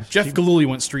 yeah. Jeff Gillooly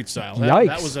went street style. Yikes.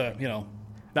 That was a,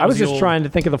 I was just trying to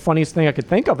think of the funniest thing I could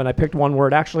think of, and I picked one where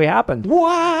it actually happened.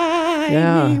 Why?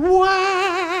 Yeah.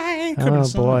 Why?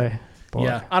 Oh, boy.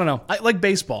 Yeah, I don't know. I like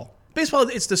baseball. Baseball,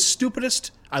 it's the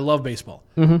stupidest. I love baseball.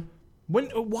 Mm-hmm.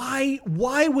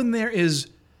 Why when there is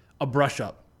a brush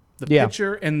up, the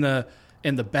pitcher and the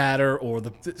batter, or they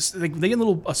get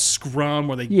a scrum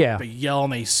where they yell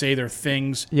and they say their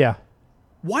things. Yeah.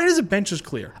 Why does the benches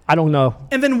clear? I don't know.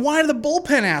 And then why do the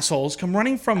bullpen assholes come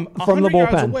running from 100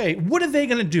 yards away? What are they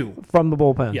going to do? From the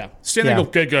bullpen. Yeah. Stand there and go,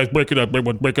 okay, guys, break it up.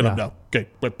 Break it up now. Okay,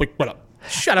 break it up.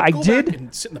 Shut up. Go back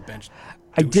and sit in the bench.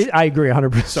 I agree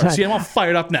 100%. Sorry, see, I'm all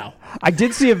fired up now. I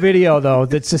did see a video, though,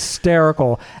 that's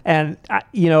hysterical. And,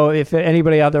 if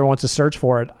anybody out there wants to search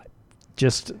for it,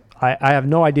 I have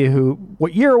no idea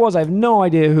what year it was. I have no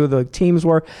idea who the teams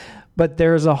were. But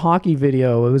there's a hockey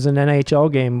video. It was an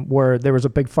NHL game where there was a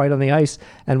big fight on the ice,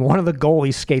 and one of the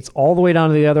goalies skates all the way down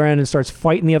to the other end and starts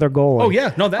fighting the other goalie. Oh,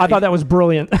 yeah. No, I thought that was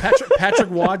brilliant.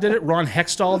 Patrick Waugh did it. Ron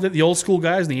Hextall did it. The old school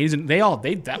guys in the 80s.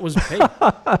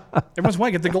 Everyone's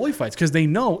wanting to get the goalie fights because they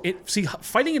know it. See,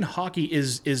 fighting in hockey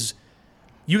is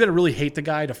you got to really hate the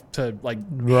guy to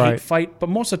hate fight. But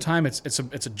most of the time, it's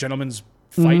a gentleman's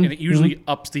fight, and it usually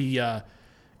ups the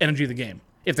energy of the game.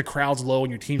 If the crowd's low and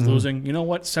your team's losing, you know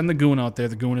what? Send the goon out there.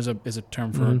 The goon is a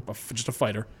term for just a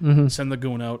fighter. Send the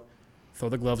goon out, throw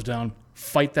the gloves down,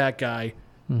 fight that guy,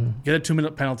 get a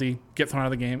 2-minute penalty, get thrown out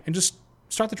of the game, and just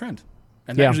start the trend.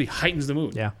 And that usually heightens the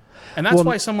mood. Yeah. And that's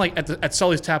why some at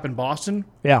Sully's Tap in Boston,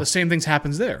 the same things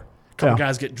happens there. A couple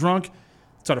guys get drunk,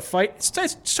 start a fight. It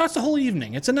starts the whole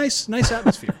evening. It's a nice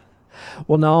atmosphere.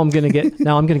 Well, now I'm gonna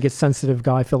get sensitive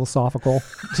guy philosophical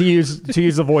to use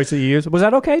the voice that you use. Was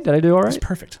that okay? Did I do all right? It's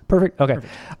perfect. Okay. Perfect.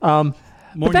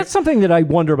 But that's something that I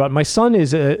wonder about. My son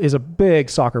is a big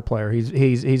soccer player.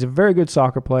 He's a very good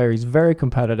soccer player. He's very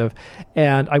competitive,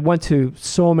 and I went to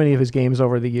so many of his games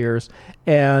over the years.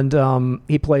 And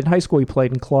he played in high school. He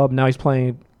played in club. Now he's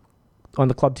playing on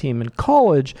the club team in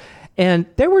college. And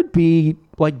there would be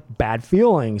bad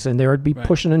feelings, and there would be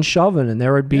pushing and shoving, and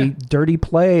there would be dirty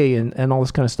play and all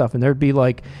this kind of stuff. And there'd be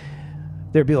like,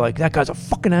 that guy's a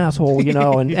fucking asshole,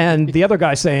 and the other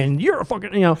guy saying, you're a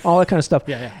fucking, all that kind of stuff.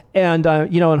 Yeah. And,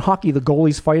 in hockey, the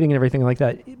goalie's fighting and everything like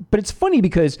that. But it's funny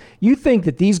because you think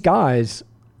that these guys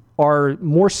are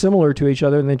more similar to each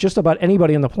other than just about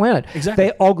anybody on the planet. Exactly.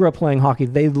 They all grew up playing hockey.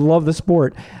 They love the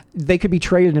sport. They could be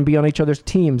traded and be on each other's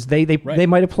teams. They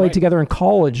might have played together in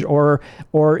college or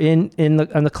on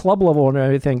the club level and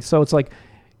everything. So it's like,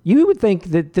 you would think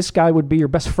that this guy would be your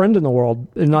best friend in the world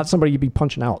and not somebody you'd be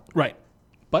punching out. Right.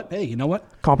 But hey, you know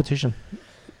what? Competition.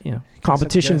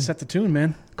 Competition. Set the tune,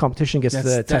 man. Competition gets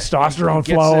the testosterone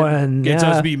flowing. Gets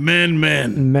us to be men.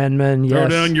 Men, yes. Throw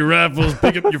down your rifles,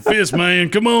 pick up your fist, man.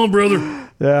 Come on, brother.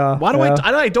 Yeah. Why do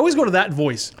I always go to that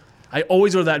voice? I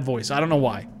always go to that voice. I don't know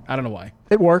why.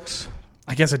 It works.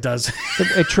 I guess it does.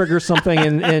 It triggers something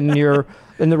in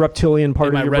the reptilian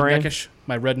part of your brain.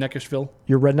 My redneckishville.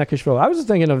 Your redneckishville. I was just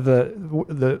thinking of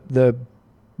the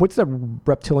what's the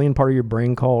reptilian part of your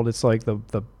brain called? It's like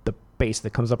the base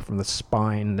that comes up from the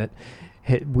spine that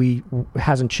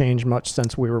hasn't changed much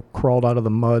since we were crawled out of the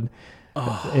mud.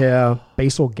 Oh. Yeah,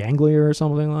 basal ganglia or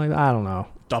something like that. I don't know.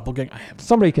 Doppelganger.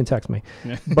 Somebody can text me.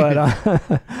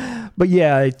 But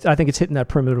yeah, I think it's hitting that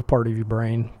primitive part of your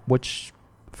brain, which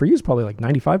for you is probably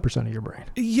 95% of your brain.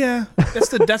 Yeah, that's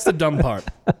the dumb part.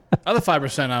 Other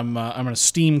 5%, I'm an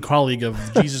esteemed colleague of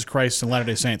Jesus Christ and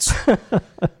Latter-day Saints.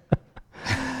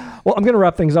 Well, I'm going to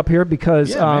wrap things up here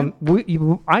because I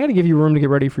got to give you room to get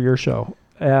ready for your show,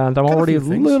 and I'm already a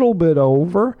little bit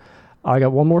over. I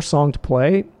got one more song to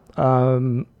play.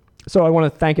 So I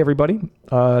want to thank everybody.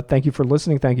 Thank you for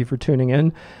listening. Thank you for tuning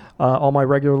in. All my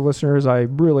regular listeners, I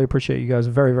really appreciate you guys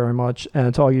very, very much.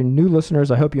 And to all you new listeners,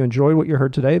 I hope you enjoyed what you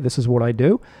heard today. This is what I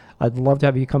do. I'd love to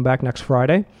have you come back next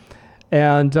Friday.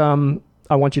 And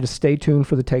I want you to stay tuned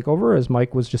for the takeover, as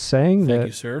Mike was just saying. Thank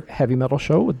you, sir. Heavy metal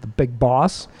show with the big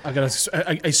boss. I got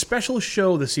a special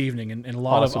show this evening, and a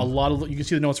lot of you can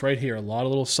see the notes right here. A lot of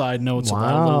little side notes, a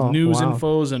lot of little news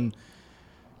infos, and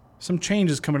some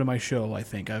changes coming to my show. I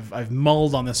think I've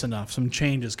mulled on this enough. Some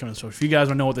changes coming. So if you guys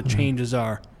want to know what the changes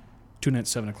are, tune in at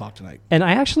 7 o'clock tonight. And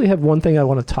I actually have one thing I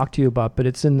want to talk to you about, but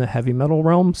it's in the heavy metal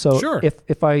realm. So Sure.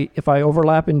 if I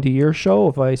overlap into your show,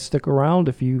 if I stick around,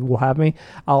 if you will have me,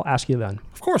 I'll ask you then.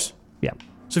 Of course. Yeah.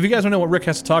 So if you guys don't know what Rick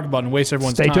has to talk about and waste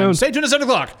everyone's Stay time, tuned. stay tuned at 7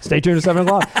 o'clock. Stay tuned at 7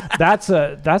 o'clock. That's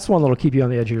one that'll keep you on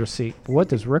the edge of your seat. What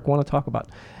does Rick want to talk about?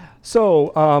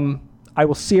 So I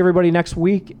will see everybody next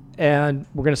week, and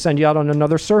we're going to send you out on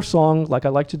another surf song like I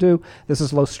like to do. This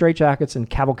is Los Straitjackets and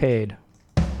Cavalcade.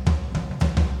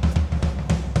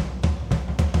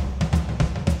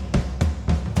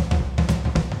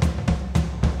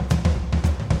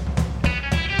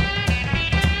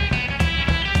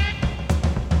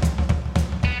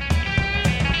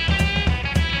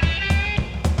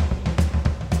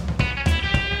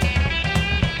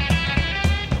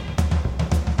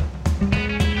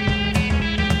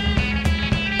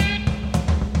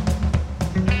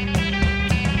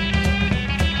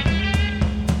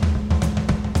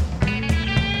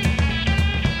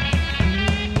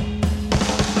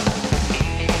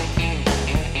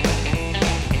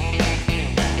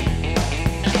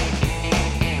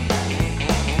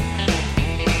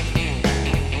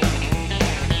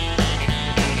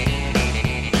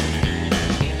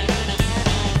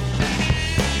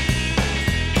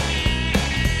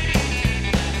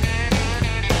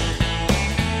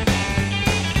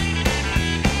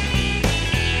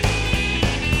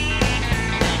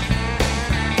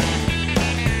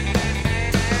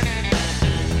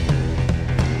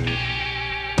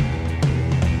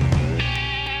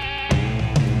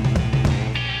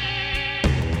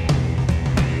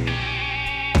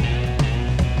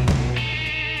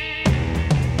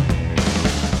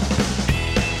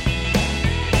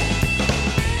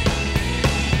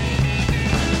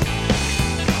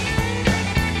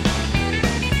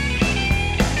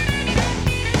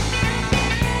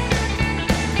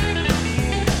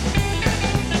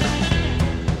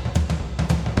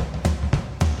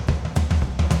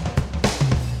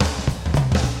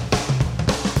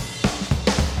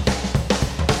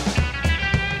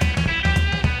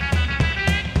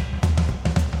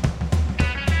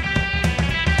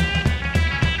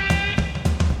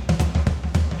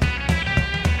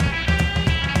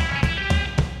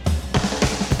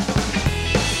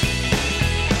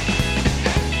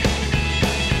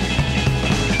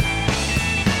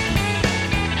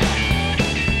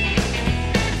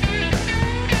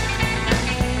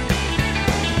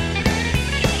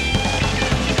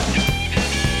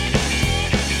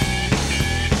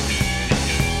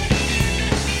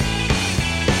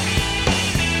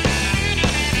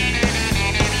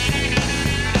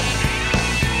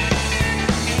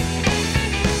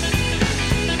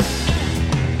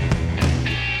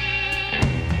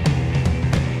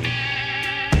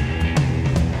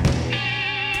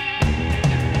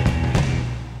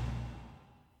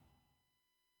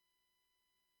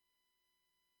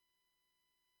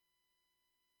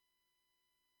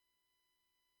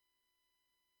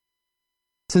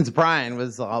 Since Brian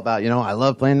was all about, I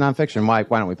love playing nonfiction, why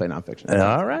don't we play nonfiction?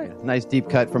 All right. Nice deep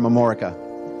cut from Amorica.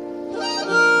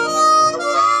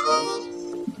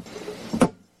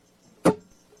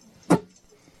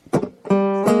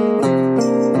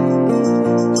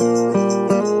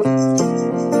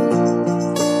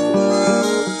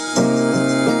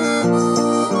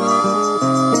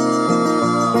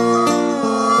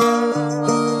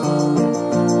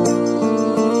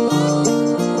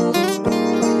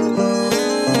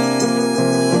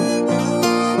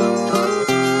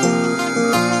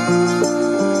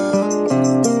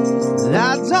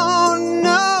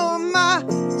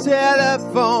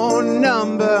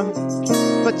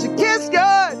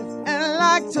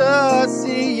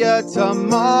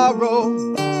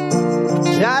 Tomorrow,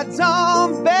 I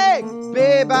don't beg,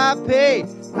 babe, I pay,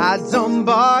 I don't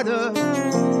barter.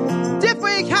 If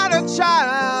we had a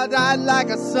child, I'd like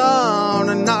a son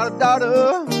and not a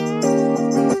daughter.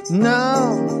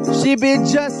 No, she'd be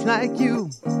just like you.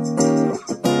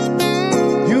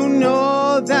 You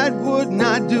know that would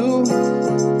not do.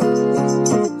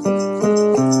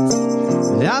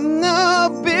 I'm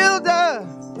no builder,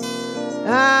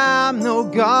 I'm no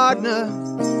gardener.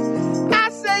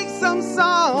 Some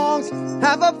songs,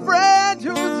 have a friend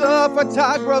who's a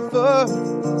photographer.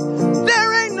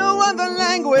 There ain't no other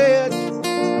language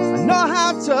I know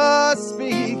how to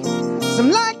speak. Some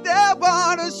like their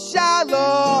water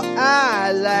shallow,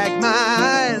 I like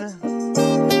mine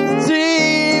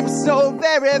deep, so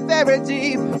very, very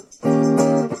deep.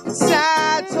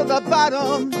 Side to the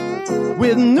bottom,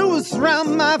 with noose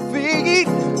round my feet.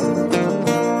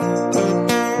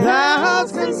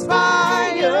 Clouds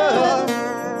conspire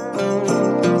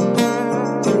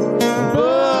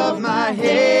above my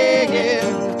head.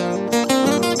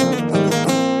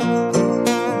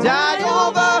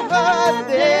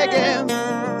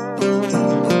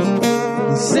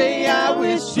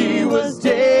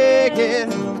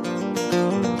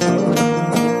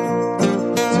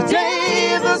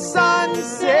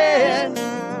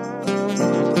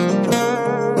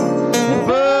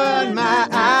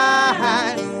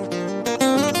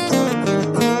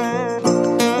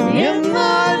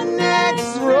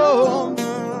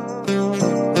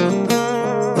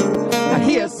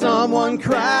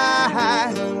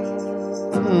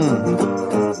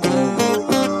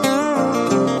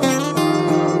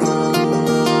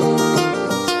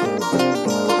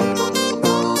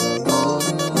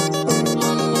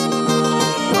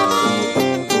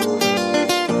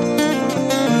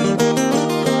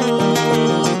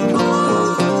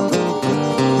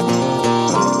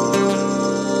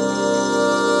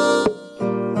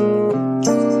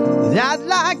 I'd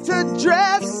like to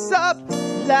dress up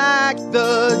like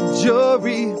the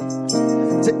jury,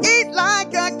 to eat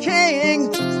like a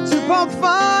king, to poke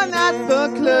fun at the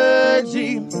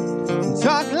clergy,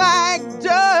 talk like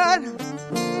dirt,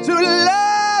 to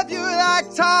love you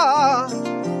like tar,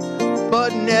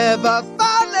 but never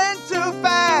falling too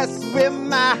fast with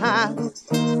my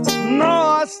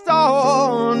North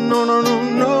Star. No, no, no,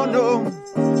 no, no.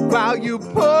 While you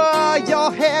pull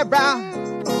your hair out,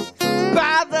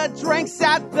 buy the drinks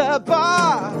at the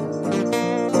bar,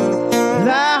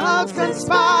 clouds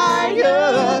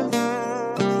conspire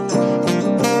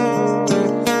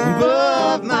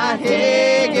above my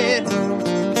head.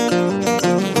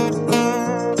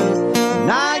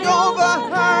 And I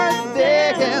overheard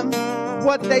them,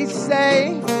 what they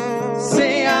say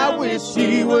I wish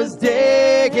she was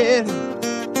dead.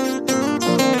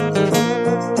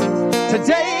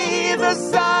 Today the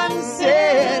sun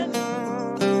set,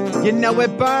 you know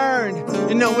it burned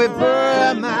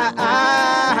my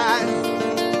eyes.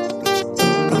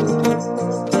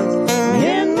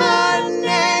 In the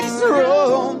next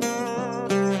room,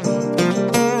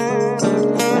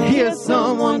 I hear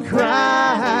someone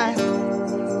cry.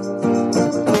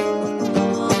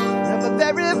 Never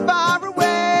very far away,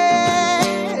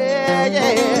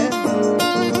 yeah.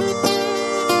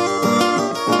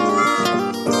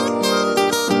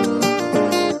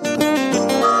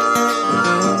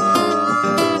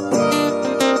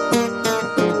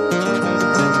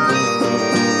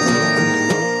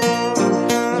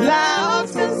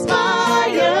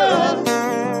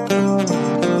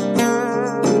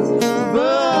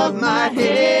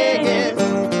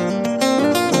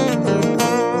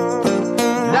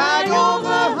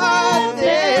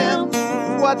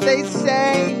 They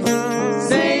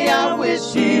say I wish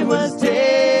she was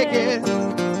dead.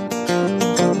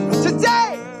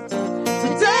 Today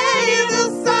the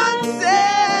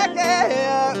sunset,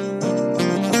 yeah,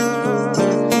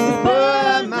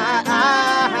 burn my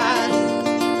eyes.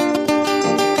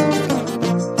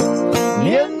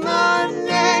 In the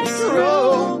next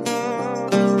room,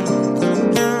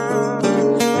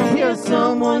 I hear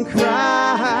someone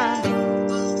cry.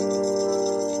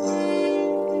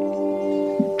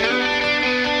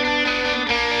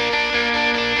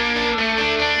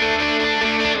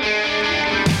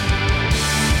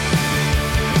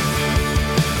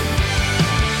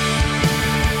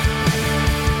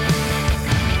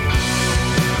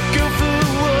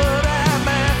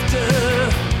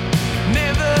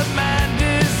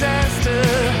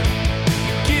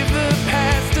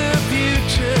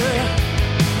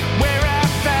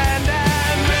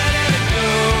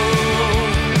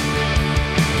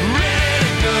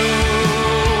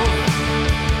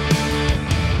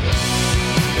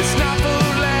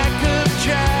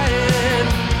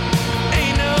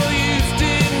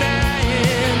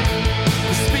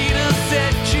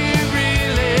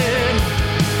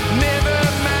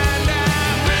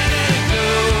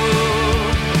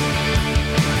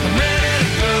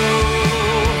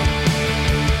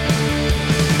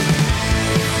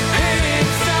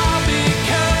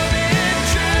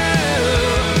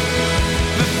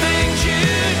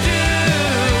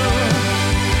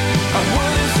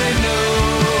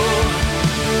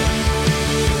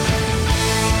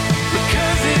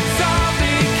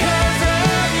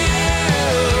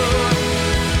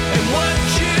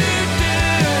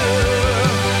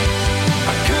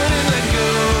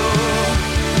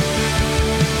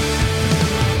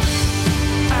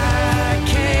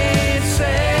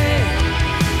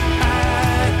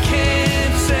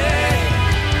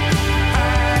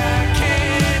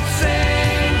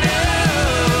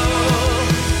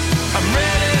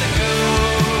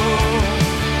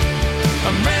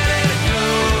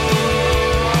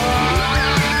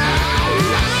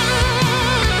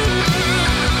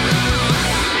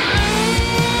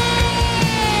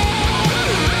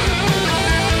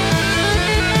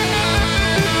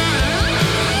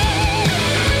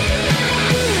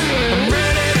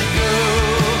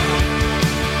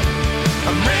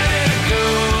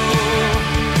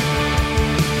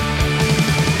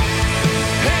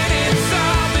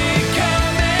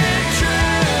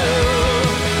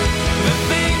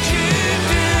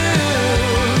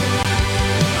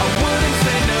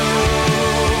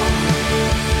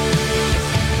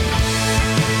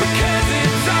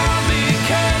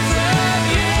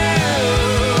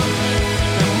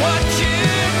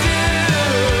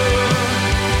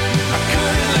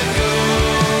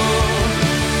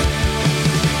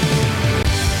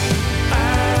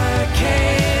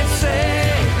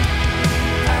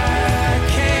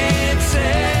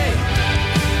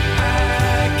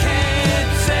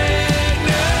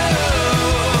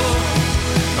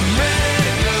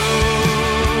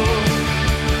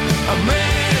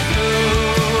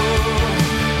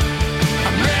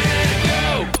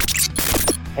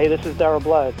 Hey, this is Daryl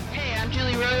Blood. Hey, I'm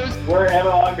Julie Rose. We're Emma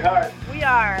Lockhart. We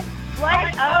are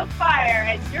Light of Fire,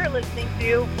 and you're listening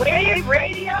to Wave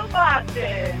Radio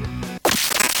Boston.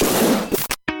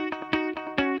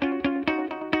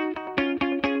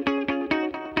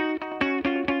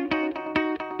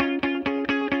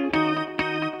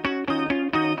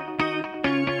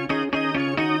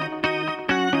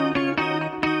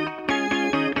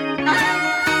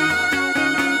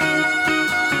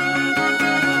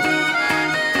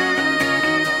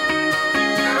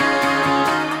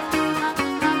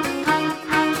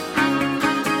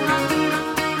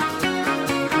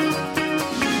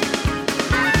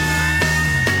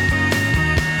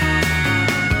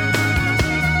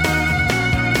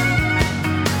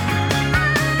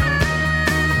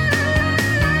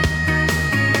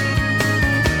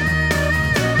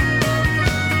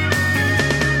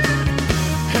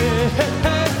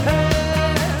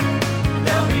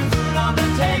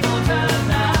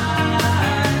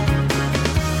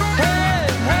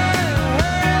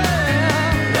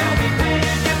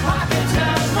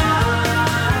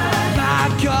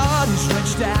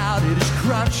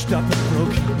 Up and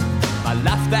broken. My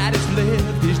life that is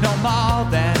lived is no more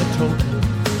than a token.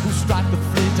 Who strike the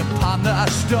flint upon the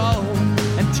stone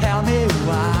and tell me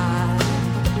why?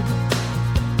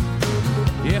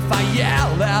 If I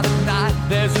yell out at night,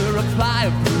 there's a reply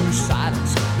of blue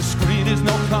silence. The screen is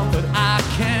no comfort, I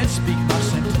can't speak my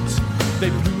sentence. They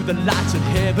blew the lights at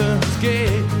heaven's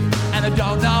gate, and I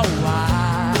don't know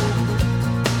why.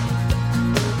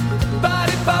 But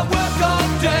if I work all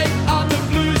day on the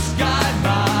blue sky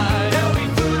mine, there'll be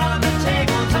food on the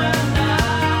table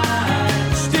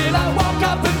tonight. Still I walk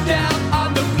up and down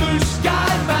on the blue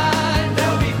sky mine.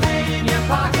 There'll be pay in your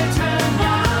pocket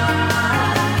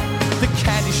tonight. The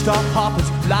candy store hoppers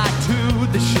lie to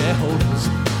the shareholders.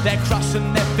 They're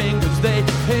crossing their fingers, they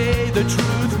pay the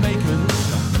truth makers.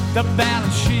 The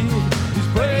balance sheet is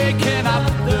breaking up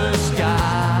the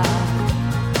sky.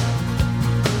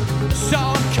 So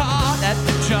I'm caught at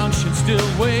the junction, still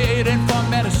waiting for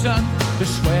medicine. The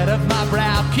sweat of my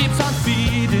brow keeps on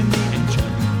feeding the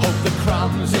engine. Hope the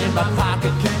crumbs in my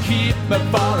pocket can keep me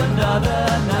for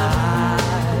another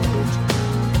night.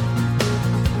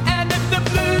 And if the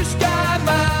blue sky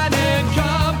mining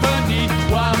company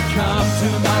won't come to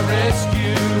my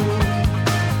rescue,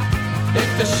 if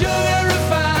the sugar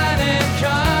refining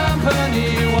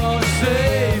company won't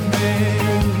save me,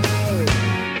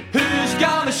 who's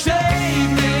gonna save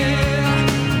me?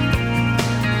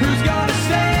 Who's gonna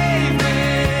save me?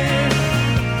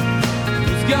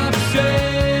 Who's gonna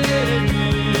save me?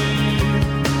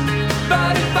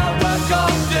 But if I work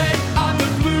all day on the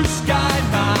blue sky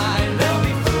mine, there'll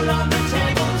be food on the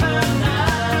table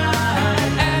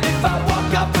tonight. And if I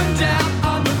walk up and down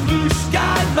on the blue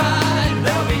sky mine,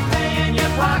 there'll be pay in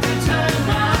your pocket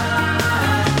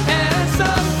tonight. And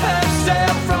some have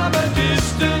sailed from a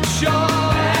distant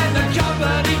shore, and the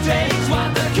company takes what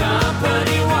the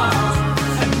company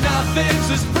wants. And nothing's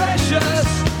as precious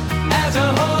as a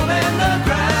hole in the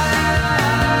ground.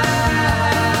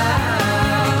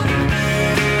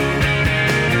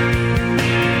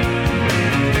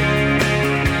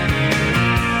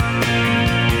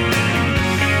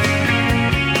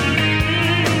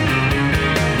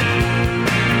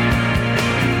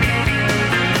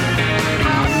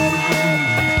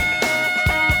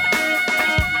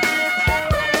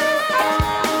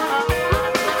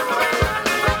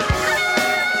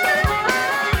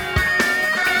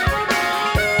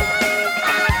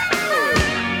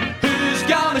 Who's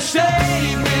gonna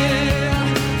save me?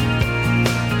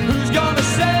 Who's gonna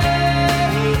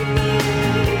save me?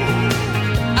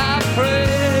 I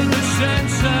pray the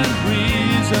sense and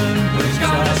reason. Who's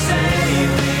gonna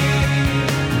save me?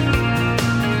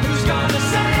 Who's gonna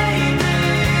save me?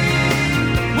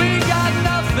 We got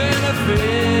nothing to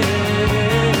fear.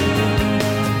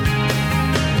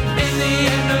 In the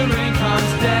end the rain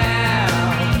comes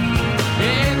down.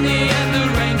 In the end the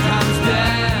rain comes down.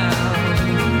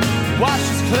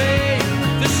 Washes clean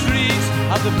the streets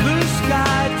of the blue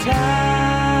sky town.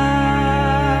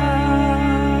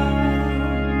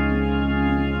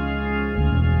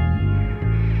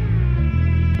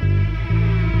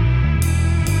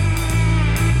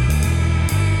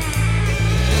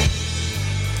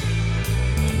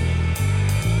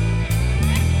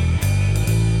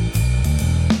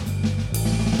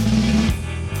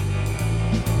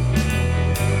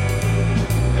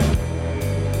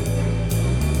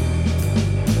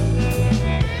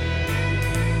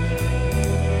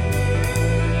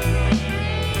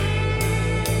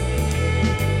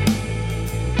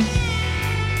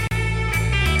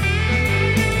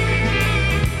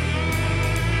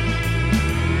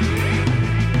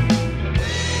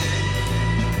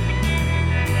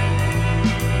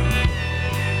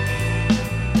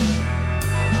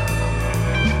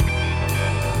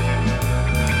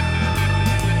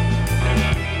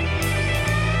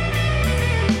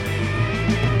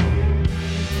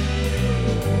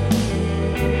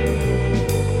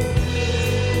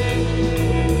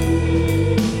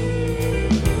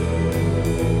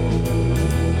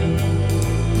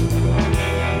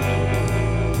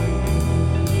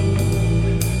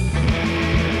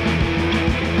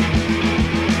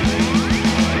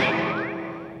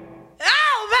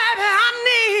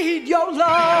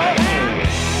 Lord.